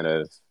else kind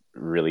of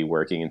really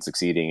working and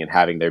succeeding, and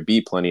having there be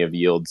plenty of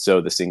yield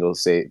so the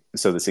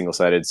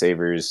single-sided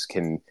savers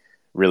can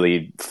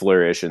really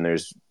flourish, and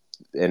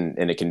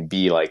it can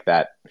be like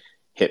that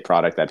hit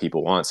product that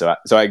people want. So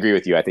I agree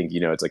with you. I think, you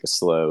know, it's like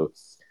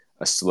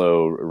a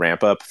slow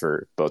ramp up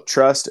for both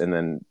trust, and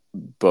then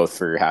both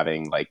for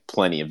having like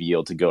plenty of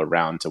yield to go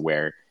around to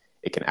where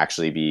it can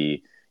actually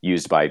be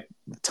used by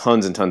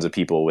tons and tons of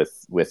people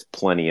with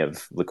plenty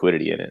of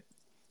liquidity in it.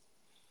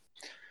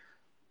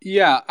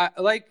 Yeah,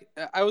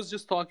 I was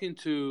just talking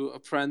to a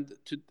friend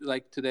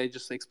today,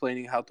 just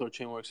explaining how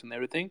THORChain works and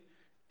everything,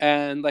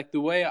 and like the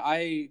way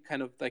I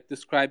kind of like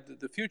described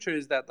the future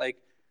is that like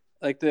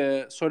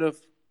the sort of,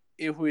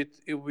 if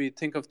we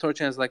think of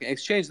THORChain as like an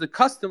exchange, the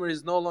customer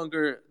is no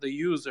longer the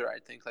user. I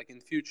think like in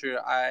future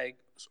I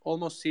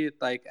almost see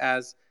it like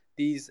as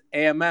these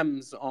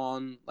AMMs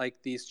on like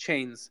these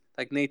chains,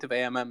 like native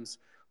AMMs.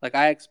 Like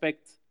I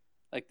expect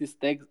like this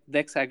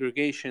DEX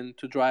aggregation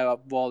to drive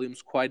up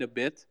volumes quite a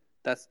bit,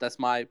 That's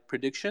my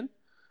prediction.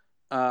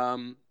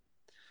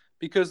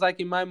 Because like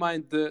in my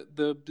mind,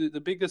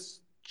 the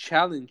biggest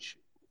challenge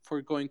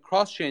for going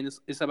cross chain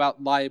is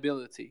about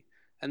liability,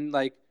 and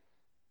like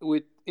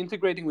with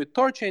integrating with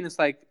THORChain,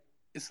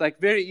 it's like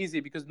very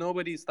easy because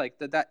nobody's like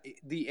that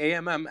the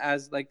AMM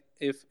as like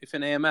if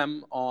an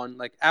AMM on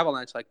like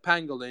Avalanche like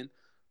Pangolin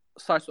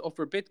starts to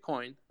offer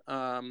Bitcoin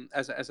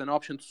as an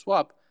option to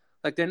swap,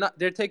 like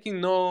they're taking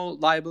no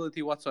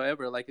liability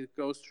whatsoever. Like it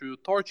goes through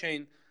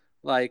THORChain,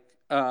 like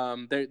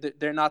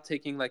they're not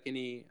taking like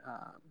any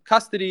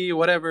custody or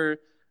whatever.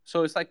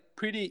 So it's like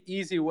pretty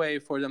easy way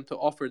for them to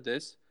offer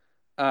this,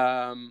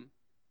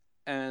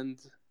 and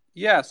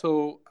yeah.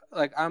 So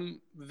like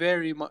I'm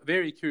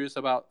very curious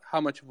about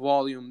how much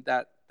volume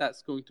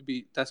that's going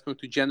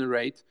to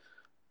generate,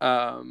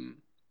 and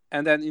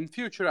then in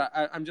future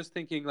I'm just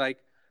thinking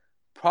like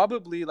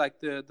probably like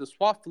the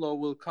swap flow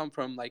will come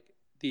from like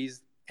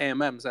these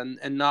AMMs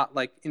and not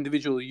like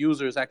individual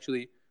users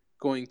actually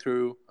going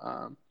through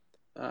uh,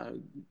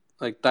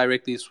 like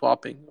directly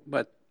swapping.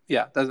 But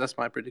yeah, that's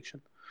my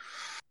prediction.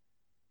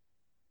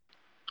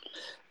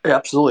 Yeah,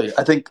 absolutely.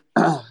 I think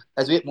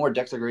as we get more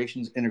DEX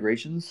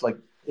integrations like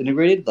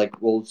integrated,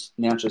 like we'll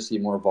naturally see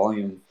more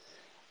volume,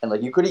 and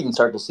like you could even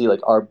start to see like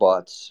ARB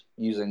bots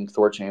using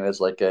THORChain as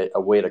like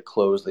a way to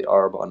close the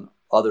ARB on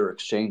other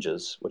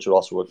exchanges, which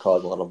would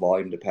cause a lot of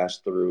volume to pass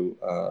through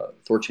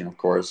THORChain, of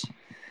course.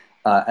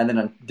 And then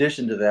in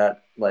addition to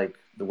that, like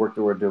the work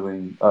that we're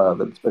doing,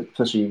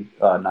 especially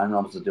Nine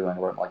Realms is doing,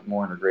 where like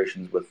more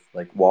integrations with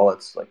like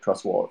wallets, like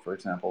Trust Wallet, for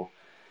example,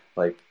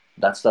 like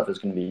that stuff is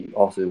going to be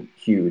also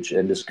huge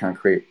and just kind of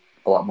create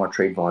a lot more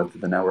trade volume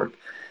through the network.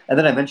 And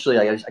then eventually,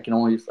 I can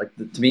only like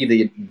to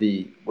me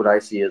the what I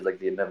see as like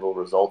the inevitable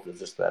result is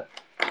just that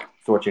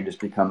THORChain just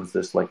becomes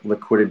this like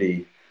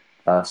liquidity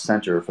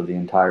center for the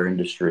entire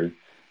industry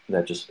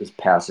that just is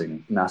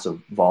passing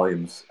massive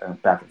volumes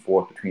back and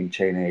forth between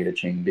chain A to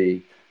chain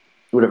B,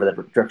 whatever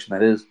that direction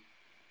that is.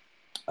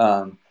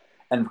 And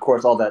of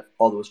course, all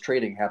those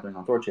trading happening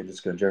on THORChain is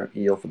going to generate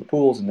yield for the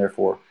pools and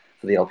therefore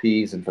for the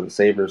LPs and for the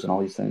savers and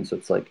all these things. So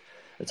it's like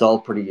it's all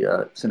pretty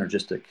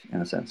synergistic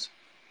in a sense.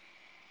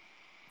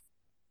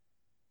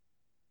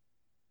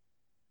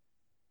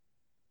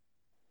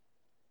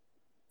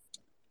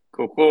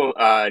 Cool.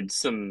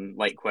 Some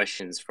light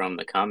questions from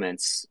the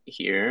comments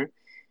here.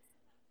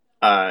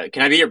 Can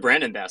I be your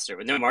brand ambassador?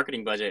 With no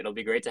marketing budget, it'll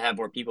be great to have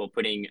more people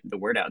putting the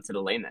word out to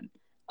the layman.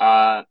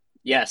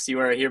 Yes, you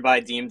are hereby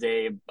deemed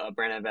a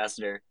brand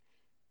ambassador.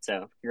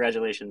 So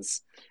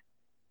congratulations.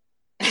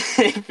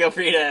 Feel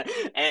free to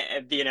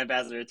be an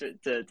ambassador to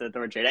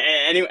THORChain.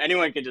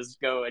 Anyone can just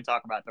go and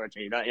talk about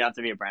THORChain. You don't have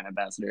to be a brand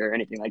ambassador or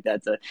anything like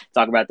that to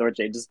talk about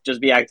THORChain. Just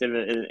be active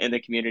in the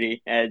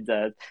community and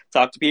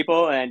talk to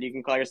people, and you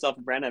can call yourself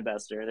a brand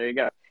ambassador. There you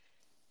go.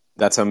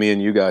 That's how me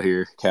and you got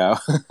here, Cow.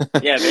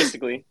 Yeah,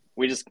 basically,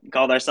 we just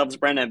called ourselves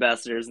brand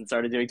ambassadors and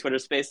started doing Twitter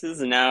Spaces,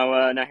 and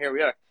now here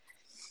we are.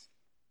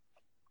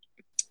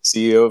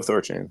 CEO of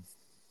THORChain.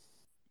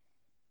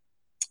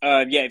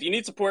 Yeah, if you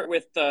need support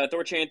with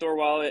THORChain,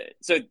 THORwallet,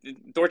 so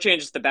THORChain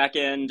is the back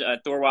end,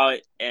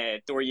 THORwallet,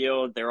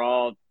 THORyield, they're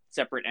all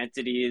separate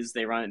entities.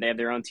 They have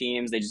their own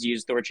teams. They just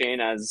use THORChain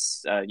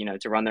as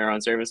to run their own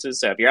services.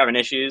 So if you're having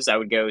issues, I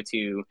would go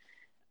to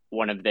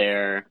one of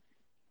their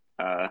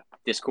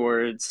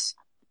Discords,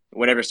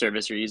 whatever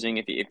service you're using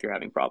if you're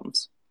having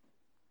problems.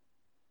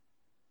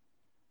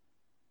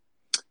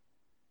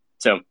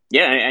 So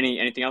yeah,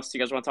 anything else you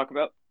guys want to talk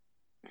about?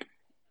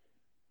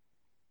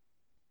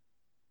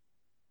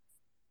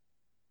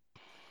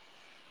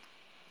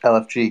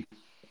 LFG.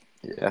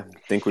 Yeah,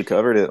 I think we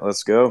covered it.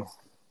 Let's go.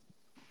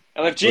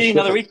 LFG,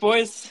 another week,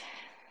 boys.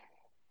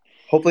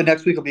 Hopefully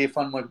next week will be a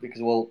fun one because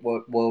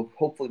we'll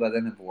hopefully by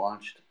then have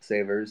launched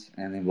Savers,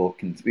 and then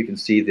we can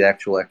see the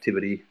actual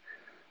activity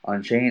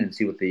on chain and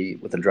see what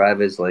the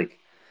drive is like.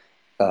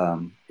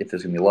 If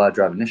there's going to be a lot of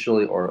drive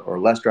initially or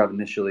less drive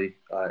initially,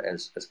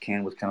 as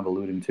Ken was kind of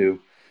alluding to.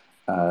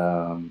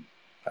 I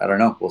don't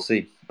know. We'll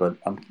see, but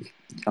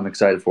I'm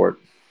excited for it.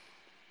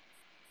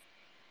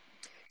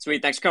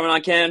 Sweet. Thanks for coming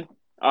on, Ken.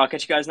 I'll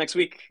catch you guys next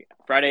week.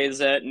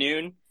 Fridays at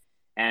noon,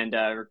 and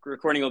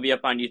recording will be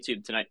up on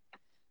YouTube tonight.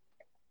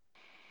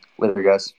 Later, guys.